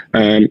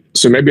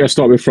 So maybe I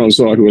start with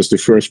François, who was the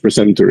first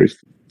presenter, if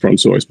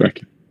François is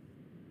back.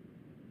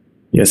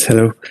 Yes,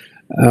 hello.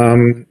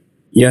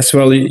 Yes,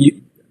 well,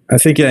 I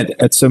think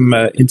at some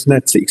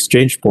internet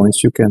exchange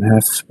points, you can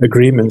have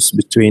agreements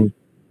between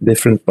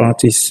different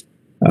parties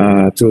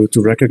to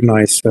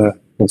recognize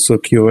also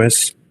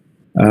QoS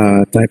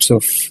types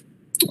of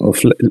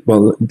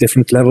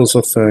different levels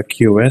of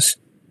QoS.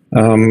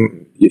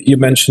 You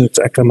mentioned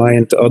Akamai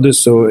and others,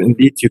 so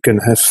indeed you can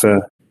have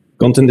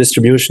content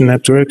distribution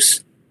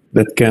networks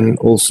that can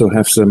also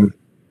have some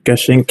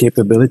caching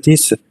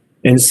capabilities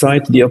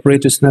inside the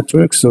operator's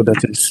network, so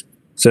that is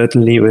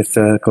certainly with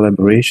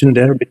collaboration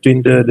there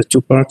between the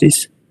two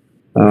parties.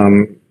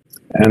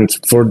 And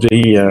for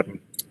the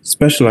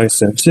specialized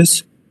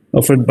services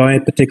offered by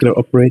a particular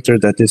operator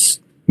that is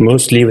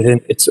mostly within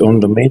its own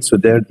domain, so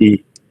there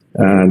the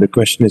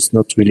question is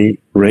not really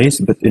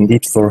raised, but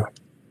indeed for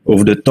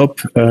over-the-top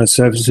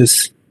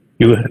services,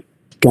 you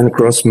can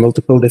cross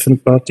multiple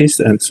different parties,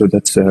 and so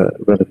that's a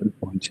relevant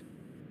point.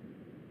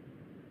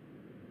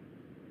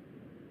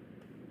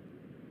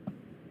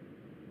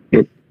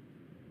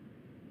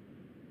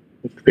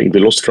 I think we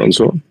lost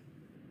François.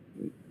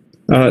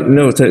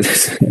 No, I'm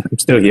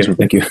still here.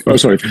 Thank you. Oh,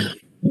 sorry.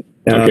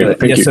 Okay,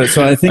 thank you.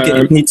 So I think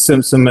it needs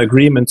some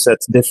agreements at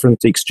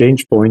different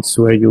exchange points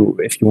where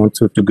if you want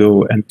to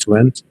go end to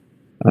end.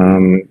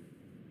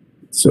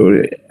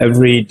 So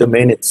every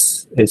domain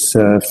is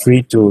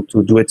free to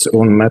do its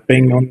own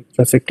mapping on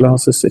traffic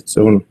classes, its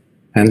own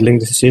handling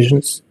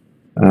decisions.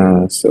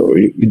 So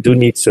you do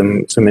need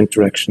some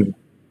interaction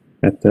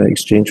at the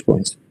exchange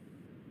points.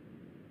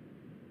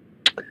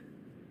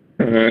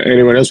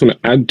 Anyone else want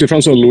to add to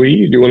François?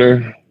 Louis, do you want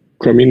to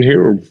come in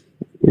here? Or?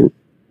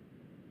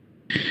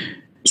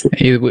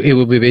 It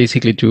will be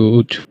basically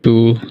to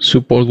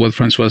support what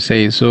François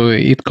says. So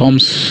it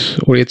comes,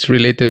 or it's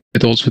related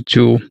also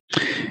to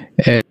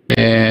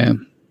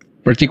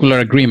particular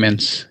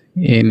agreements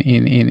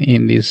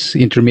in these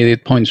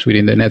intermediate points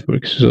within the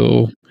network.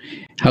 So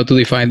how to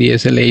define the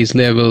SLAs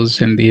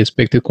levels and the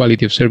expected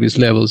quality of service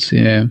levels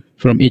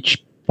from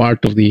each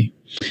part of this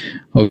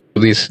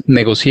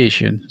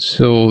negotiation.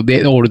 So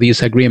or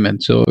this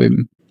agreement. So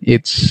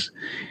it's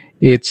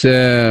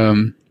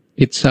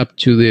up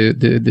to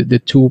the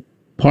two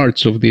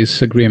parts of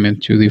this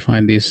agreement to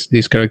define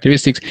these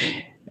characteristics.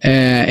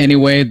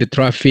 Anyway, the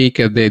traffic,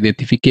 the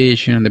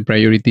identification, the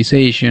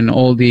prioritization,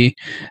 all the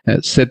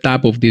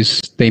setup of these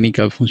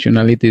technical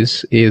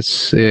functionalities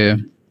is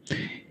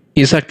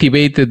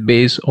activated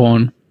based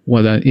on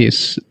what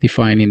is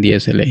defined in the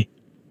SLA.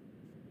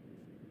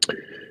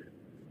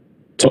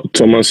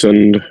 Thomas,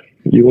 and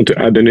you want to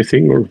add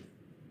anything, or?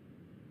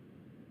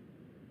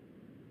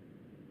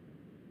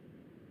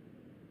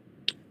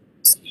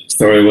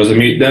 Sorry, was it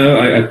mute? No,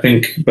 I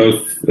think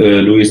both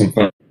Louise and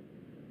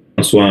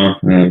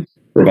François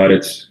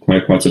provided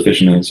quite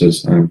sufficient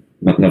answers.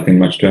 Nothing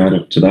much to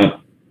add to that.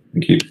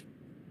 Thank you.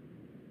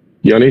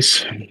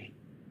 Yiannis?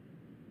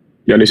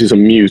 Yiannis is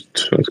on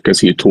mute. I can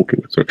see you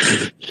talking. Sorry.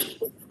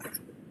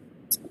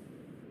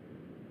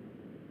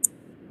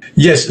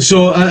 Yes,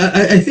 so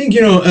I think,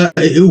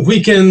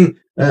 we can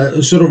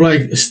sort of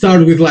like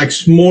start with like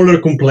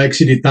smaller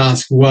complexity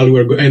tasks while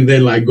and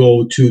then like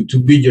go to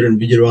bigger and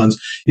bigger ones.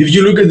 If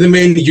you look at the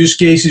main use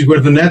cases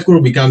where the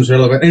network becomes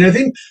relevant, and I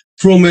think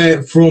from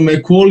a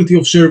quality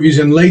of service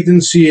and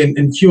latency and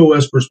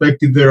QoS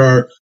perspective, there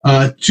are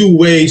two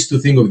ways to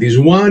think of this.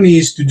 One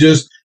is to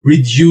just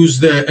reduce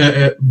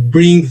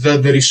bring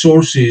the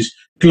resources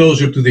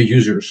closer to the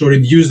user. So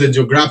reduce the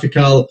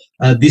geographical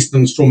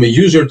distance from a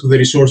user to the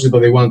resources that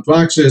they want to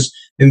access.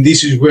 And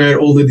this is where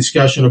all the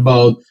discussion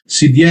about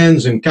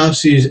CDNs and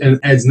CASIs and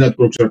edge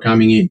networks are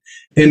coming in.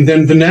 And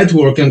then the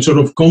network can sort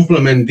of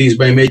complement this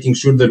by making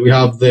sure that we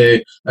have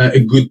a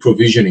good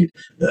provisioning.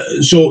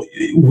 So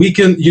we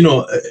can,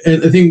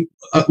 and I think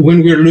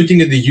when we're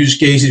looking at the use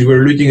cases,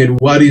 we're looking at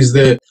what is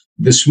the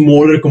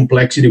smaller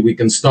complexity we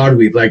can start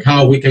with, like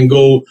how we can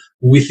go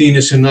within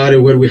a scenario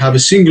where we have a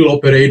single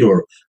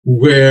operator,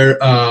 where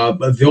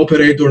the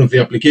operator and the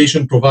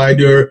application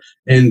provider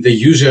and the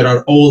user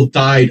are all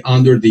tied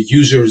under the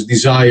user's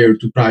desire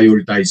to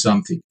prioritize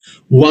something.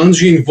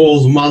 Once you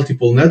involve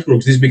multiple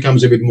networks, this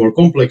becomes a bit more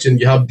complex, and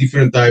you have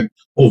different type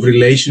of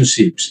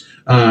relationships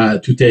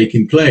to take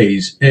in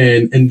place.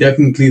 And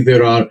definitely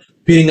there are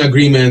peering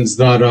agreements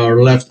that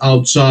are left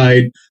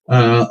outside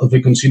of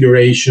the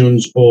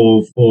considerations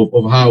of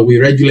how we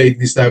regulate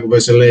this type of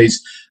SLAs.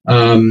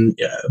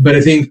 But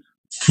I think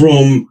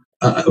from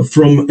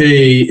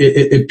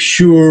a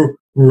pure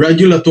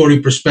regulatory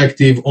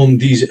perspective on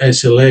these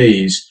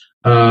SLAs,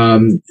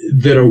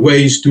 there are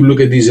ways to look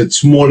at these at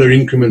smaller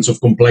increments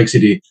of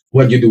complexity,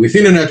 what you do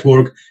within a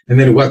network, and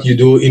then what you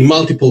do in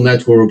multiple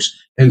networks,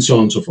 and so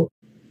on and so forth.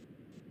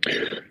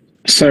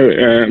 So,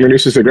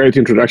 this is a great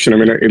introduction.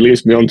 It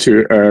leads me on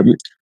to,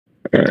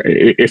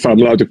 if I'm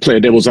allowed to play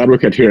devil's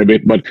advocate here a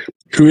bit, but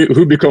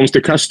who becomes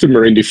the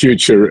customer in the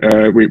future?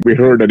 We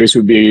heard that this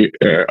would be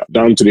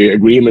down to the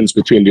agreements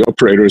between the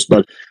operators,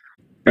 but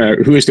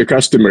who is the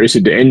customer? Is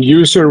it the end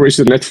user, or is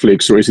it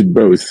Netflix, or is it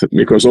both?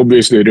 Because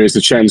obviously there is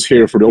a chance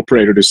here for the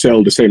operator to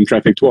sell the same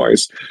traffic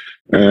twice.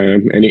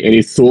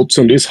 Any thoughts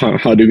on this?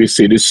 How do we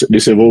see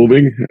this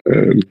evolving?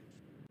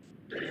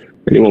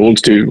 Anyone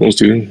wants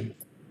to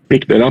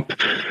pick that up?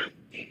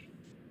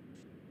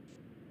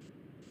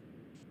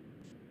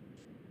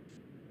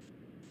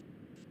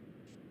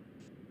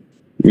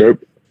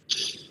 Nope.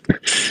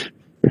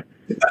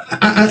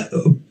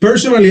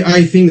 Personally,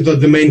 I think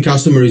that the main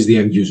customer is the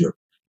end user.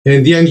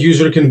 And the end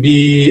user can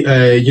be,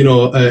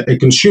 a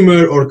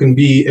consumer or can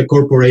be a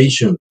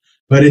corporation.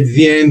 But at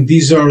the end,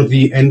 these are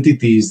the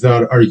entities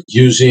that are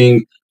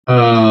using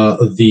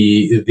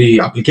the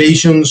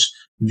applications.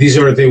 These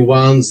are the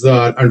ones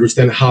that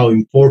understand how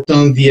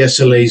important the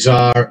SLAs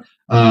are.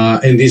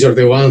 And these are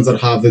the ones that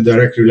have the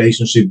direct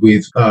relationship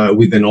with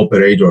an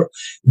operator.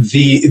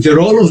 The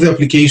role of the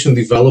application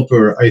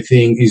developer, I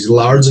think, is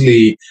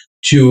largely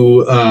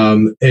to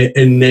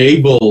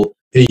enable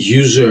a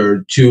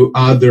user to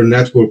add their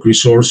network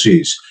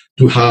resources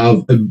to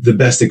have the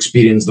best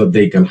experience that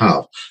they can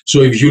have.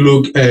 So if you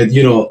look at,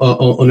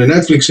 on a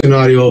Netflix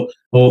scenario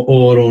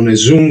or on a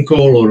Zoom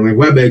call or on a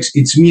WebEx,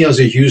 it's me as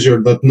a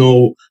user that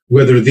know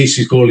whether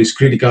this call is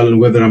critical and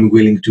whether I'm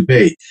willing to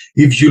pay.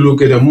 If you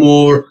look at a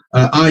more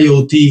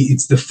IoT,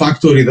 it's the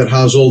factory that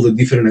has all the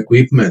different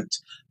equipment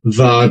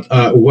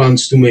that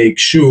wants to make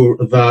sure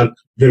that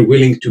they're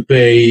willing to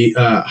pay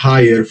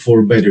higher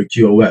for better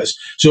QoS.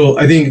 So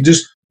I think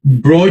just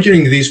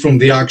brokering this from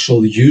the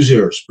actual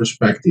user's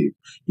perspective,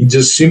 it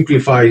just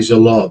simplifies a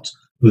lot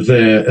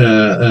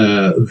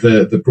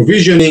the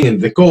provisioning and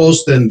the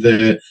cost and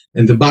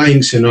the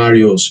buying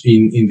scenarios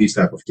in these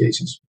type of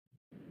cases.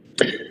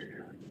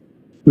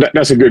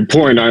 That's a good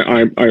point.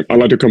 I'd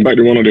like to come back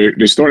to one of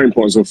the starting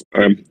points of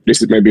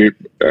this is maybe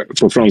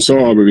for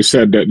François, where we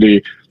said that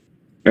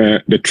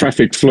the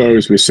traffic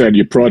flows, we said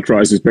you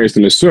prioritize is based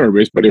on a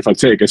service, but if I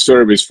take a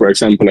service, for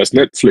example, as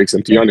Netflix,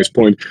 and to Yiannis'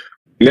 point,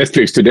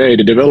 Netflix today,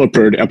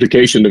 the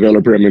application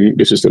developer,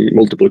 this is a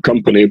multiple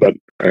company, but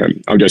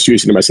I'm just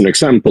using them as an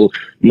example,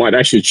 might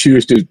actually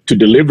choose to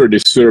deliver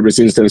this service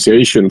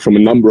instantiation from a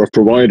number of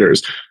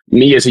providers.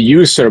 Me as a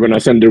user, when I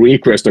send the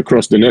request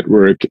across the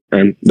network,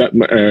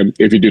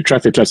 if you do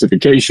traffic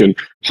classification,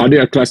 how do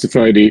I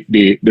classify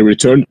the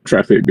return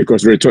traffic?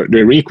 Because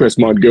the request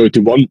might go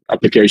to one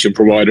application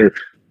provider,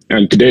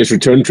 and today's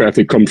return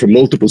traffic comes from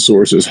multiple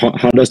sources.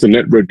 How does the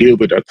network deal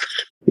with that?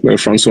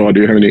 François,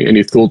 do you have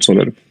any thoughts on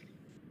it?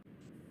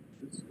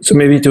 So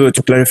maybe to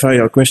clarify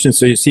your question,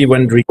 so you see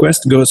when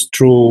request goes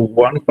through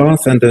one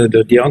path and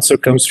the answer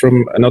comes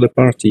from another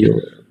party?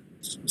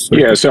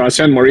 Yeah, so I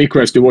send my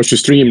request to watch the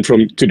stream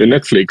to the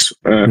Netflix,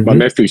 but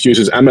Netflix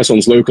uses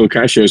Amazon's local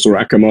caches or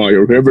Akamai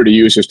or whoever they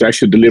use to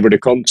actually deliver the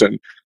content.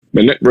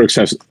 the networks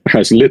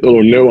has little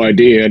or no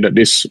idea that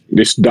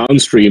this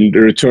downstream, the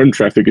return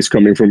traffic is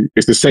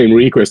the same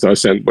request I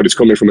sent, but it's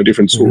coming from a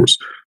different source.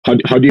 How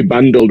do you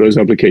bundle those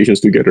applications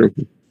together?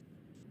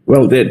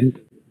 Well,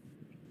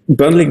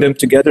 bundling them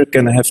together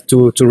can have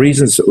two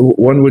reasons.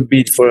 One would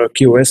be for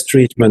QoS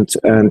treatment,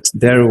 and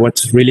there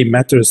what really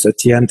matters at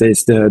the end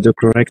is the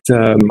correct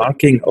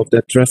marking of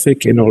that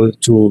traffic in order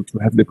to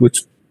have the good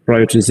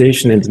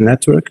prioritization in the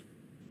network.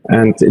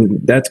 And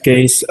in that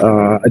case,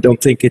 I don't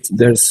think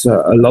there's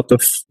a lot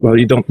of,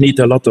 you don't need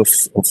a lot of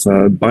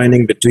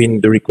binding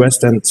between the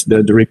request and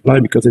the reply,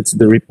 because it's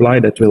the reply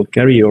that will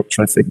carry your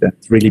traffic that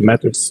really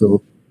matters.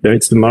 So there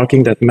it's the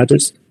marking that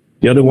matters.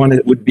 The other one,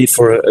 it would be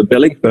for a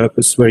billing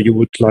purpose, where you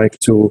would like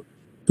to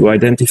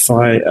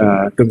identify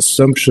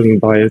consumption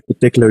by a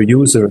particular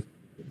user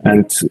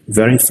and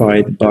verify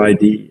it by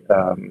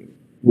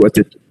what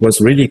it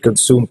was really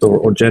consumed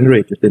or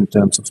generated in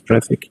terms of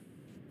traffic.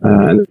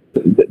 And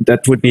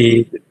that would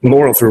be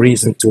more of a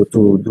reason to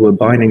do a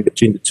binding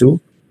between the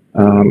two.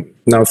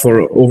 Now,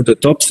 for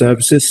over-the-top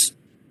services,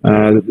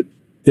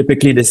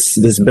 typically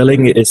this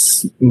billing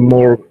is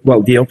more,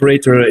 the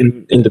operator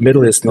in the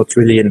middle is not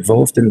really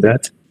involved in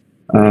that,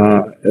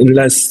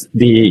 unless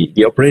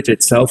the operator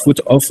itself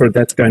would offer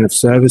that kind of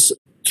service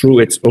through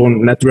its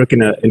own network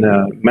in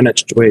a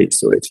managed way.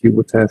 So if you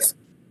would have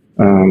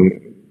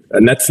a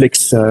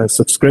Netflix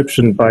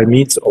subscription by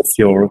means of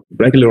your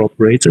regular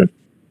operator,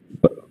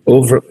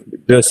 over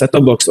the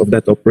set-top box of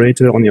that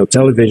operator on your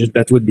television,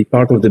 that would be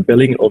part of the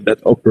billing of that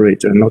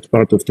operator, not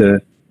part of the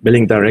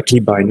billing directly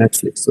by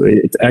Netflix. So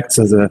it acts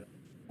as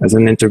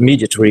an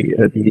intermediary,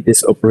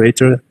 this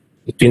operator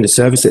between the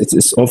service it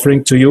is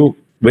offering to you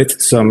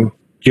with some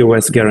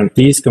QoS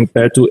guarantees,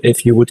 compared to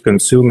if you would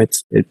consume it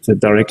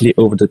directly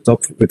over the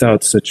top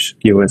without such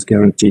QoS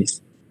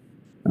guarantees.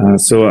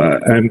 So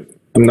I'm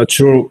not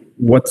sure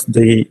what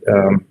the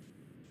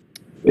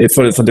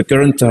for the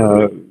current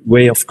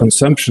way of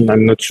consumption,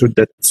 I'm not sure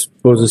that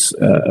poses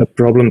a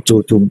problem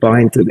to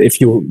bind.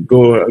 If you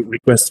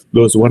request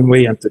goes one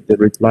way and the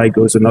reply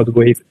goes another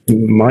way,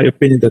 in my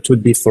opinion, that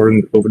would be for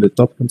an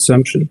over-the-top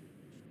consumption.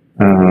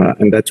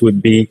 And that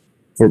would be,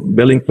 for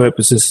billing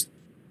purposes,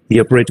 the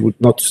operator would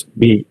not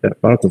be a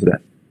part of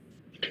that.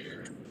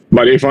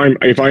 But if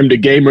I'm the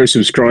gamer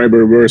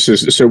subscriber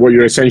versus, so what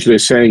you're essentially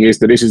saying is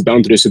that this is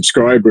down to the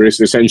subscriber,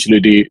 is essentially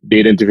the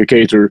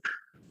identificator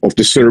of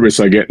the service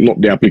I get,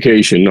 not the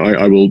application.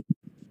 I will.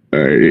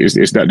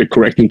 Is that the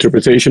correct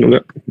interpretation of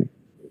that?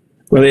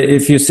 Well,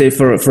 if you say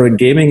for a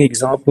gaming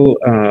example,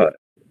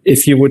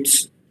 if you would,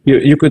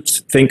 you could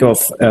think of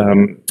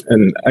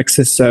an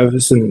access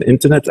service, an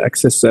internet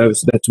access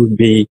service that would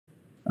be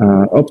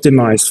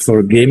optimized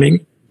for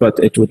gaming, but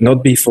it would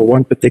not be for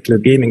one particular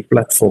gaming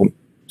platform.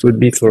 It would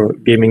be for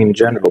gaming in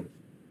general.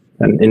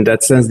 And in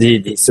that sense,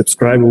 the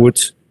subscriber would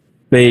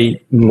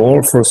pay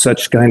more for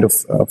such kind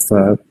of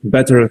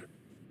better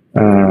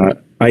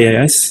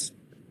IAS,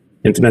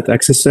 Internet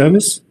Access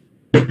Service,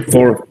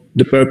 for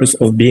the purpose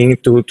of being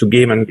to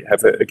game and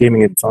have a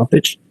gaming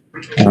advantage.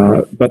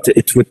 But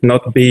it would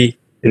not be,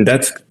 in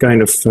that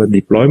kind of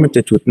deployment,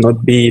 it would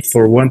not be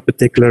for one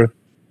particular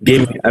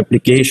gaming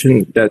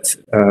application that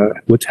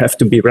would have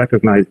to be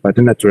recognized by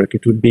the network.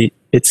 It would be,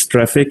 its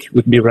traffic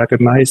would be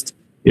recognized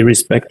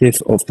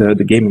irrespective of the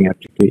gaming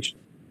application.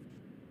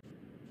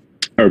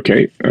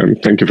 Okay,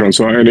 thank you,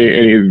 François.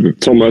 Any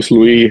Tomas,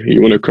 Louis, you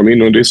want to come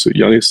in on this,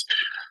 Yiannis?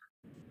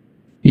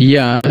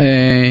 Yeah,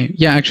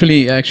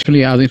 actually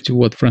adding to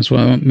what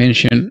François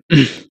mentioned,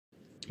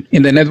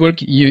 in the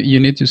network, you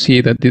need to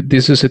see that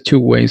this is a two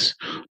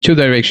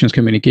directions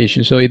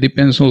communication. So it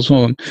depends also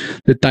on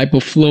the type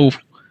of flow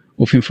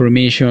of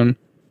information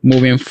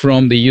moving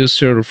from the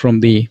user,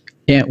 from the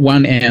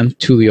one end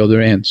to the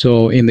other end.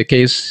 So in the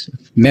case of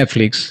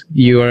Netflix,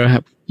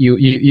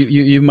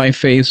 you might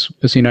face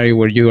a scenario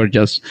where you are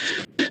just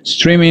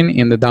streaming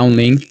in the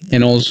downlink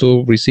and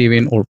also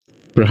receiving, or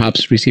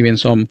perhaps receiving,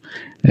 some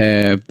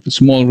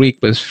small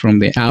requests from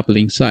the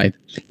uplink side.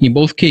 In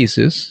both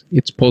cases,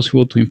 it's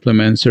possible to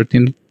implement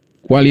certain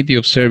quality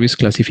of service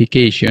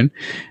classification,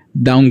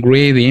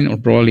 downgrading or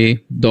probably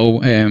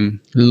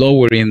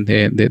lowering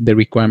the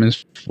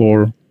requirements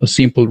for a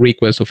simple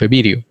request of a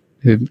video.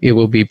 It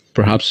will be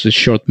perhaps a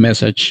short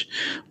message,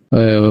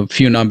 a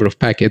few number of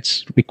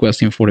packets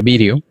requesting for a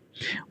video,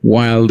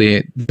 while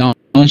the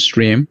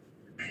downstream,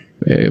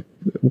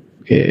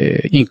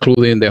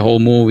 including the whole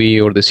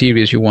movie or the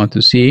series you want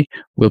to see,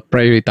 will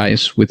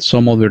prioritize with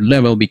some other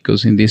level,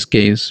 because in this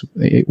case,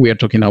 we are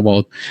talking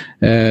about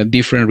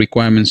different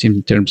requirements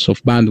in terms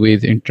of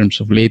bandwidth, in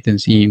terms of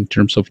latency, in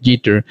terms of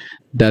jitter,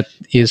 that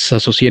is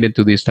associated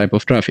to this type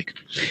of traffic.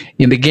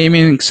 In the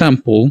gaming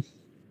example,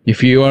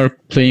 if you are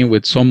playing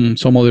with some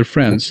other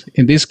friends,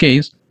 in this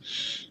case,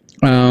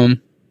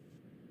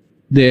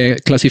 the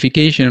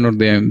classification or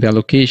the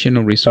allocation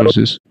of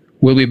resources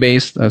will be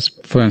based, as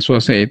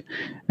François said,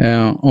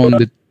 on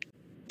the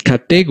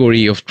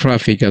category of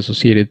traffic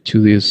associated to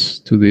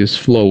this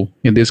flow.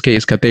 In this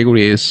case,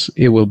 category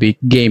it will be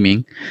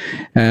gaming,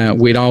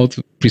 without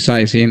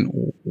precising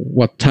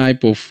what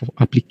type of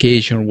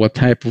application, what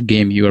type of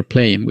game you are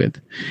playing with,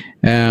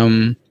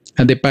 and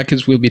the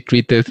packets will be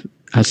treated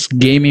as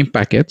gaming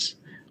packets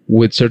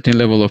with certain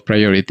level of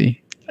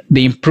priority.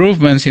 The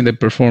improvements in the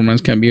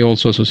performance can be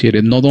also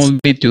associated not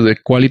only to the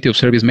quality of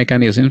service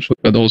mechanisms,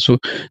 but also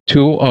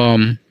to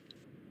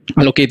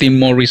allocating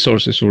more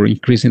resources or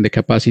increasing the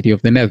capacity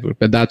of the network.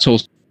 But that's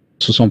also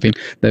something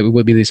that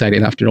will be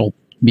decided after all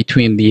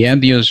between the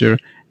end user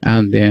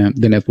and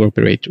the network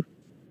operator.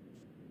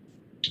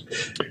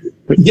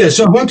 Yeah,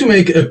 so I want to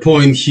make a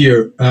point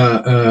here,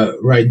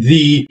 right?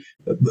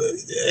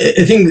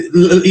 I think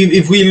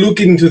if we look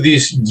into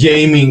this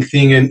gaming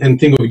thing and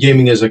think of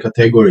gaming as a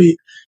category,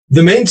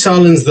 the main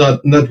challenge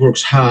that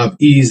networks have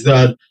is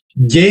that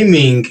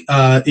gaming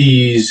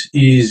is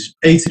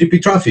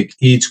HTTP traffic.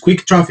 It's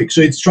quick traffic,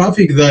 so it's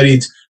traffic that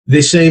it's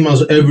the same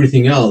as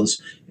everything else.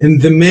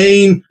 And the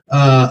main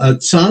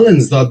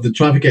challenge that the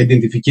traffic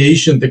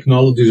identification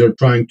technologies are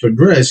trying to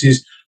address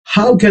is,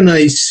 how can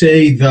I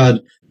say that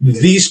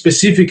this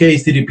specific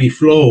HTTP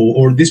flow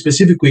or this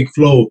specific quick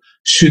flow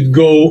should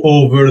go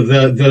over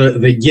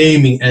the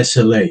gaming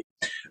SLA,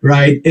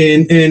 right?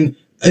 And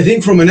I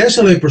think from an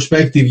SLA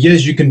perspective,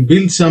 yes, you can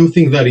build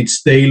something that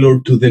it's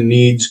tailored to the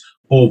needs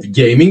of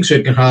gaming, so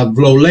it can have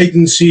low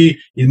latency,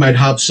 it might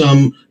have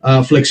some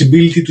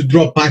flexibility to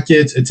drop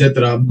packets,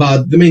 etc.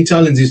 But the main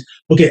challenge is,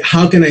 okay,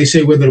 how can I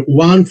say whether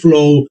one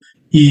flow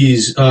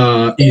is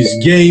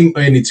game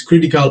and it's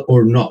critical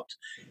or not?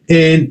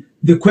 And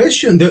the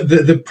question,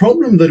 the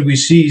problem that we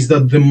see is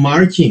that the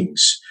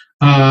markings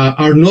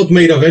are not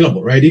made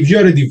available, right? If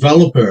you're a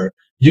developer,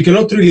 you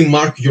cannot really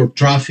mark your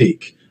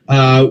traffic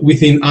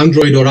within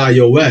Android or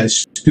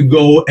iOS to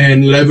go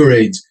and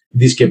leverage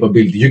this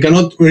capability. You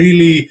cannot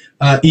really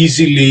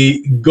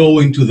easily go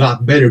into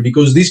that better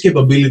because these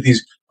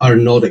capabilities are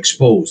not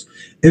exposed.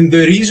 And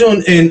the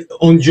reason, and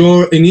on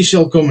your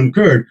initial comment,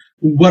 Kurt,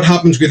 what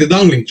happens with the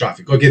downlink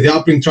traffic? Okay, the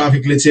uplink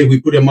traffic, let's say we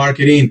put a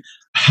marker in,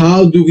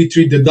 how do we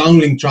treat the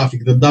downlink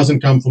traffic that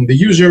doesn't come from the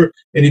user,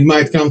 and it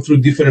might come through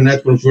different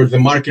networks where the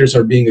markers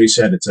are being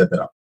reset,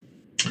 etc.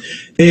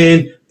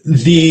 And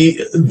the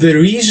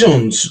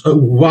reasons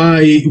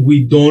why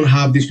we don't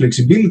have this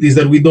flexibility is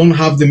that we don't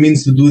have the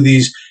means to do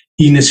this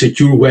in a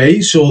secure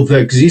way. So the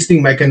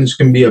existing mechanisms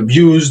can be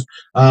abused.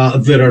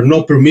 There are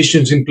no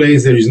permissions in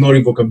place. There is no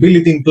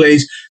revocability in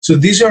place. So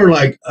these are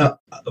like,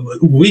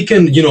 we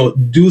can,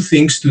 do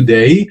things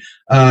today.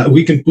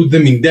 We can put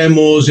them in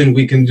demos and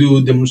we can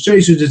do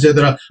demonstrations,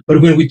 etc.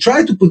 But when we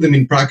try to put them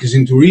in practice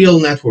into real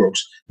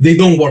networks, they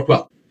don't work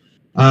well.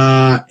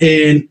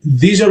 And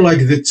these are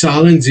like the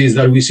challenges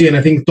that we see, and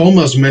I think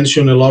Tomas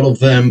mentioned a lot of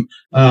them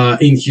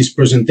in his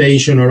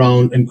presentation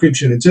around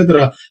encryption,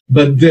 etc.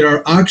 But there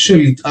are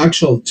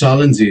actual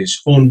challenges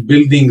on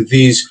building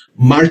these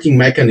marking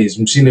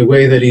mechanisms in a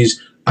way that is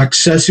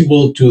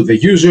accessible to the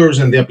users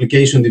and the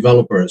application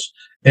developers,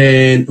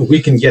 and we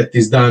can get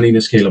this done in a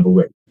scalable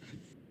way.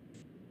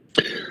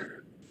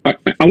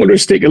 I want to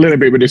stick a little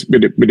bit with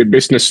the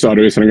business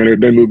starters, and I'm going to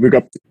then move. We've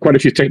got quite a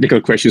few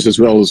technical questions as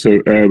well,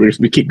 so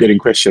we keep getting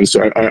questions.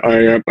 So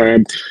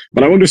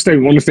but I want to say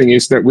one thing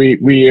is that we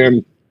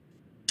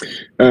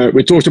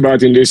talked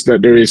about in this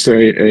that there is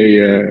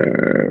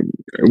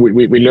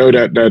we know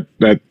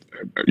that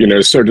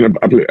certain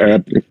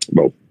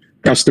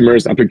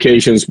customers,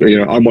 applications,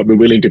 I might be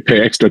willing to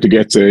pay extra to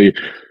get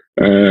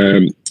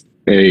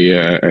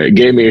a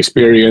gaming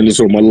experience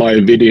or my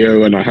live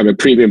video, and I have a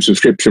premium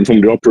subscription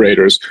from the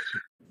operators.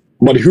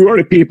 But who are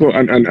the people,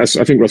 and as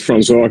I think it was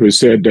François who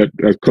said that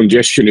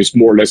congestion is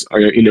more or less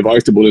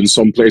inevitable in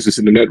some places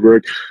in the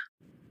network.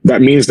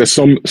 That means that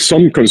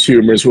some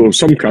consumers or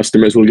some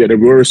customers will get a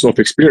worse off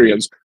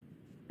experience.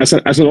 As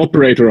an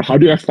operator, how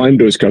do I find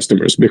those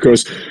customers?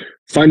 Because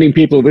finding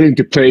people willing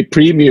to pay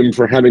premium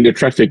for having the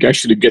traffic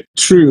actually get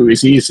through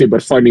is easy,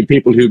 but finding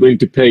people who are willing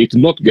to pay to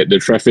not get the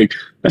traffic,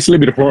 that's a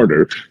little bit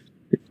harder.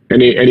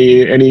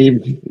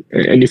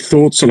 Any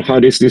thoughts on how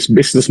this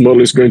business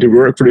model is going to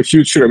work for the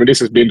future? I mean,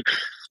 this has been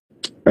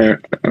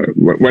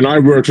when I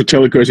worked for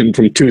telcos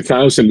from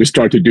 2000, we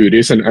started to do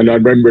this, and I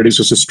remember this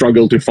was a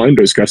struggle to find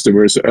those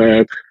customers.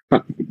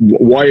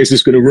 Why is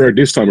this going to work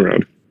this time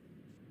around?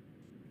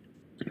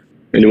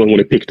 Anyone want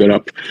to pick that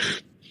up?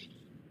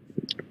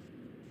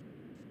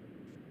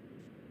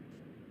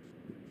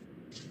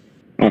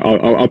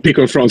 I'll pick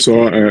on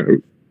François.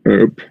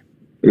 There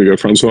we go,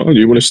 François. Do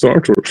you want to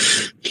start? Or?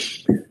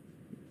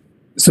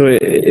 So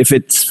if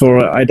it's for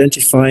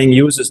identifying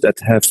users that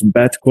have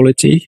bad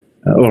quality,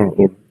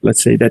 or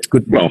let's say that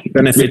could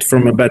benefit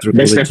from a better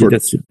quality,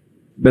 that's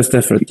best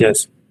effort,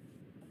 yes.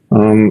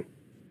 The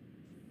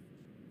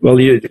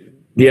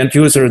end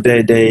user,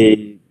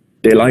 they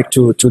like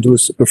to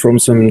perform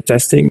some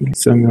testing,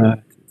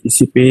 some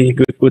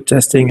TCP good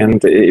testing,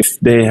 and if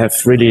they have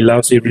really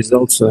lousy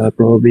results,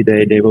 probably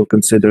they will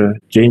consider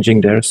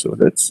changing there. So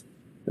that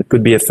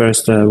could be a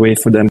first way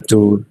for them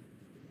to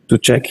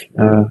check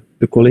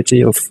the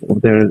quality of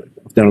their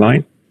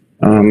line.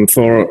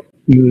 For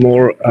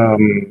more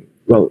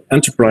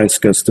enterprise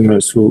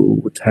customers who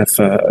would have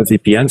a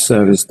VPN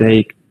service,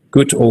 they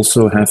could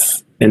also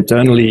have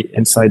internally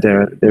inside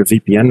their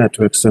VPN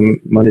network some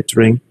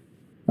monitoring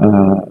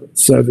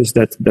service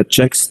that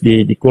checks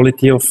the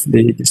quality of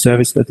the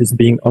service that is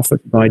being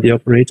offered by the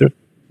operator.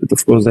 But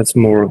of course,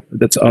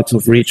 that's out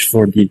of reach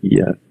for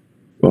the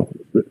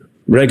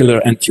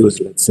regular end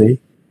user, let's say.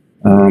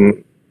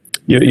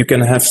 You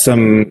can have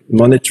some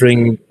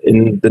monitoring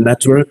in the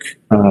network,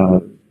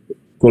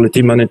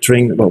 quality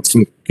monitoring. Well,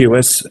 some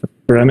QoS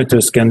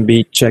parameters can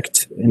be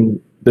checked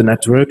in the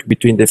network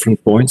between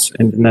different points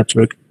in the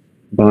network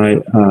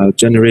by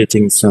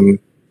generating some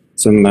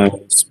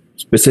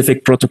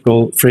specific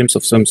protocol frames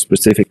of some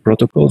specific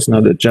protocols. Now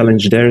the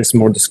challenge there is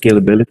more the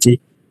scalability.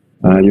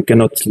 You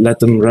cannot let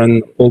them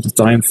run all the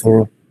time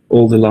for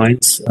all the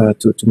lines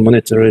to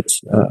monitor it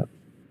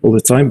all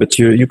the time, but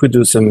you could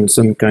do some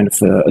kind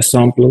of a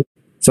sampling,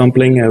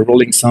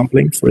 rolling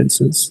sampling, for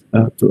instance,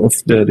 of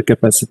the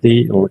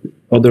capacity or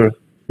other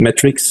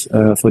metrics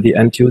for the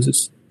end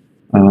users.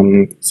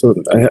 So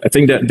I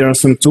think that there are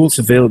some tools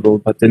available,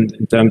 but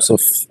in terms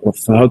of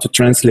how to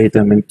translate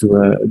them into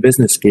a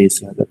business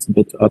case, that's a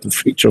bit out of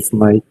reach of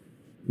my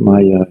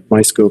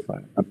scope,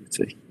 I would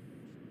say.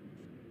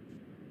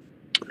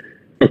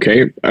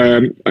 Okay,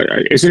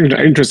 it's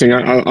interesting.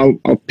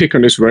 I'll pick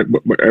on this for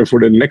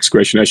the next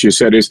question. As you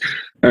said, is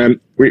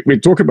we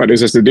talk about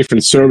this as the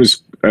different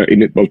service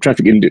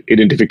traffic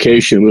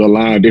identification will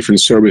allow different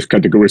service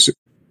categories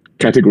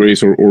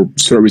or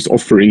service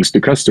offerings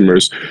to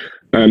customers.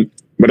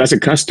 But as a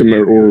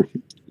customer, or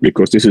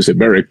because this is a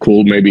BEREC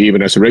call, maybe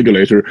even as a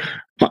regulator,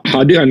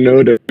 how do I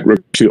know that we're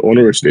actually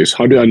honors this?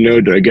 How do I know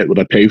that I get what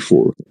I pay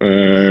for?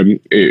 I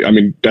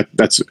mean,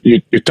 that's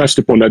you touched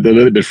upon that a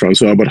little bit,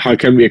 François. But how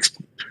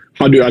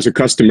do you, as a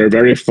customer,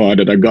 verify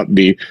that I got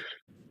the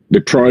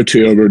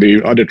priority over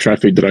the other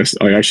traffic that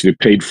I actually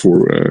paid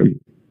for?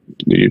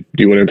 Do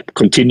you want to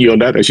continue on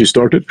that as you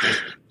started?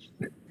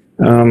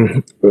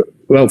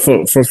 Well,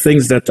 for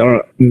things that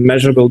are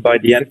measurable by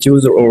the end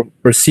user or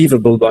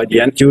perceivable by the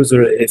end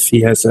user, if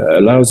he has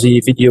a lousy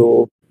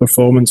video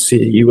performance,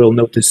 you will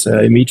notice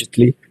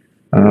immediately.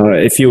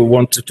 If you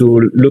want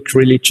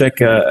to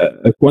check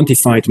a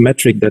quantified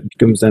metric, that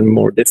becomes then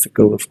more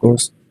difficult, of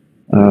course,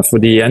 for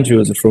the end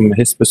user from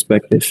his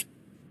perspective.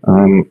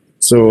 I'm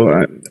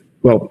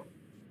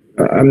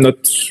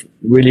not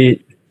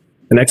really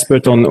an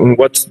expert on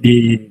what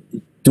the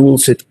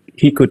tools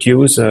he could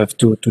use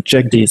to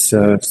check these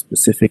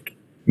specific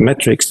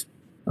metrics,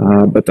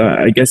 but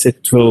I guess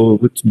it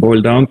would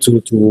boil down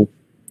to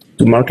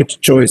market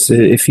choice.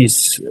 If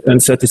he's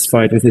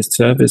unsatisfied with his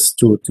service,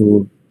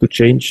 to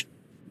change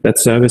that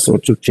service or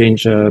to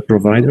change a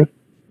provider.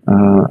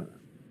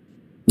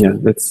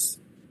 That's.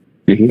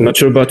 I'm not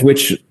sure about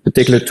which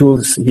particular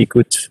tools he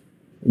could,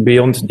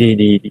 beyond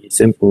the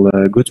simple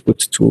Goodwood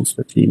tools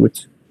that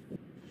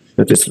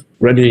is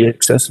readily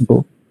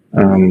accessible,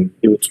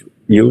 he would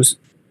use.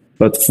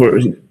 But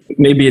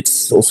maybe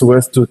it's also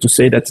worth to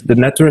say that the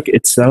network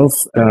itself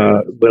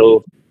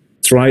will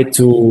try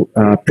to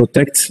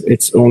protect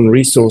its own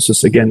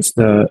resources against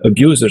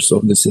abusers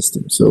of the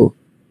system. So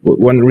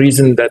one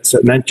reason that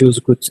an end user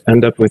could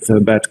end up with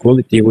bad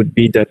quality would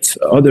be that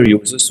other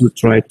users would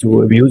try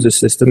to abuse the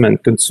system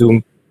and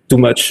consume too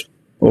much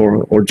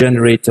or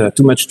generate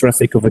too much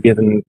traffic of a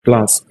given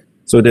class.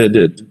 So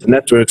the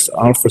networks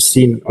are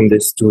foreseen on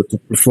this to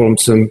perform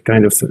some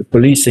kind of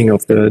policing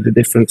of the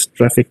different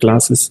traffic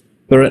classes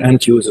per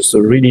end user, so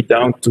really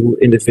down to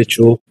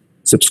individual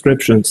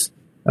subscriptions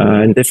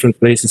in different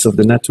places of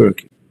the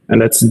network.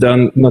 And that's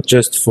done not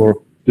just for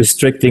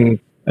restricting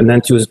an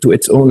end user to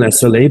its own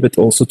SLA, but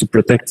also to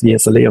protect the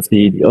SLA of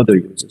the other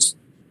users.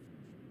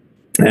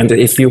 And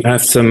if you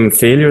have some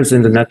failures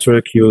in the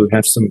network, you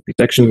have some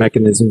protection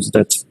mechanisms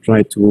that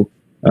try to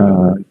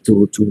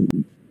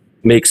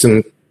make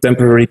some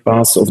temporary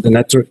pass of the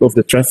network, of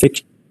the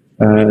traffic,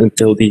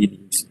 until the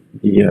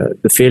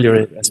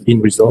failure has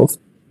been resolved.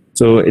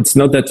 So it's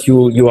not that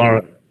you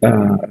are,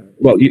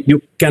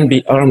 you can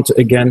be armed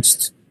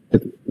against,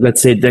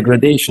 let's say,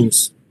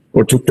 degradations,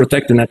 or to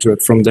protect the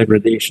network from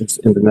degradations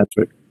in the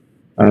network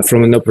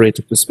from an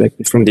operator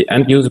perspective. From the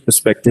end user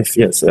perspective,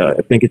 yes,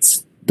 I think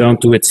it's down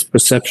to its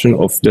perception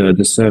of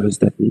the service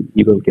that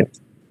he will get.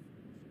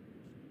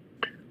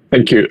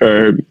 Thank you.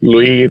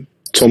 Louis,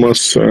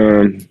 Thomas,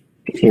 or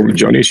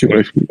Johnny, you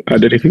want to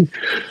add anything?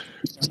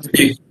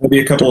 Maybe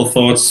a couple of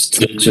thoughts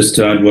just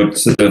to add what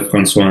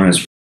François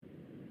has.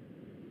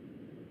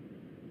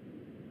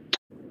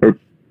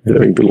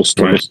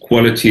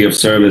 Quality of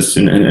service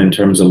in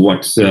terms of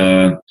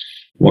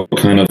what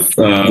kind of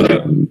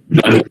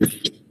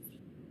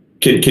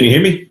can you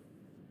hear me?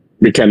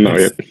 We can now,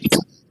 yeah.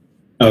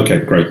 Okay,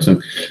 great.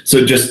 So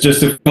just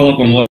to follow up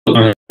on what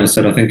I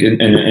said, I think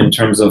in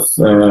terms of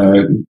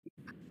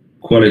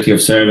quality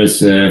of service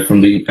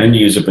from the end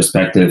user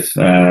perspective,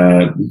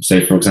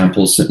 say for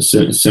example,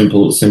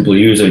 simple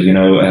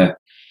user,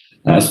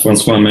 as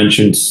François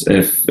mentioned,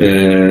 if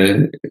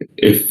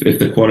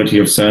the quality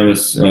of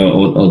service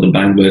or the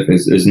bandwidth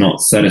is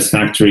not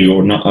satisfactory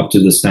or not up to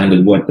the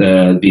standard what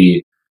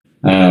the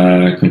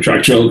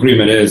contractual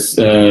agreement is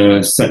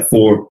set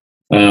for,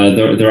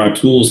 there are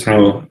tools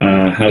how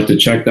to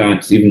check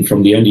that, even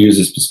from the end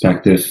user's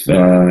perspective.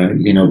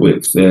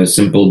 With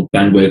simple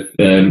bandwidth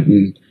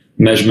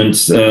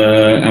measurements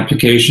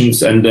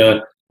applications. And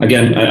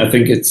again, I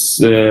think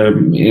it's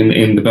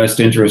in the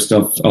best interest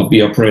of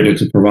the operator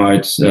to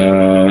provide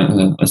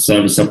a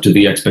service up to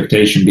the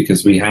expectation,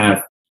 because we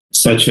have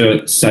such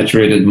a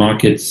saturated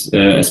market,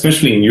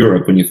 especially in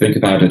Europe. When you think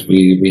about it,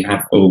 we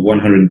have over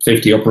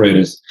 150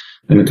 operators,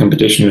 and the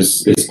competition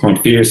is quite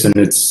fierce, and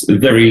it's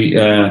very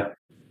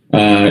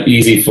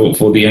easy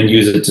for the end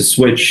user to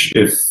switch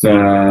if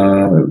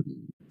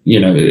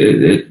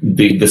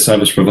the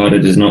service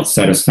provided is not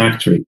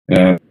satisfactory.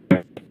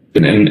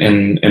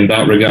 In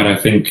that regard, I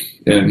think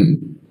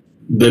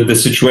the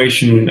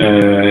situation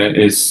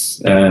is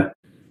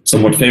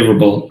somewhat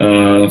favorable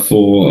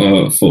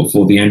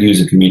for the end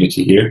user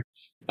community here.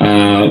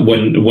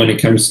 When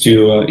it comes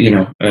to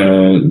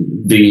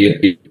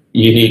the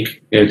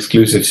unique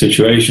exclusive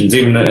situations,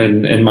 even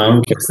in my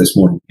own case this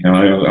morning,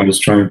 I was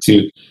trying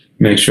to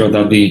make sure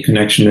that the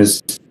connection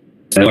is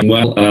going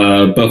well.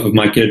 Both of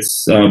my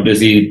kids are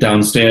busy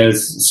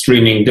downstairs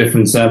streaming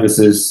different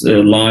services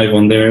live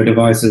on their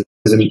devices,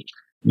 and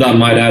that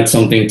might add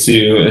something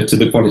to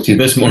the quality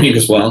this morning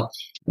as well.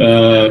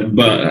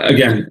 But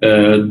again,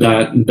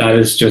 that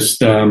is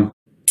just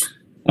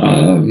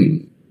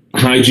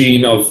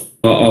hygiene of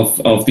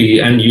the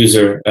end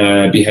user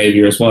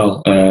behavior as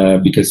well.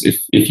 Because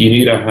if you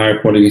need a higher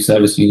quality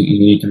service, you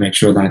need to make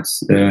sure that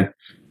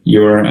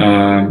you're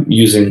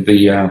using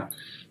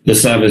the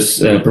service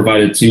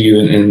provided to you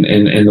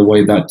in the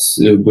way that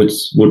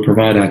would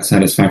provide that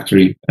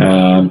satisfactory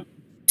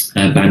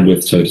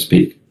bandwidth, so to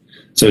speak.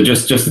 So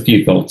just a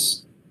few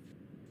thoughts.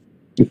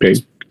 Okay,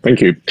 thank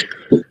you.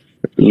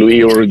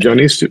 Louis or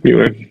Yiannis, you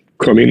want to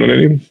comment on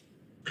anything?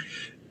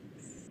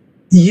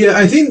 Yeah,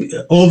 I think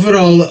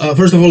overall,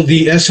 first of all,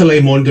 the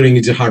SLA monitoring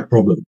is a hard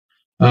problem,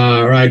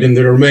 right? And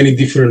there are many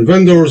different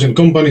vendors and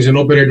companies and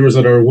operators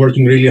that are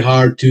working really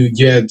hard to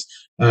get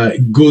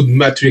good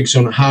metrics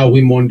on how we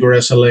monitor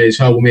SLAs,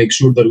 how we make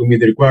sure that we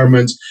meet the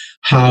requirements,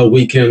 how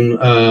we can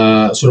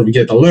sort of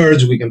get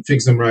alerts, we can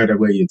fix them right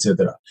away,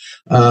 etc.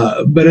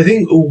 But I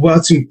think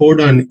what's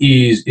important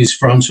is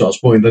François'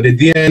 point, that at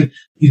the end,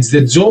 it's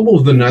the job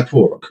of the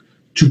network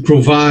to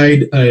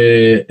provide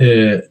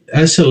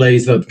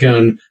SLAs that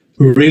can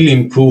really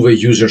improve a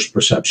user's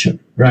perception,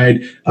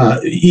 right?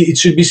 It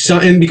should be,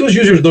 and because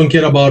users don't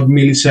care about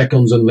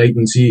milliseconds and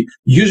latency,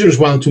 users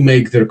want to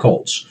make their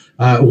calls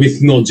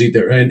with no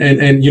jitter and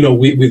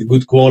with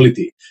good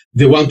quality.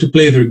 They want to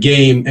play their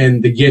game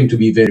and the game to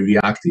be very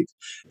reactive.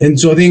 And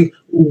so I think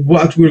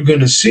what we're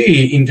going to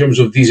see in terms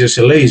of these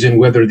SLAs and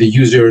whether the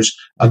users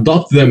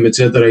adopt them,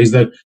 etc., is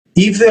that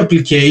if the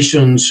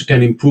applications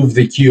can improve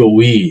the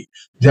QoE,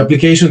 the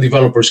application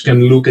developers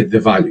can look at the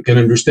value, can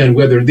understand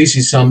whether this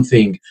is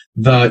something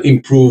that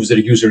improves their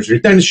users'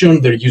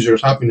 retention, their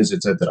users' happiness,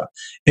 etc.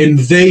 And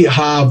they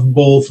have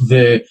both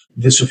the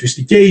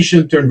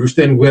sophistication to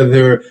understand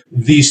whether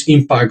this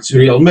impacts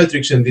real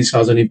metrics and this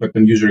has an impact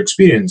on user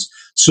experience.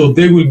 So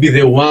they will be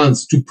the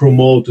ones to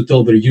promote, to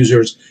tell their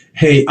users,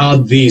 hey,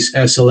 add this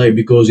SLA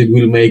because it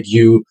will make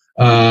you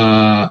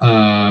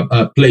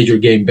play your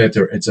game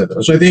better,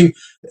 etc. So I think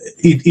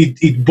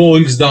it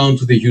boils down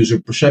to the user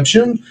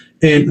perception,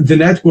 and the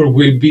network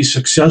will be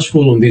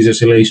successful on these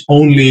SLAs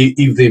only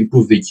if they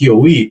improve the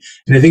QoE.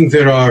 And I think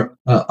there are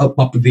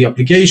the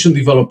application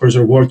developers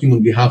are working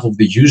on behalf of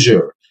the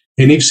user,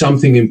 and if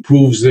something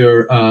improves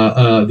their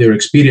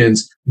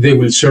experience, they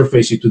will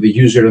surface it to the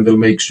user, and they'll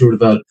make sure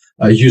that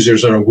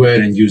users are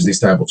aware and use this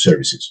type of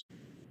services.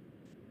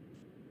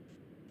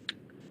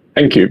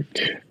 Thank you.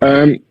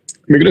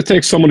 We're going to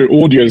take some of the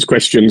audience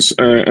questions,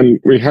 and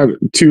we have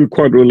two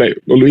quite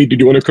related. Louis, did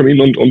you want to come in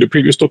on the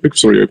previous topic?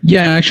 Sorry.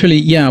 Yeah,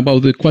 actually,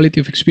 about the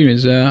quality of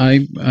experience.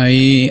 I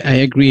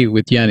agree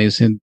with Yiannis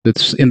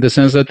in the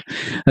sense that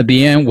at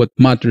the end, what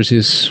matters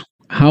is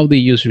how the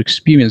user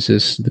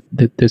experiences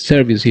the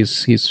service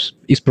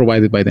is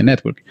provided by the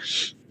network.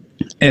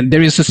 And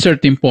there is a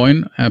certain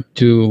point up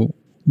to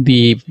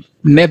the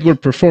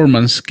network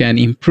performance can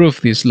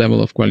improve this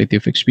level of quality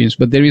of experience,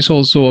 but there is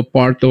also a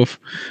part of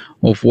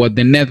what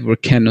the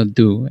network cannot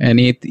do, and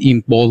it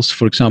involves,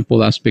 for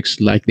example,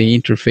 aspects like the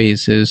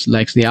interfaces,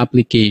 like the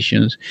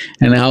applications,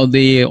 and how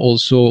they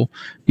also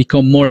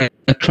become more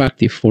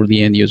attractive for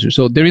the end user.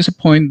 So there is a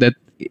point that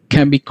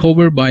can be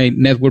covered by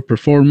network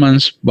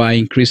performance, by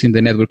increasing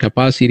the network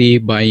capacity,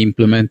 by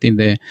implementing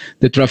the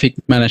traffic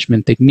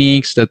management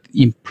techniques that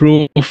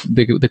improve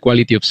the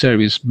quality of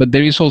service. But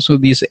there is also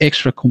this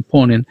extra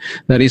component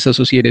that is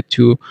associated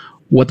to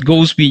what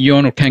goes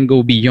beyond or can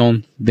go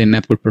beyond the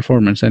network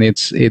performance, and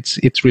it's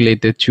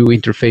related to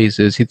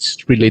interfaces,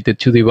 it's related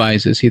to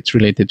devices, it's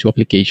related to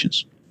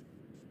applications.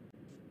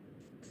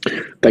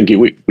 Thank you.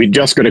 We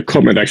just got a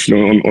comment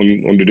actually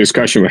on the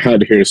discussion we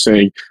had here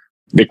saying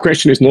the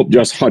question is not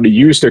just how the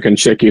user can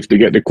check if they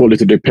get the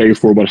quality they pay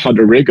for, but how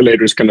the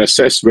regulators can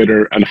assess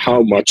whether and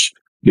how much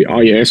the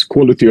IaaS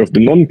quality of the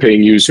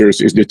non-paying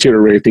users is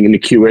deteriorating in the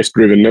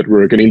QoS-driven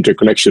network and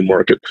interconnection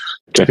market,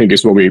 which I think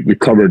is what we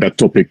covered that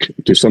topic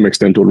to some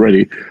extent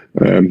already.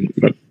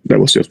 But that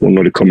was just one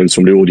of the comments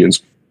from the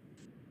audience.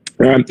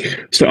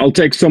 So I'll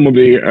take some of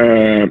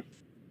the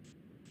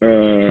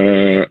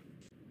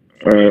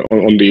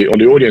on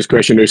the audience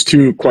question. There's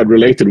two quite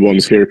related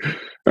ones here.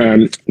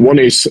 One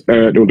is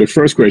the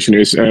first question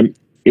is.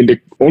 In the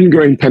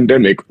ongoing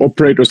pandemic,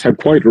 operators have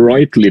quite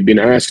rightly been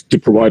asked to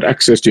provide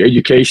access to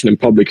education and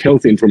public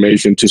health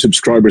information to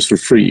subscribers for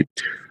free.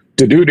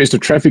 To do this, the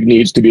traffic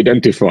needs to be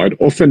identified.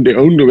 Often the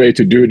only way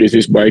to do this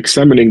is by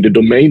examining the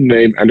domain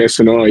name and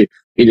SNI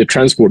in the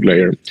transport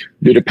layer.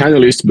 Do the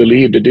panelists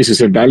believe that this is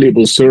a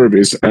valuable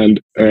service,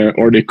 and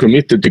are they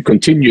committed to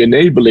continue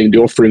enabling the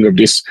offering of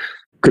this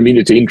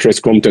community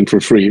interest content for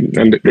free?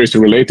 And there's a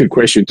related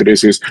question to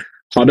this is,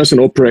 how does an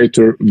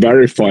operator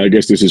verify, I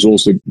guess this is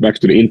also back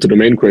to the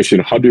inter-domain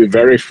question, how do you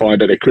verify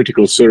that a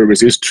critical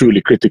service is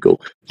truly critical?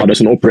 How does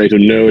an operator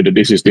know that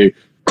this is the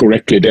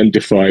correctly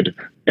identified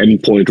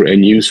endpoint or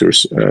end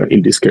users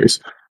in this case?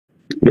 I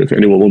don't know if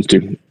anyone wants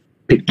to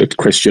pick that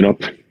question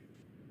up.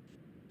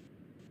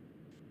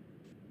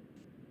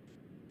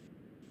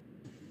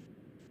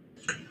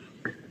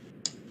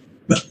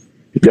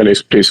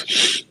 Yiannis,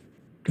 please.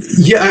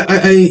 Yeah,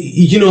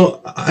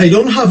 I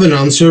don't have an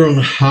answer on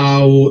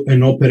how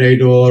an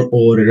operator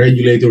or a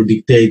regulator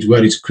dictates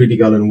what is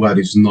critical and what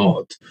is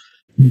not.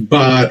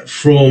 But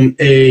from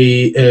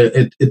a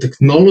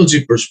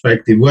technology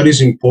perspective, what is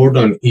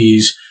important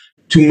is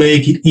to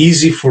make it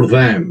easy for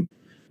them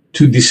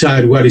to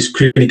decide what is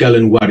critical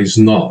and what is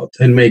not,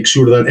 and make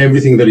sure that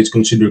everything that is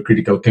considered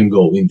critical can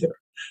go in there,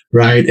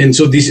 right? And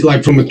so this,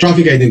 like from a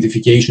traffic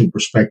identification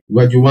perspective,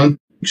 what you want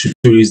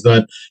is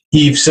that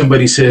if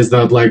somebody says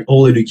that like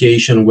all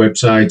education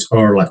websites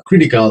are like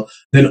critical,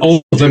 then all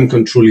of them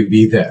can truly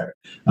be there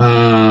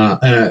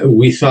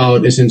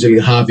without essentially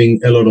having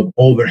a lot of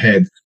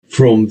overhead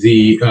from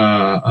the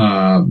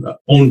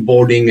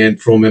onboarding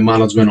and from a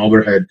management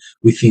overhead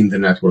within the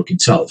network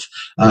itself.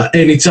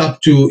 And it's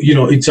up to,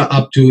 it's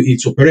up to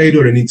each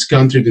operator and each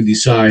country to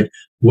decide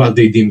what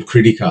they deem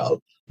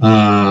critical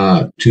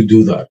to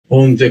do that.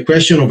 On the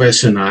question of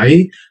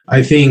SNI,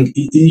 I think,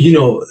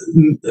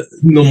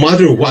 no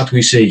matter what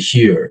we say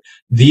here,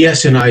 the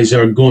SNIs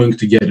are going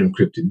to get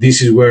encrypted.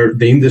 This is where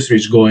the industry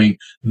is going.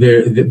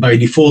 By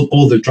default,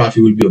 all the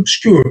traffic will be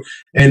obscure,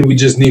 and we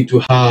just need to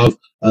have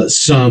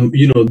some,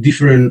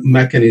 different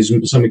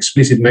mechanism, some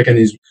explicit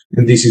mechanism,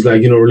 and this is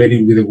like,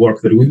 related with the work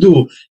that we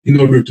do in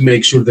order to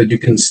make sure that you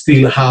can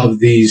still have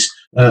these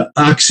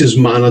access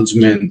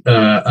management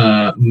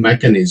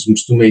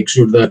mechanisms to make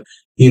sure that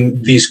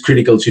in this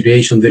critical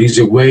situation, there is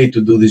a way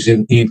to do this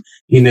in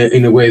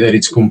a way that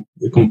it's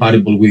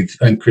compatible with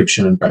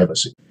encryption and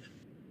privacy.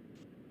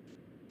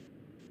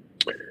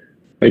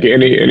 Thank you.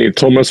 Any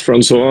Tomas,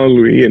 François,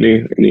 Louis,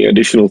 any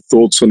additional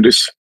thoughts on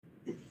this?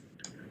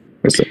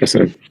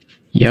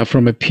 Yeah,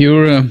 from a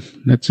pure,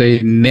 let's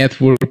say,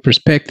 network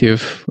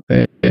perspective,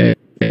 the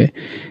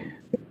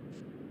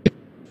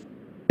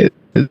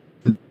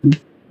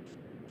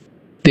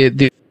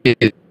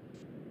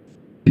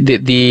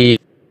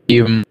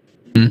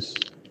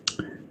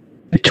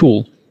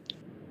tool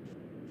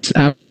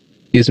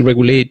is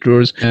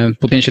regulators and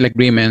potential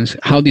agreements,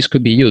 how this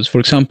could be used. For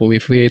example,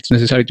 if it's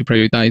necessary to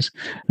prioritize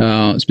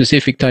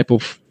specific type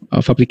of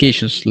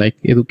applications like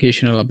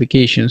educational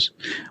applications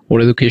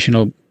or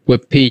educational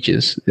web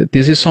pages,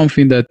 this is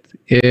something that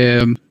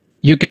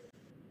you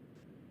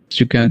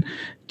can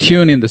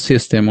tune in the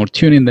system or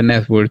tune in the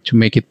network to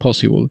make it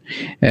possible.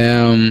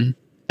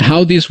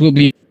 How this will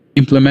be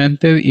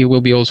implemented, it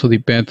will be also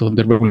depend on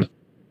the regulatory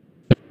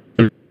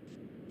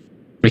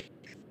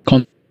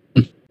context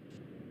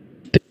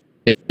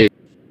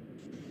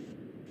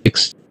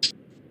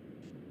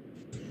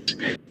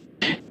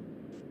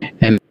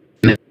and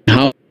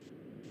how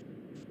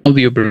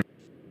the operators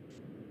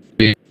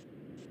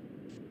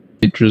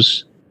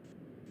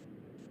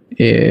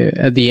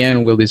at the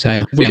end will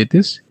decide what it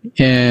is,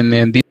 and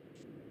then this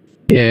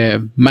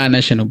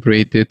manage and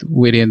operate it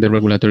within the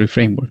regulatory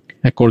framework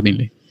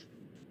accordingly.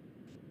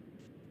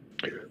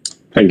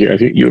 Thank you. I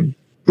think you're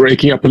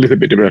breaking up a little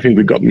bit, but I think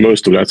we got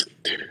most of that.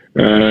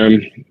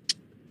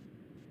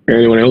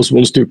 Anyone else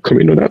wants to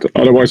come in on that?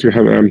 Otherwise, we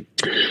have.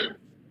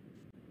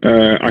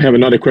 I have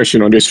another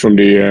question on this from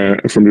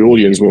the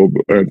audience. Well,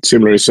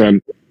 similar is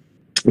on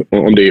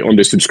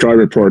the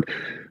subscriber part.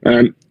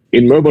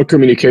 In mobile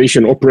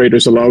communication,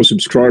 operators allow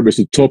subscribers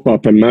to top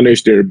up and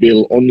manage their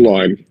bill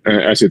online,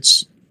 as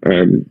it's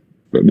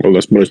well,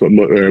 that's most what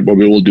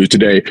we all do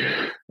today.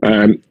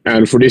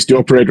 And for this, the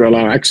operator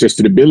allow access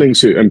to the billing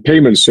and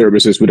payment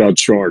services without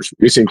charge.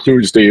 This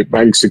includes the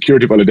bank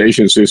security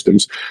validation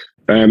systems.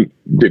 Do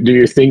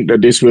you think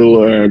that this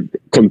will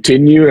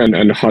continue,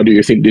 and how do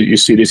you think that you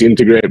see this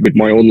integrated with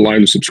my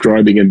online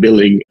subscribing and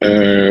billing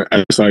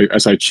as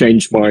I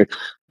change my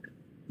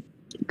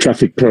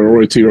traffic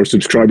priority or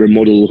subscriber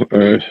model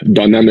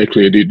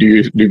dynamically?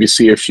 Do we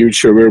see a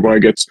future whereby I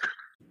get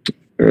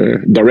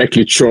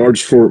directly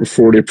charged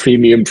for the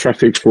premium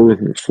traffic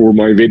for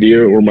my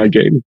video or my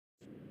game?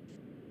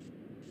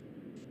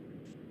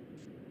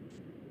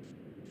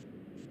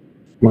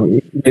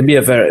 Well, maybe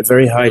a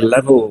very high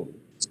level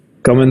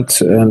comment,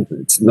 and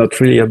it's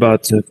not really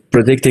about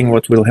predicting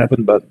what will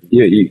happen, but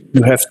you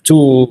have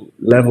two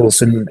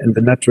levels in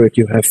the network.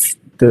 You have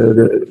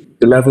the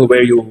level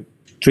where you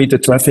treat the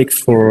traffic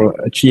for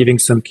achieving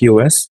some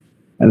QoS,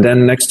 and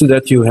then next to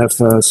that you have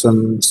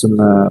some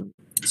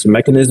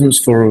mechanisms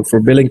for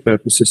billing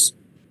purposes,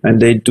 and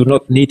they do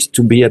not need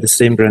to be at the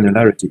same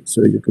granularity.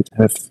 So you could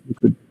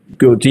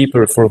go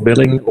deeper for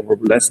billing or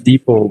less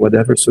deep or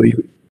whatever. So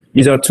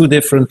these are two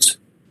different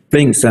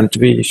things, and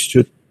we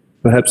should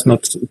perhaps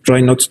try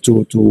not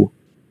to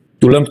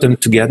lump them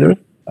together.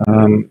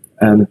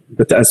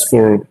 But as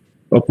for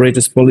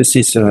operators'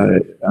 policies,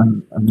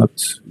 I'm not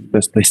the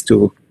best place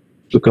to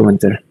comment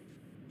there.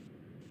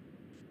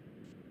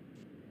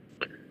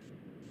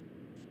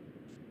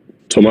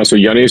 Tomas or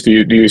Yiannis,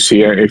 do you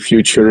see a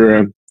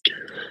future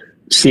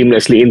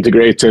seamlessly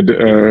integrated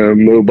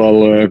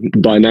mobile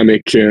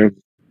dynamic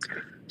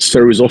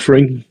service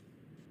offering?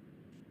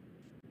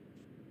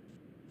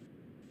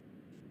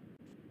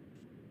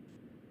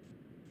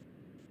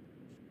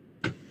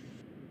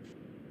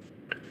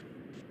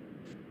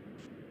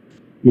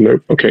 No.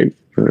 Okay.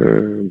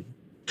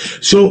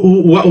 So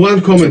one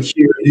comment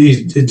here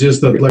is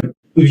just that, like,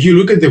 if you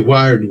look at the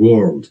wired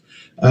world,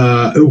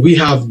 we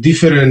have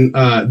different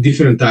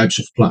types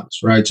of plans,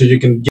 right? So you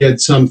can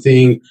get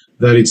something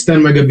that it's 10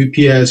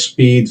 megabps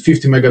speed,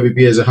 50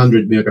 megabps,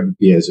 100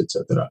 megabps,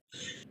 etc.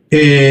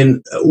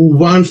 And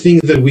one thing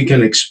that we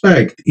can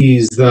expect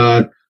is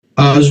that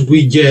as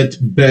we get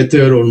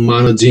better on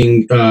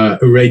managing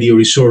radio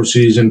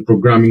resources and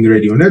programming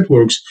radio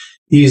networks,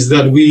 is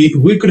that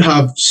we could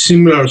have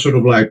similar sort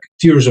of like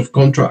tiers of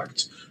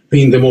contracts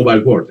in the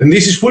mobile world. And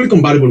this is fully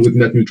compatible with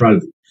net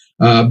neutrality.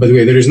 By the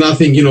way, there is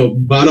nothing,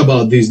 bad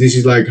about this. This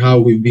is like how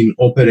we've been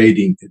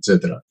operating,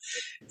 etc.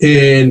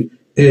 And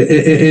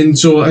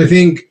so I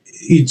think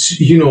it's,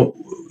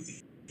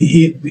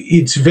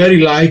 it's very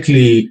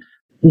likely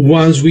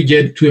once we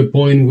get to a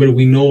point where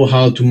we know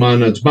how to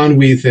manage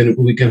bandwidth and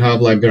we can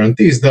have like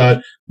guarantees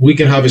that we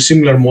can have a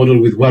similar model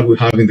with what we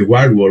have in the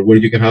wired world, where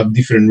you can have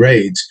different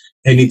rates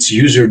and its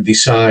user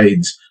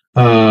decides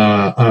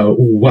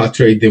what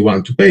rate they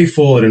want to pay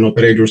for, and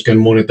operators can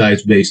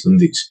monetize based on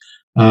this.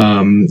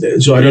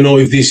 So I don't know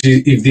if this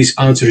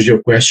answers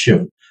your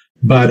question,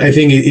 but I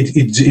think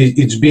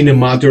it's been a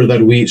matter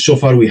that so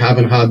far we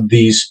haven't had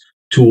these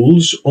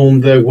tools on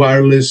the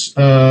wireless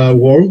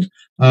world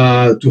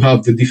to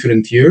have the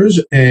different tiers,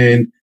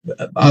 and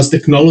as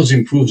technology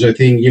improves, I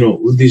think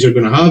these are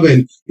going to have,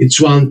 and it's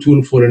one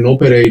tool for an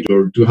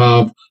operator to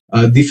have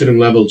different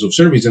levels of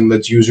service, and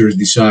let users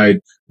decide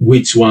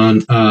which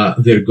one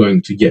they're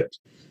going to get.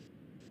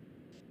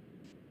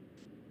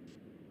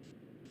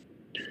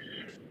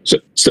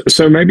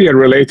 So maybe a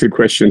related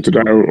question to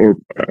that, or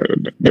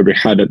that we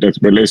had that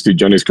relates to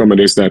Johnny's comment,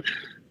 is that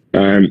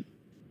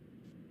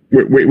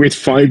with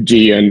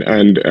 5G and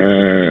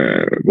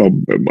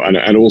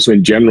also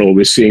in general,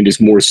 we're seeing this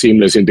more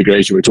seamless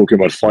integration. We're talking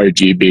about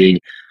 5G being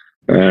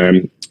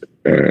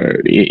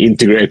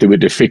integrated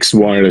with the fixed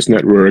wireless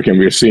network, and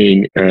we're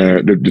seeing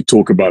the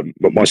talk about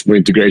much more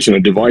integration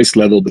at device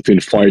level between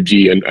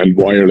 5G and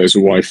wireless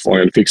Wi-Fi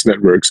and fixed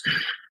networks.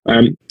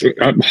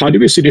 How do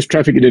we see this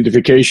traffic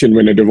identification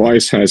when a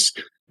device has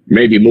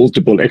maybe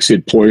multiple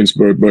exit points,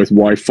 both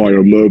Wi-Fi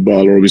or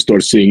mobile, or we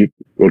start seeing,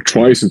 or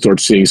try to start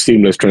seeing,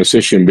 seamless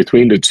transition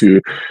between the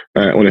two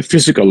on a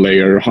physical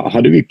layer?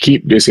 How do we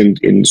keep this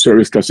in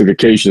service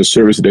classification,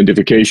 service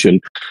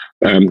identification?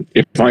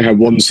 If I have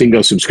one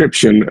single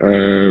subscription,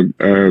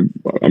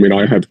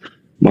 I have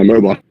my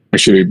mobile,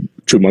 actually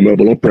through my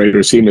mobile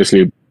operator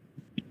seamlessly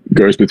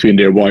goes between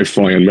their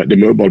Wi-Fi and the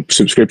mobile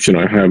subscription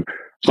I have.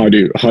 How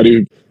do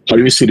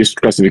we see this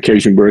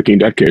classification working in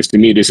that case? To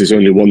me, this is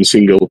only one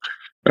single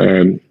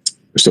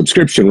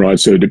subscription, right?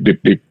 So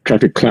the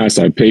traffic class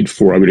I paid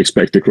for, I would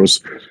expect across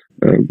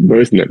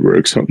both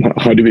networks.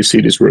 How do we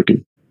see this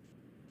working?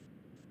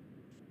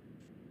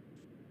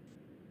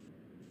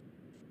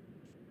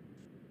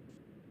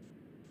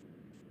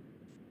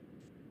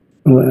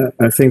 Well,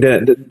 I think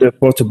that the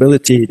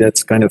portability,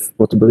 that's kind of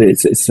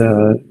portability, it's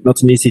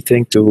not an easy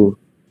thing to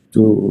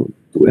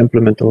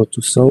implement or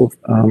to solve.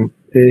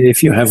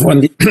 If you have one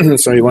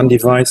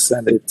device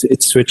and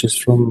it switches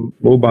from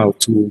mobile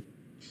to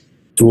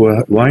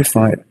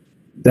Wi-Fi,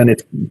 then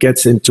it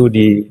gets into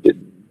the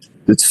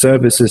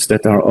services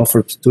that are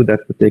offered to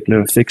that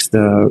particular fixed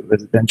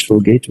residential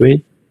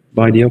gateway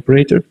by the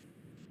operator.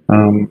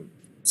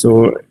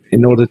 So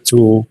in order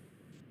to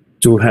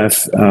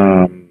have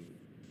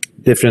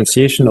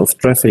differentiation of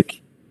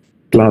traffic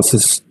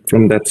classes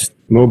from that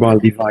mobile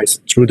device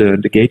through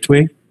the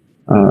gateway,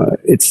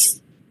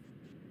 it's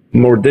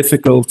more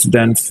difficult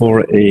than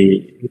for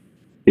a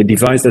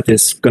device that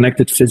is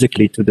connected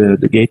physically to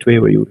the gateway,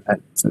 where you have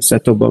a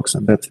set-top box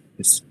and that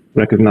is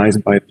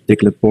recognized by a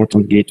particular port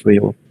on gateway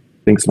or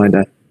things like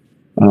that.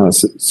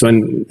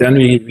 Then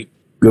we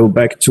go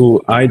back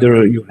to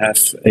either you have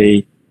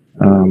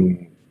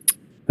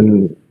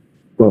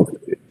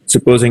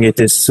supposing it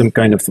is some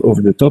kind of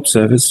over-the-top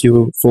service,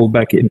 you fall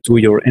back into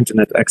your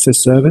internet access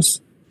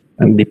service,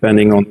 and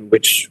depending on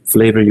which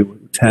flavor you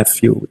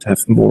would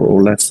have more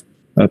or less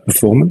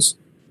performance.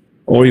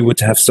 Or you would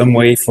have some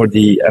way for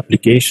the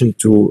application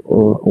to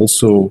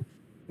also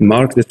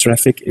mark the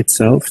traffic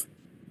itself,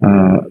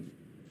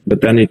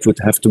 but then it would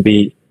have to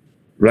be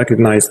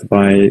recognized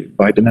by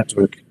the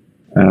network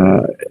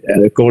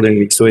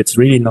accordingly. So it's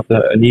really not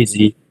an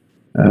easy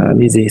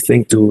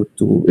thing to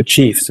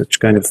achieve such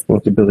kind of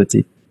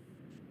portability,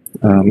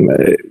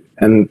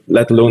 and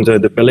let alone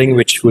the billing,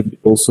 which would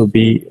also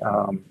be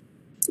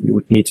you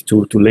would need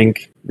to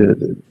link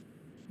the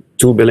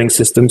two billing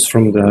systems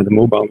from the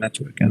mobile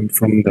network and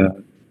from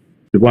the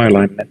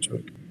wireline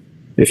network,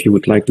 if you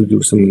would like to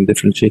do some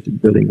differentiated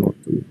billing or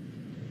to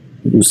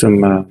do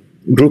some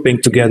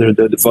grouping together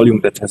the volume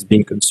that has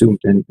been consumed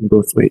in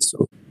both ways.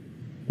 So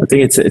I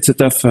think it's a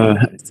tough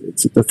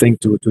thing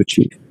to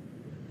achieve.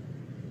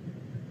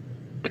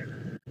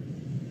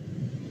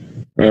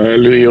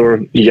 Louis or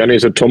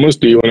Yiannis or Tomas,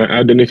 do you want to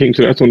add anything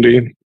to that on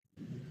the?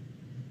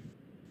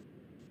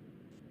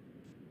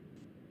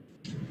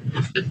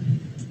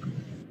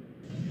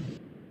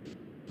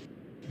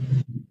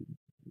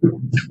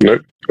 No.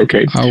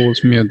 Okay. I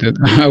was muted.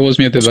 But I was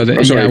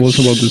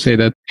about to say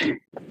that.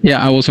 Yeah,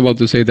 I was about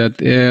to say that.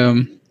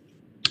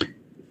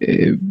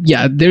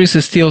 There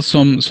is still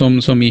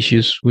some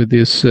issues with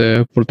this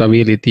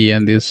portability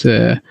and this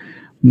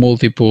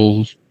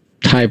multiple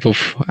type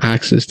of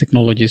access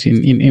technologies in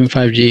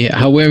 5G.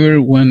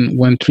 However,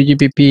 when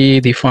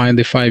 3GPP defined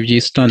the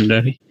 5G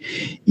standard,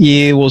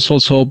 it was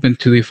also open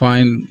to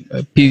define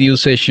PDU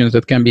sessions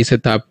that can be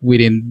set up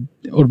within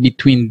or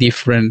between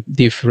different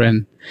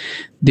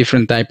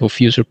type of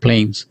user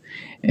planes.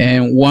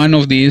 And one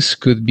of these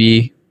could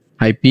be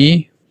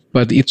IP,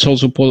 but it's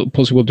also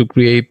possible to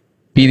create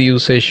PDU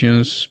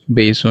sessions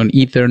based on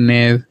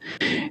Ethernet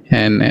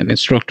and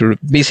structure.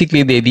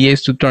 Basically, the idea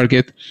is to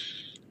target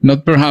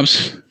not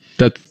perhaps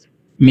that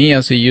me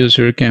as a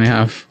user can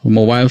have a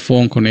mobile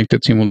phone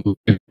connected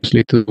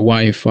simultaneously to the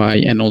Wi-Fi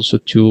and also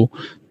to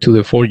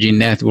the 4G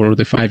network,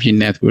 the 5G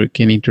network,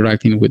 and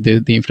interacting with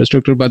the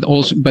infrastructure, but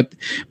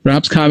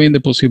perhaps having the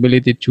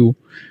possibility to,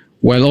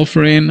 while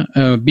offering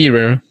a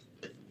bearer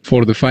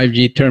for the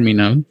 5G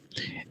terminal,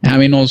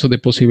 having also the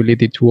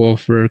possibility to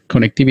offer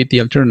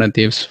connectivity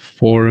alternatives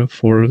for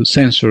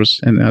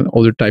sensors and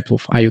other types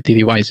of IoT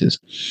devices.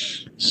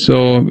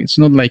 So it's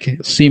not like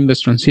a seamless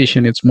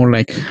transition. It's more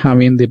like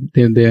having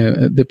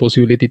the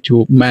possibility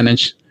to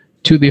manage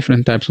two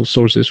different types of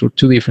sources or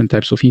two different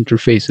types of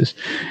interfaces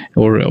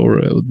or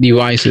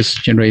devices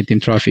generating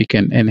traffic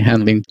and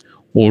handling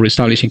or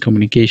establishing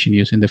communication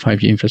using the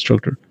 5G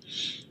infrastructure.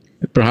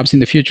 Perhaps in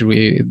the future,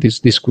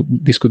 this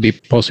could be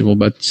possible,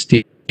 but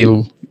still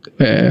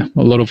a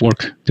lot of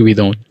work to be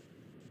done.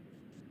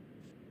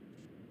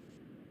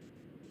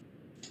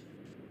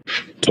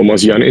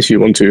 Tomas, Yiannis, you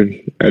want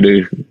to add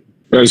a...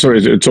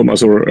 sorry,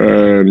 Tomas or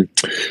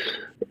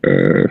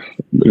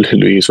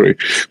Louis, sorry.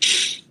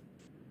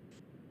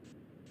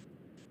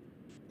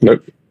 No.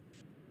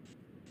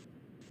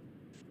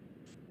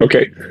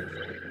 Okay.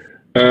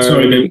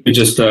 Sorry, maybe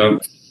just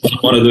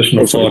one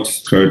additional thought,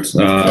 Kurt.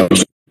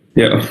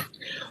 Yeah.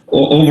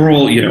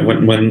 Overall,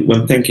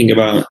 when thinking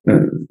about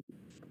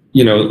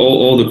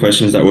all the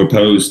questions that were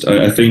posed,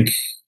 I think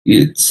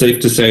it's safe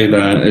to say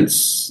that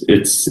it's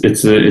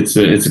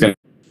going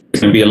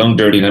to be a long,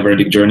 dirty,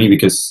 never-ending journey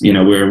because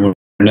we're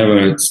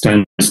never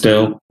standing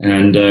still,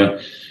 and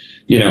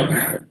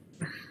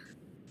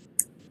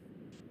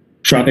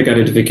traffic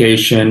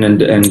identification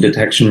and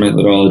detection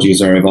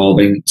methodologies are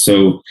evolving.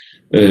 So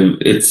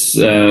it's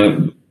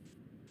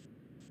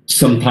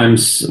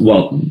sometimes,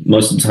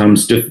 most of the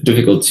times,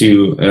 difficult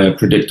to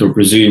predict or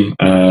presume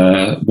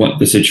what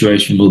the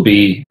situation will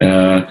be.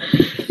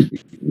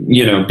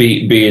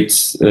 Be it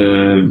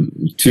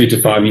 2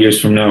 to 5 years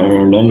from now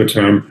or longer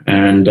term.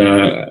 And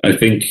I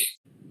think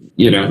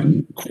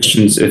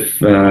questions if,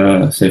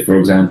 say for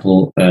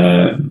example,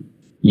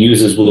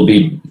 users will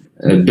be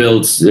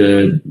built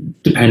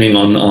depending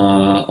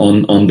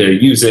on their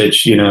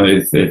usage.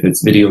 If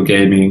it's video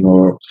gaming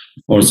or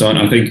so on.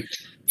 I think.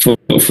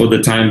 For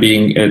the time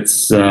being,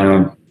 it's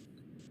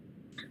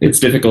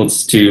difficult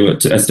to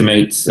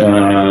estimate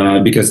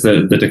because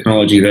the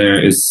technology there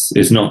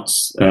is not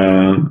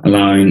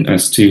allowing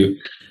us to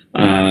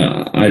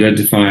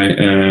identify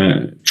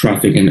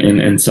traffic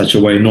in such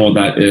a way, nor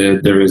that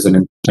there is an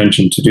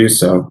intention to do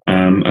so.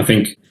 I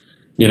think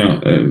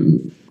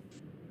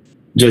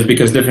just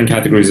because different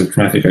categories of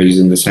traffic are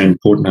using the same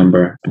port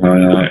number,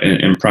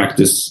 in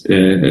practice,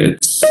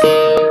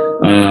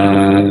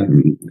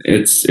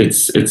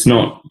 it's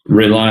not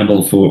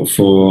reliable for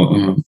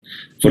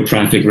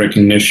traffic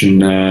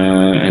recognition,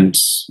 and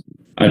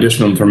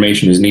additional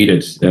information is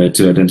needed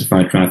to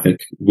identify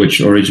traffic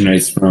which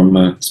originates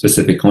from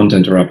specific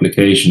content or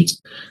applications.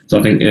 So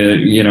I think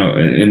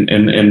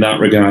in that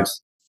regard,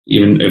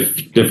 even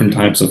if different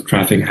types of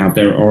traffic have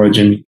their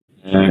origin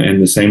in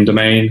the same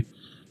domain,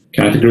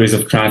 categories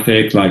of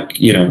traffic like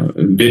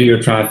video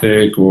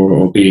traffic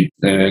or be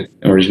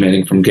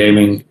originating from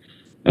gaming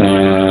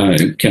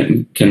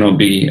cannot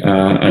be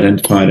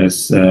identified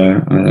as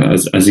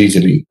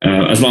easily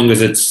as long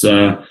as it's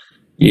not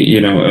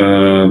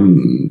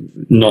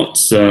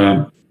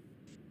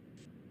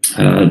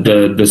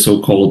the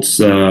so-called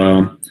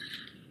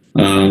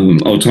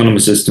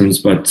autonomous systems,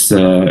 but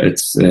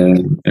it's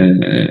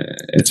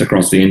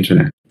across the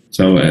internet.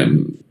 So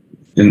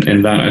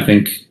in that, I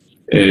think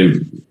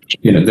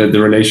the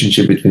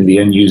relationship between the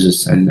end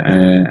users and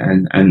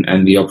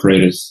the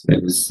operators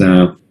is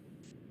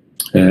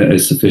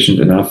sufficient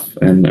enough,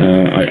 and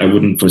I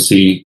wouldn't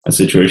foresee a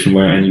situation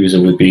where end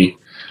user would be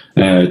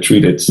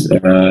treated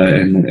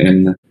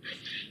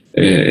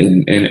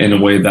in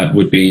a way that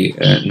would be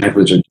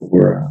negligent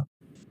or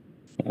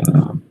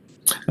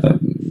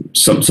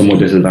somewhat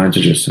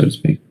disadvantageous, so to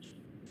speak.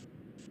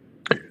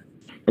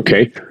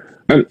 Okay.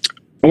 I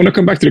want to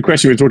come back to the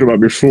question we talked about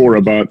before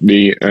about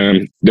the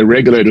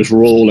regulator's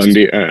role and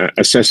the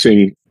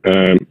assessing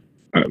how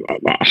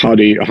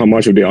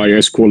much of the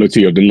IS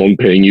quality of the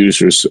non-paying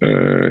users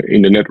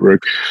in the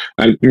network.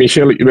 And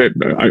Michiel,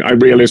 I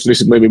realize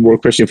this is maybe more a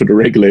question for the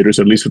regulators,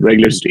 or at least for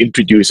regulators to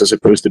introduce as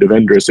opposed to the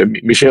vendors. And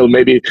Michiel,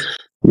 maybe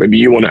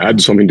you want to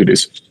add something to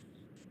this.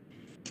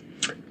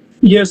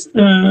 Yes,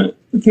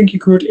 thank you,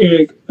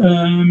 Kurt-Erik.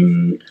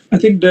 I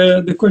think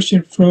the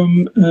question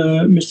from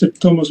Mr.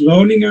 Thomas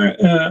Loninger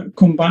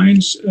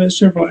combines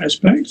several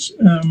aspects.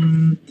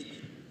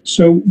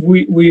 So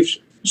we've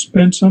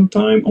spent some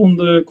time on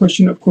the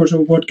question, of course,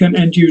 of what can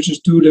end users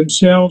do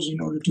themselves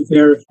in order to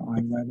verify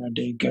whether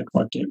they get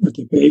what they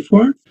pay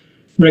for.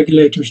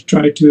 Regulators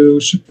try to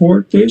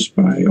support this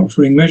by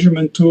offering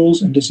measurement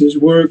tools, and this is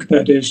work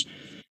that is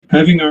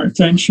having our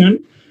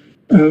attention.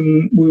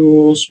 We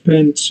will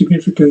spend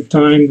significant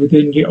time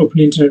within the Open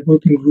Internet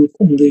Working Group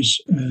on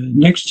this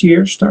next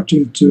year,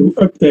 starting to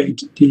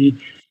update the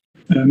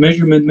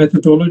measurement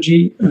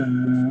methodology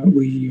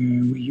we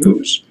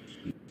use.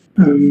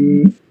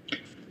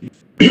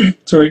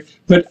 Sorry,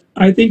 but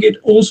I think it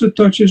also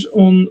touches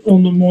on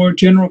the more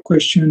general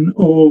question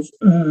of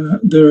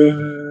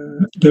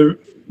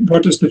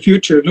what does the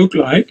future look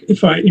like,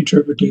 if I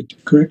interpret it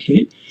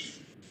correctly,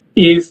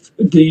 if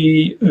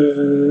the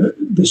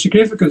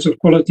significance of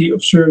quality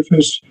of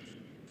service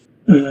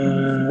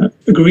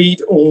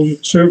agreed on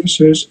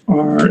services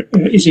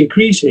is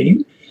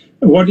increasing.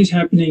 What is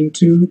happening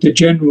to the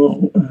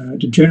general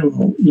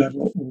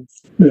level of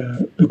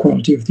the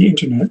quality of the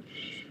internet?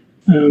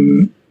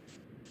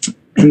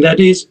 And that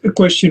is a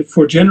question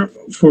for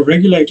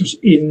regulators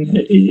in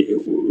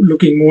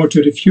looking more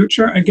to the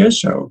future, I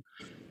guess. So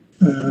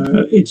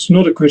it's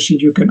not a question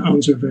you can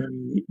answer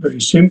very,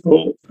 very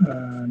simple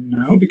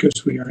now,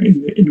 because we are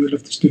in the middle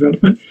of this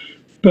development.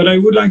 But I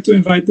would like to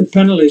invite the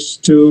panelists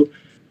to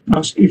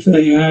ask if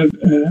they have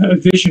a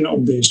vision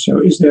on this. So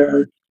is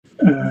there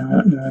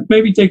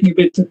maybe taking a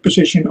bit the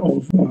position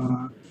of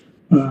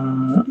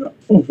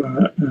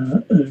a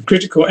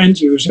critical end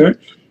user?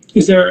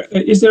 Is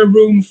there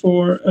room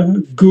for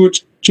good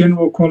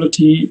general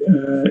quality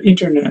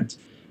internet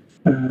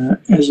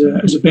as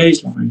a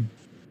baseline?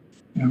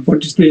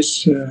 What is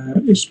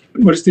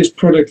this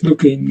product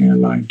looking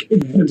like?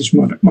 This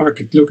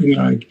market looking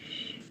like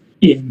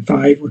in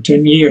 5 or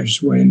 10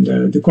 years, when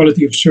the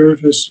quality of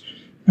service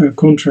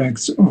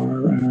contracts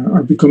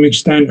are becoming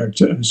standard,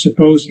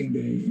 supposing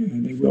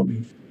they will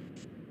be.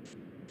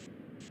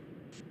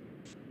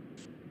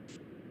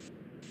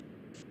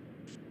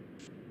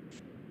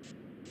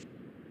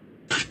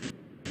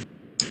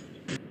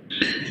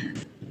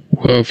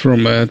 Well,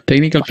 from a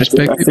technical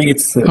perspective, I think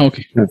it's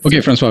okay.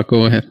 Okay, François,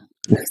 go ahead.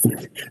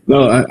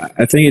 No,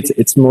 I think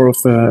it's more of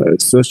a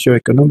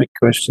socio-economic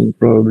question,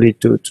 probably,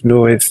 to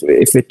know if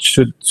it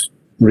should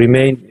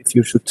remain, if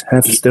you should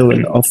have still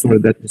an offer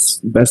that is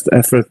best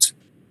effort,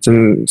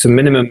 some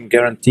minimum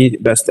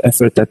guaranteed best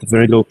effort at a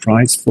very low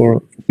price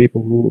for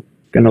people who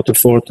cannot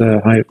afford a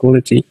higher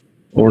quality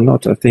or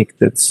not. I think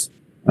that's,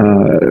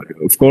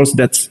 of course,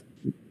 that's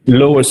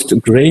lowest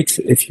grade,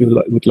 if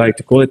you would like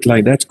to call it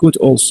like that, could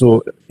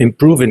also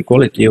improve in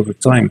quality over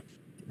time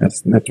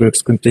as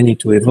networks continue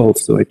to evolve.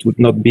 So it would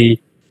not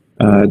be,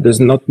 does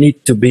not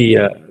need to be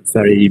a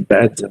very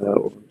bad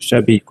or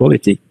shabby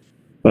quality,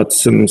 but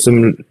some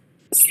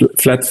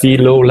flat fee,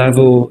 low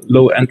level,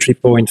 low entry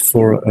point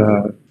for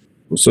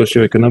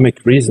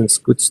socioeconomic reasons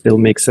could still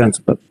make sense.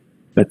 But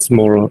that's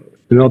more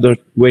another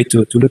way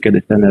to look at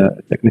it than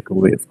a technical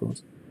way, of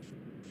course.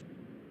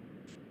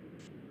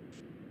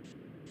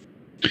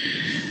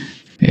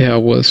 Yeah,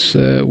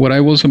 what I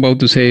was about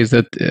to say is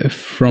that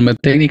from a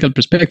technical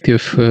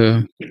perspective,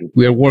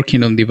 we are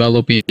working on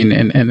developing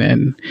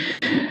and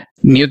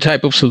new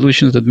type of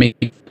solutions that make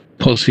it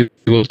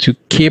possible to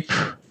keep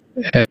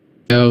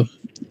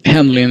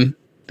handling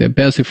the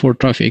best effort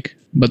traffic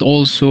but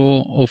also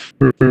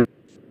offer a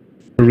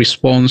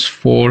response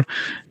for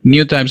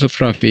new types of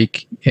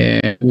traffic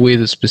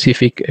with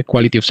specific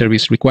quality of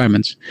service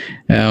requirements.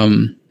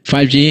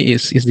 5G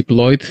is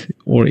deployed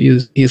or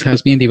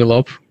has been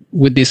developed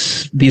with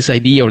this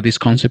idea or this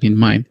concept in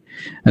mind,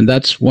 and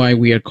that's why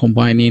we are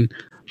combining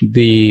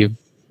the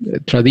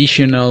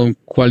traditional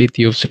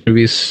quality of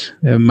service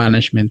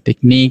management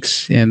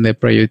techniques and the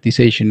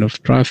prioritization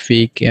of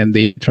traffic and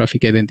the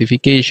traffic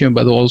identification,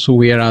 but also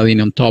we are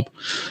adding on top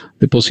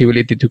the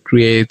possibility to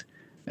create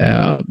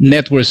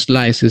network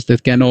slices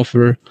that can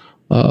offer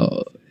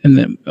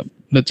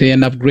let's say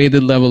an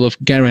upgraded level of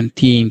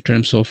guarantee in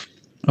terms of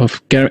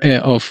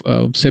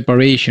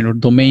separation or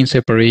domain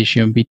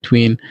separation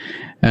between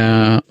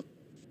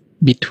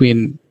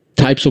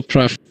types of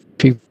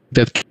traffic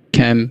that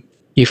can,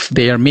 if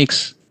they are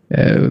mixed,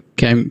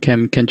 can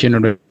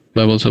generate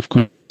levels of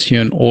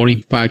congestion or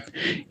impact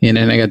in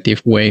a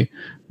negative way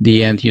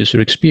the end user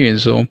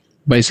experience. So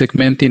by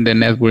segmenting the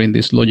network in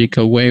this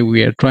logical way,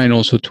 we are trying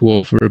also to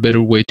offer a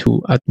better way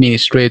to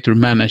administrate or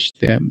manage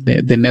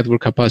the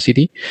network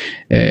capacity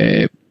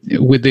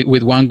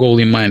with one goal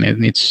in mind,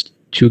 and it's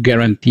to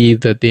guarantee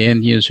that the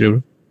end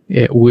user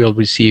will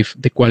receive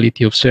the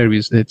quality of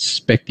service that's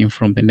expecting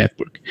from the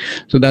network.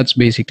 So that's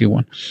basically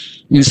one.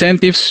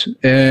 Incentives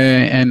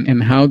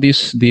and how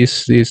this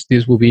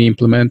will be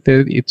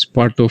implemented. It's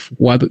part of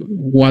what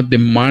the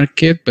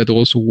market, but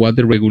also what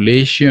the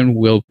regulation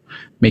will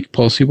make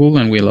possible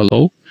and will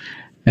allow.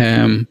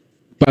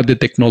 But the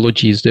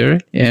technology is there,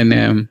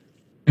 and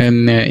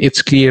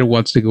it's clear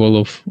what's the goal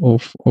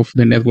of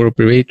the network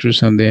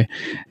operators and the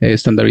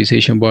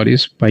standardization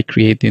bodies by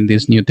creating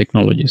these new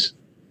technologies.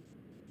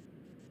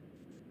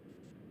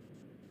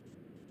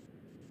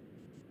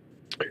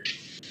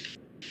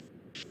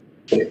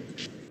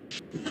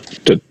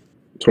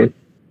 Sorry.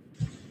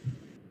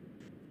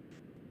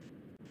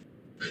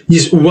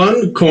 Yes,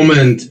 one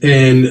comment,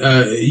 and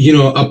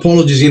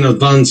apologies in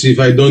advance if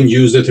I don't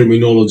use the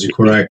terminology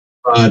correct,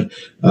 but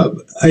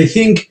I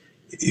think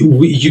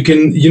you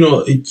can,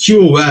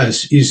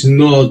 QoS is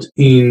not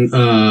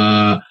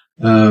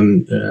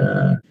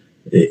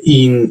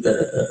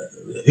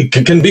it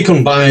can be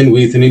combined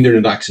with an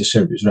internet access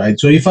service, right?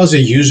 So if as a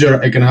user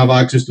I can have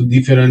access to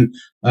different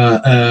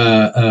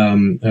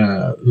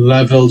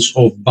levels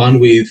of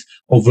bandwidth,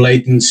 of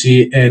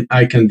latency, and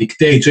I can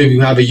dictate. So if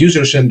you have a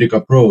user-centric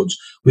approach,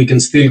 we can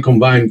still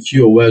combine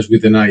QoS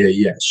with an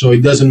IaaS. So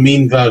it doesn't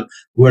mean that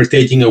we're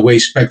taking away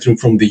spectrum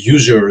from the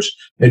users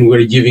and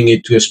we're giving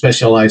it to a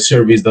specialized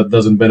service that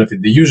doesn't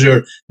benefit the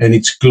user and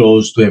it's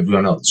closed to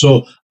everyone else.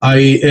 So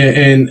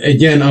and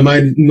again, I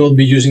might not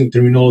be using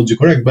terminology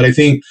correct, but I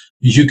think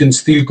you can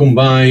still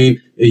combine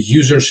a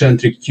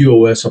user-centric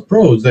QoS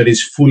approach that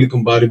is fully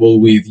compatible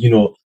with,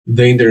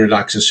 the internet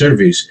access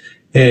service.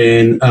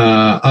 And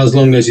as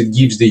long as it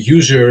gives the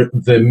user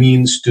the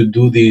means to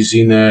do this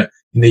in a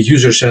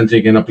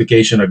user-centric and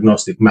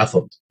application-agnostic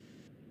method.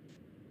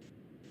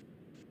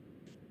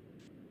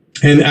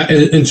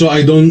 And so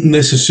I don't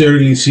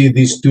necessarily see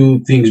these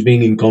two things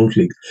being in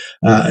conflict.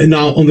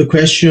 Now, on the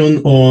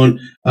question on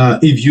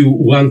if you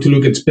want to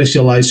look at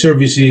specialized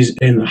services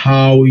and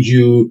how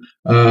you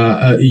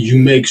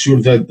make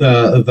sure that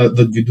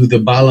you do the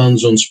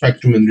balance on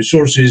spectrum and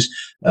resources,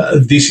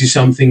 this is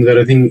something that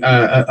I think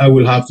I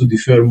will have to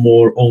defer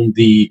more on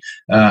the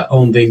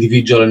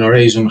individual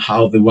NRAs on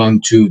how they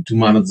want to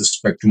manage the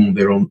spectrum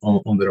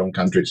on their own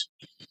countries.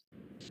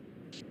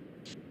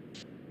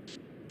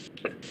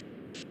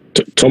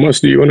 Tomas,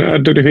 do you want to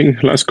add anything?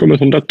 Last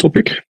comment on that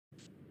topic?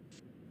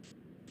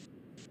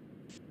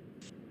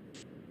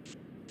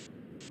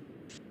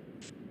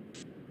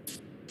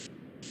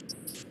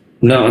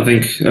 No, I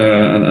think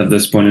at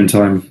this point in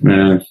time,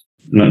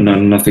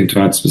 nothing to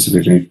add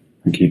specifically.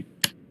 Thank you.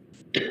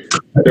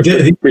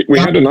 We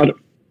had another.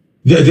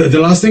 The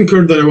last thing,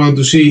 Kurt, that I want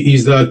to see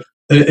is that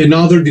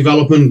another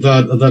development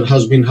that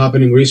has been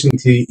happening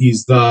recently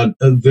is that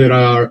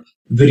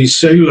there is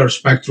cellular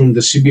spectrum,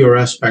 the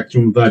CBRS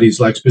spectrum, that is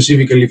like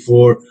specifically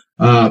for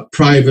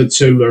private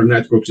cellular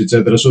networks,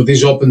 etc. So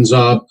this opens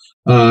up,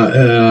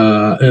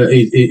 and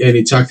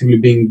it's actively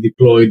being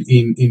deployed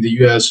in the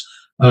US,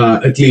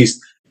 at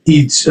least.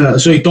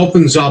 So it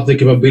opens up the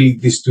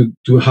capabilities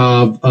to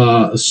have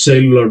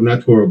cellular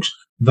networks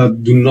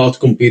that do not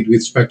compete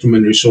with spectrum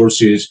and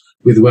resources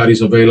with what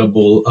is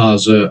available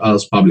as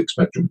public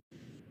spectrum.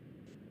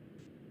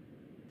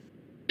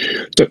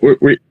 So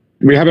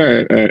we have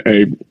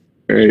a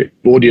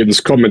audience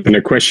comment and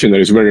a question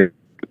that is very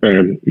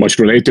much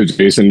related to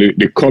this, and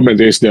the comment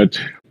is that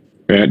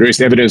there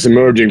is evidence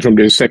emerging from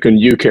the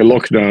second UK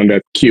lockdown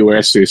that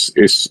QoS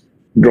is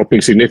dropping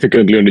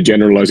significantly on the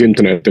generalized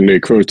internet, and they're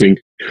quoting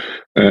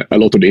a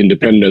lot of the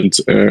independent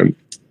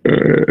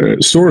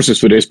sources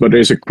for this. But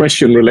there's a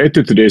question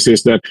related to this,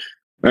 is that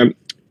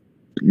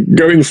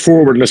going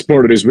forward and as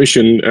part of this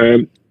vision,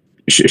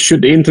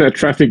 should the internet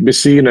traffic be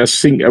seen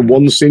as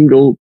one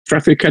single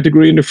traffic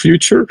category in the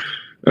future?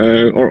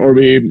 Or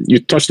you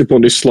touched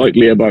upon this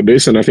slightly about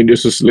this, and I think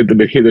this was a little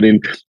bit hidden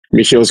in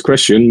Michiel's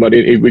question, but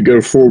if we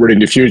go forward in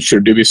the future,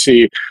 do we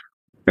see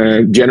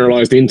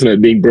generalized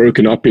internet being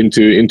broken up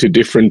into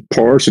different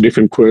parts or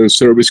different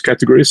service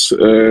categories,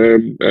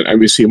 and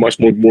we see much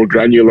more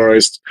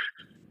granularized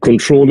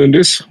control in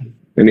this.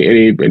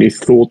 Any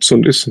thoughts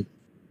on this?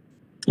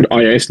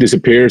 IIS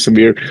disappears and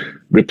we're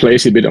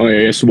replacing it with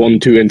IIS 1,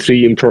 2, and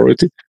 3 in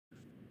priority.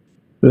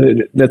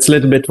 That's a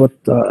little bit what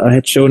I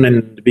had shown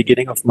in the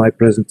beginning of my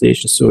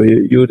presentation. So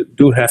you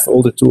do have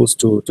all the tools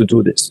to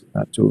do this,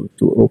 to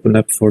open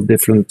up for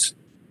different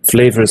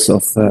flavors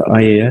of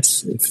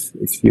IIS,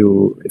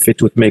 if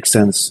it would make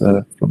sense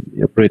from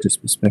the operator's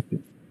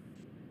perspective.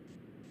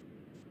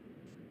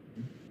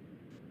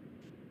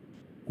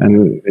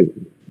 And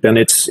then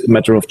it's a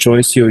matter of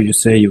choice. You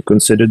say you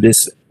consider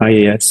this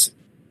IIS,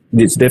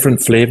 these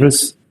different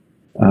flavors,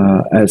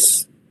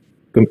 as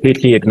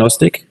completely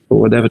agnostic for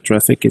whatever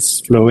traffic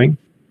is flowing,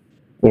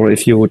 or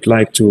if you would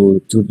like to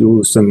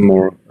do some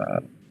more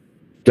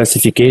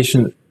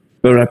classification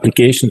per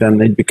application, then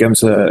it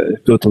becomes a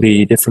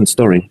totally different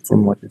story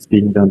from what is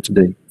being done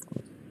today.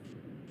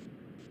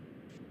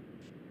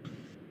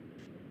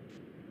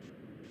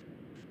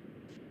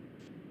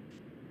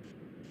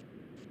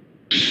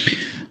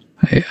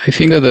 I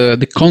think that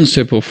the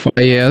concept of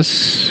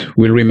IIS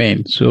will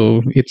remain.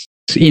 So it's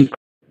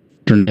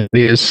internet,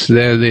 is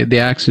the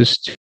access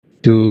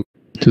to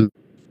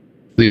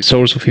the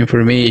source of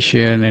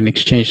information and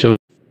exchange of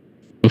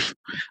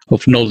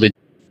knowledge.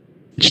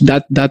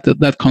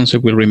 That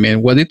concept will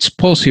remain. What it's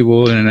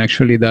possible, and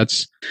actually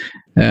that's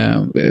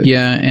and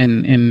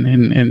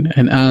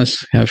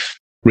us have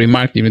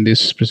remarked in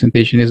this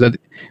presentation, is that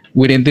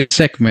within this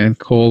segment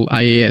called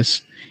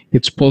IIS,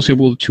 it's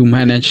possible to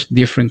manage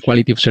different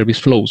quality of service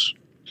flows.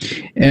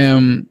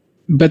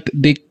 But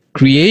the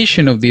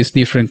creation of these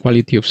different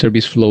quality of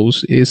service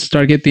flows is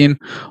targeting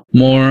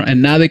more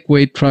an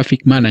adequate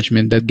traffic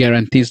management that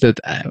guarantees that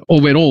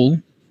overall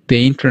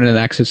the internet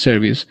access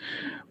service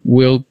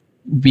will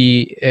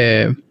be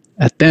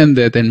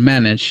attended and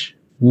managed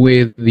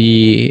with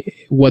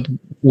what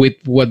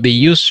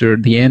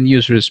the end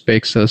user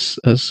expects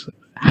as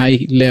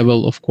high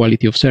level of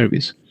quality of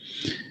service.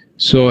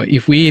 So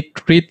if we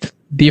treat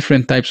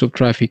different types of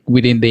traffic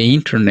within the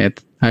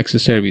internet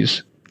access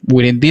service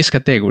within this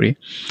category,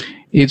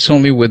 it's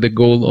only with the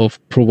goal of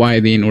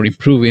providing or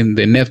improving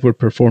the network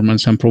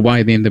performance and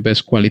providing the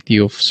best quality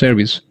of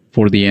service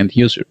for the end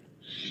user.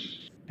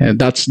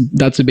 That's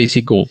the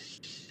basic goal.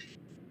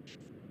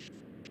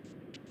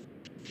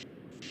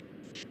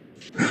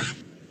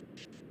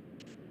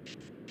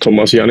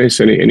 Tomas, Yiannis,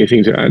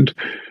 anything to add?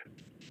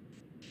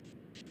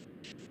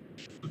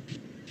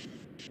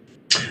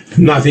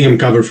 Nothing, I'm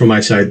covered from my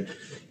side.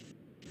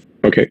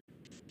 Okay.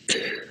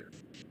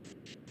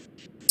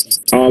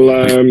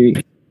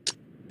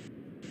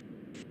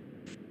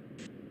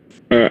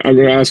 I'm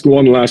going to ask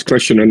one last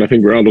question, and I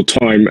think we're out of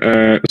time.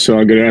 So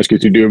I'm going to ask you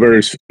to do a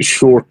very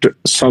short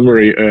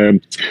summary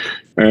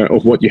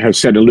of what you have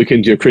said and look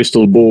into your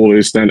crystal ball.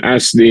 Is then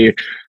as the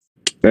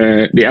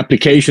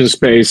application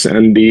space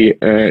and the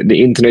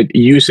internet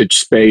usage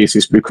space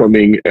is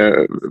becoming,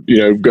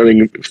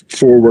 going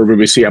forward, where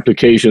we see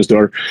applications that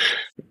are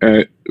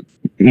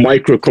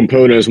micro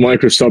components,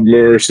 micro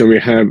submerged, and we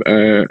have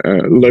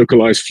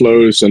localized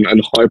flows and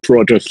high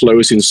project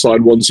flows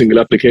inside one single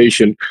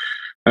application.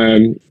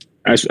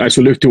 As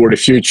we look toward the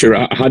future,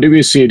 how do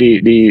we see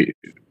the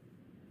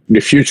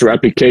future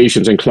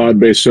applications and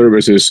cloud-based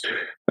services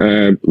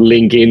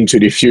link into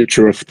the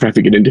future of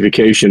traffic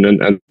identification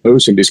and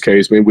those in this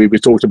case? I mean, we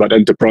talked about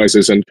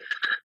enterprises and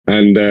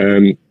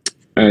the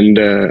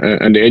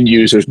end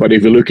users, but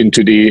if you look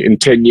into in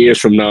 10 years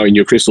from now in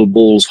your crystal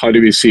balls, how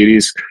do we see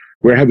these?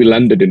 Where have we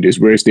landed in this?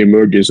 Where is the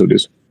emergence of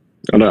this?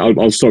 And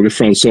I'll start with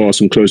François,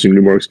 some closing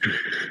remarks.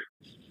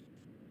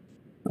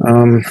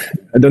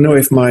 I don't know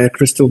if my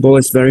crystal ball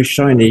is very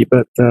shiny,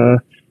 but I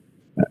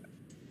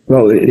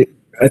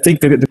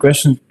think the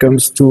question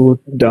comes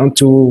down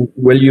to,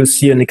 will you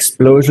see an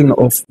explosion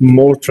of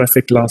more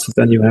traffic classes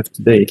than you have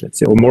today, let's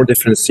say, or more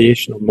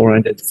differentiation or more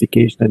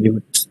identification than you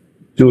would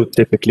do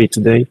typically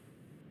today?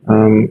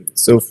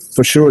 So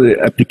for sure, the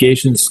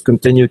applications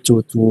continue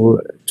to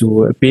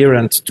appear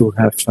and to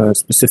have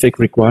specific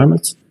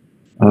requirements.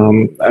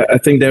 I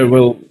think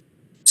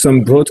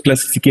some broad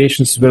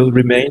classifications will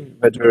remain,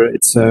 whether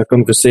it's a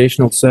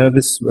conversational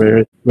service,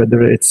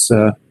 whether it's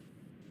a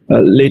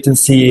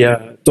latency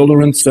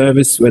tolerant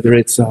service, whether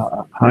it's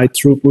a high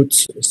throughput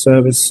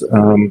service.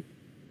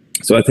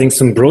 So I think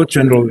some broad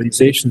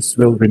generalizations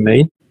will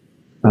remain.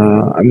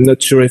 I'm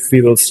not sure if we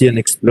will see an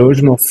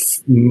explosion of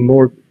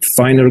more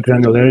finer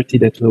granularity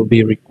that will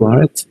be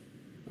required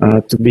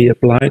to be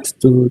applied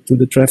to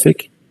the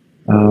traffic.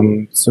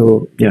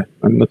 So yeah,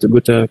 I'm not a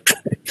good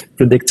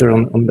predictor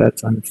on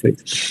that, I'm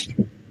afraid.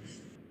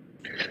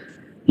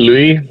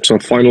 Louis, some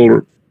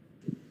final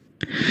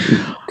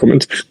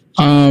comment?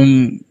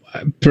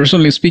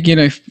 Personally speaking,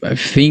 I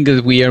think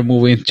that we are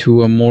moving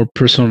to a more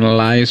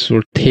personalized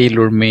or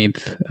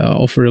tailor-made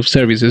offer of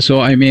services.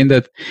 So I mean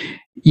that,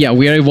 yeah,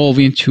 we are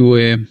evolving to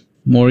a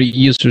more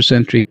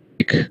user-centric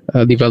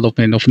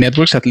development of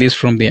networks, at least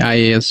from the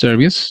IaaS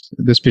service.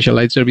 The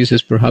specialized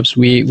services, perhaps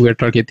we are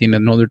targeting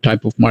another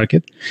type of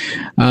market.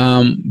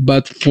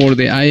 But for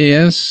the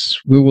IaaS,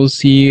 we will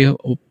see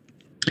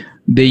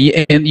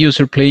the end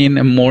user playing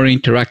a more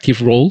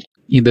interactive role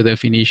in the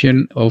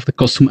definition of the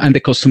custom and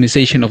the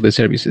customization of the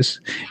services,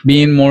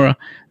 being more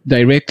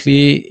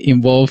directly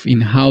involved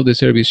in how the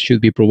service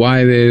should be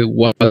provided,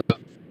 what to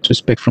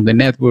expect from the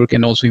network,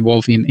 and also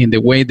involved in the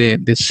way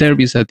the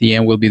service at the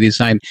end will be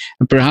designed.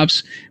 And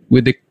perhaps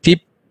with the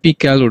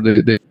typical or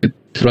the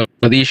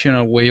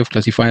traditional way of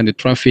classifying the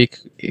traffic,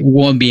 it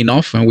won't be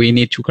enough, and we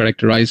need to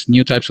characterize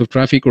new types of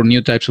traffic or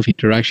new types of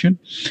interaction,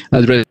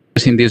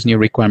 addressing these new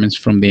requirements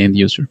from the end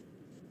user.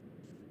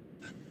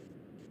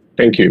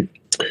 Thank you.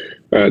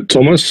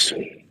 Tomas?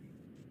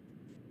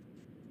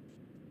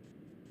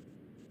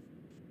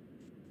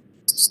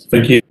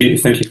 Thank you,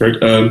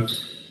 Kurt.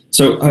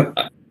 So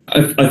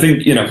I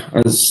think, you know,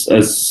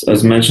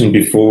 as mentioned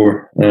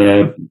before,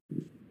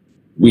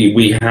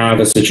 we have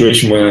a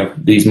situation where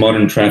these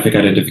modern traffic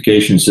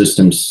identification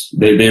systems,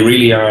 they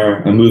really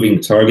are a moving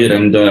target,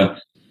 and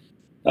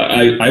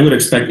I would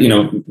expect, you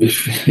know,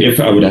 if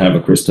I would have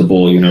a crystal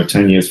ball, you know,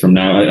 10 years from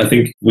now, I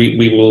think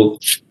we will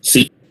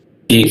see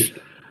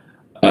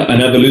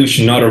an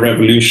evolution, not a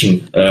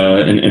revolution,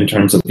 in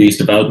terms of these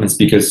developments,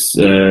 because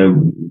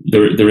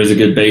there is a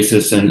good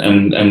basis, and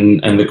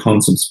the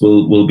concepts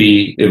will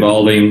be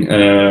evolving.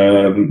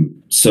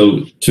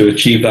 So to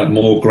achieve that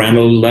more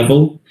granular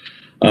level,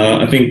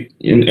 I think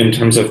in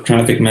terms of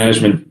traffic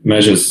management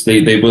measures,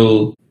 they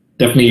will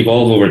definitely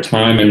evolve over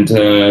time, and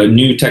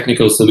new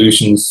technical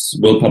solutions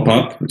will pop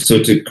up.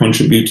 So to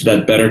contribute to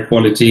that better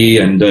quality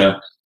and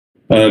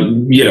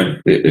you know,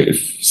 if,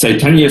 say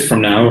 10 years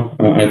from now,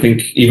 I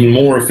think even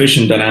more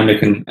efficient,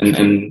 dynamic,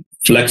 and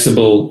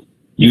flexible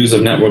use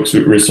of networks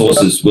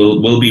resources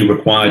will be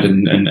required,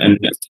 and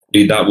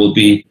that will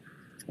be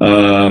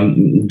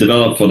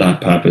developed for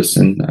that purpose.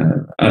 And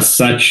as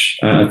such,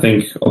 I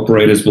think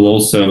operators will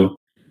also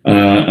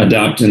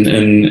adapt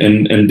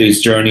in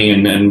this journey,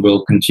 and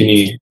will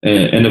continue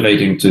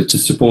innovating to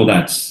support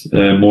that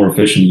more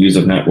efficient use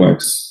of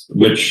networks,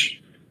 which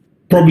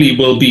probably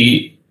will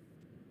be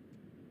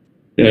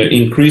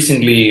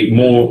increasingly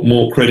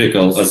more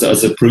critical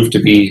as it proved to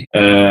be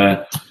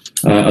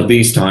at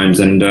these times.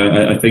 And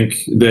I think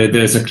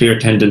there's a clear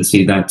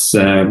tendency that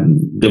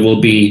there will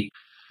be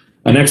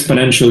an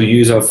exponential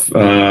use of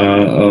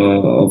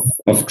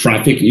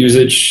traffic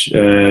usage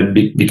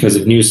because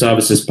of new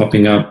services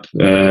popping up,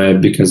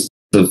 because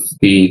of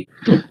the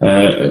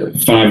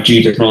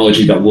 5G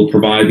technology that will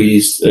provide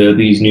these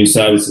new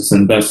services,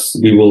 and thus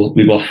we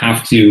will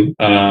have to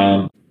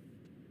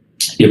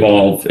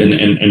evolve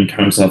in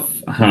terms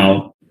of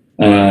how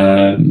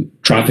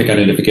traffic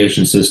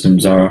identification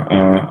systems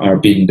are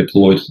being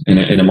deployed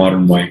in a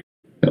modern way.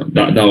 So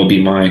that will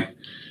be my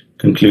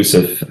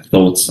conclusive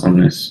thoughts on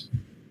this.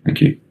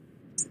 Thank you.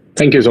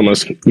 Thank you,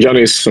 Thomas.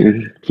 Yiannis,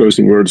 some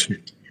closing words.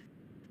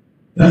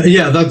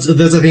 Yeah, that's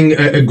I think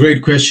a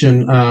great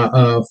question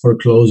for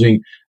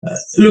closing.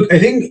 Look, I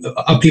think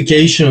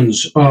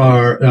applications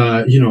are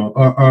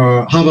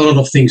have a lot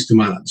of things to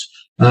manage.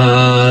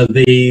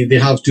 They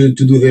have to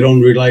do their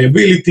own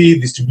reliability,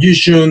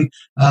 distribution.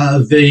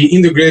 They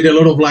integrate a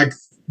lot of like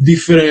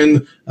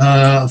different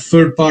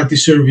third-party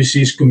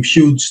services,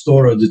 compute,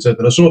 storage,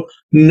 etc. So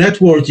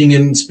networking,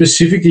 and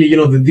specifically, you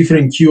know, the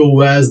different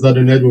QoS that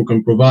a network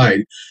can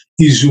provide,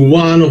 is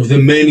one of the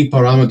many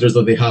parameters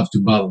that they have to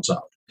balance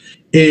out.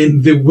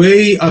 And the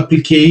way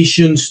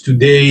applications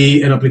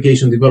today and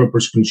application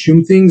developers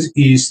consume things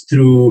is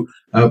through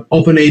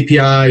open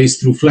APIs,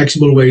 through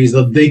flexible ways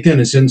that they can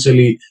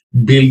essentially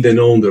build and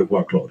own their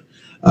workload.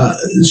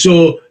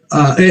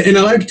 And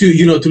I like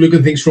to look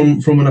at things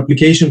from an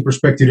application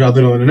perspective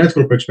rather than a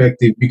network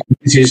perspective, because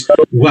this is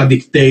what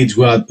dictates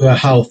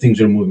how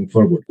things are moving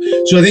forward.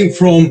 So I think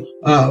from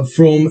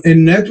a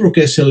network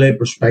SLA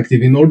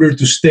perspective, in order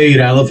to stay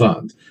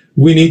relevant,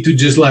 we need to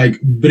just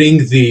like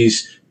bring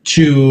these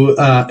to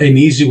an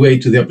easy way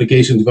to the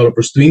application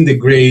developers to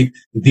integrate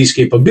these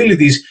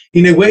capabilities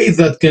in a way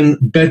that can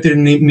better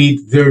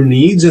meet their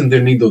needs and the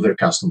need of their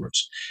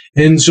customers.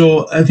 And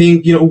so I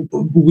think, you know,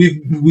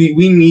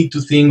 we need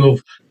to think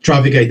of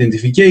traffic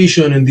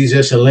identification and these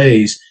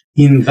SLAs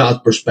in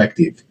that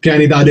perspective. Can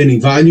it add any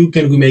value?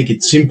 Can we make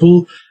it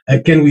simple?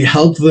 Can we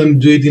help them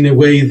do it in a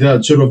way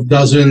that sort of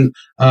doesn't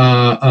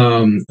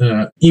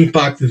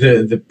impact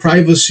the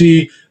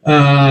privacy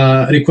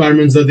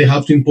requirements that they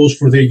have to impose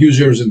for their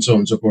users, and so on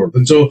and so forth?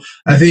 And so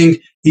I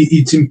think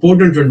it's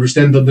important to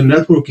understand that the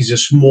network is a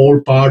small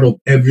part of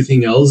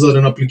everything else that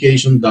an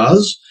application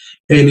does.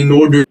 And in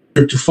order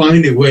to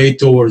find a way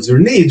towards their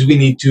needs, we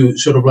need to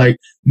sort of like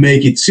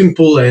make it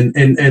simple and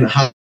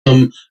have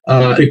some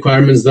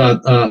requirements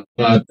that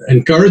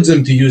encourage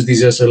them to use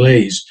these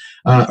SLAs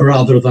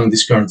rather than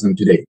discourage them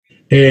today.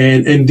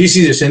 And this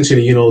is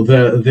essentially, you know,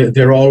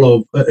 the role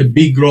of a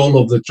big role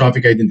of the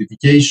traffic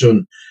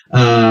identification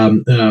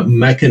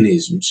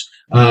mechanisms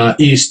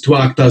is to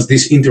act as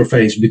this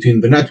interface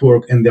between the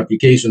network and the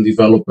application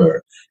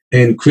developer.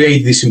 and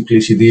create the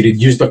simplicity,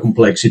 reduce the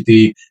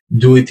complexity,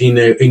 do it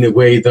in a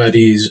way that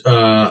is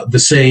the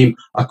same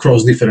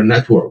across different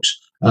networks,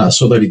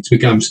 so that it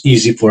becomes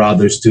easy for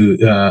others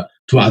to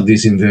add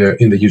this in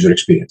the user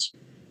experience.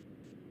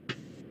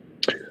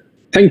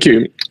 Thank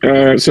you.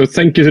 So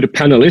thank you to the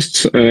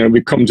panelists.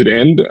 We come to the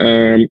end.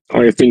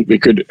 I think we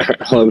could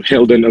have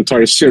held an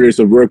entire series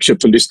of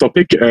workshops on this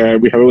topic.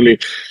 We have only,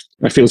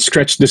 I feel,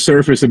 scratched the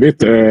surface a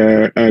bit,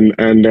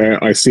 and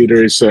I see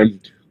there is.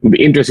 It'll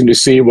be interesting to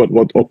see what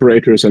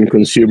operators and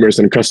consumers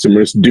and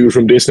customers do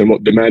from this, and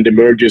what demand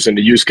emerges and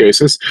the use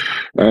cases,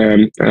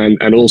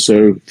 and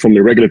also from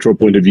the regulatory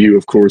point of view,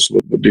 of course,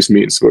 what this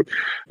means. But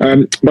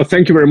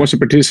thank you very much for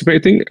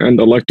participating,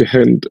 and I'd like to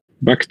hand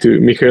back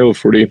to Michiel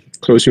for the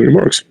closing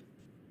remarks.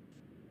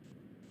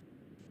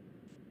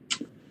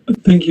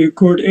 Thank you,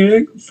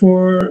 Kurt-Erik,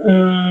 for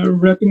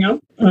wrapping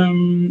up.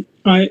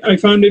 I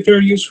found it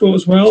very useful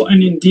as well,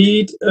 and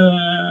indeed,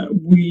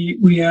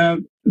 we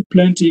have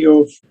plenty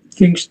of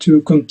things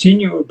to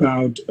continue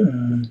about.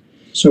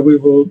 So we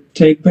will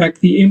take back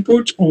the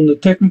input on the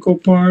technical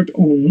part,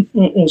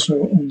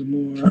 also on the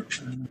more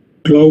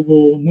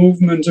global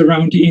movements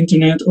around the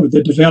internet or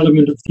the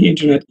development of the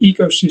internet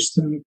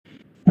ecosystem,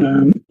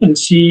 and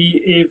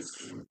see if,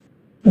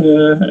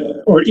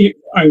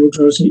 I would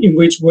rather say, in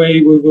which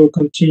way we will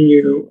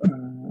continue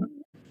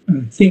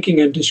thinking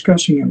and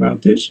discussing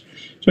about this.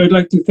 So I'd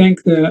like to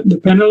thank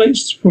the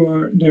panelists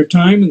for their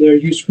time and their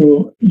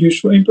useful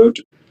input.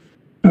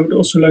 I would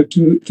also like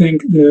to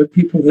thank the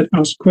people that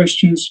asked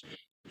questions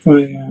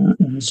via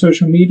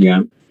social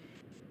media.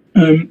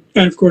 And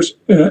of course,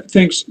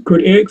 thanks,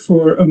 Kurt-Erik,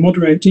 for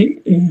moderating.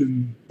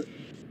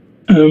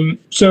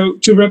 So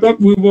to wrap up,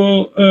 we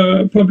will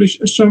publish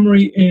a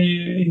summary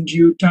in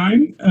due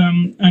time,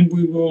 and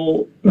we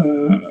will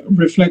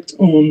reflect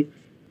on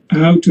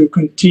how to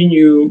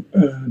continue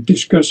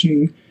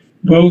discussing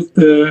both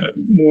the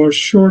more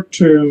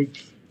short-term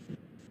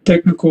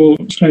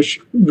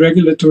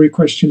technical/regulatory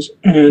questions,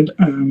 and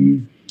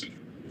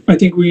I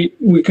think we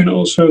can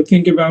also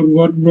think about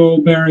what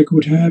role BEREC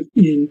would have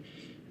in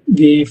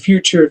the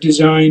future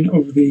design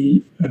of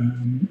the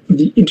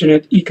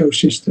internet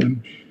ecosystem.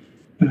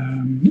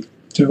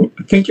 So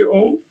thank you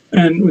all,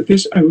 and with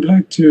this I would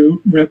like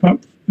to wrap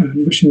up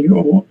and wishing you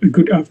all a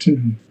good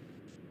afternoon.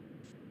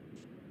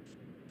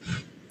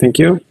 Thank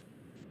you.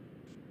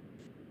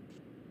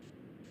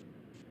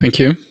 Thank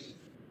you.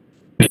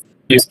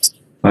 Yes.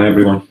 Bye,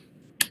 everyone.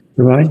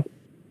 Bye.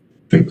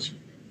 Thanks.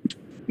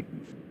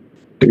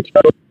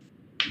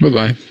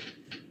 Bye-bye.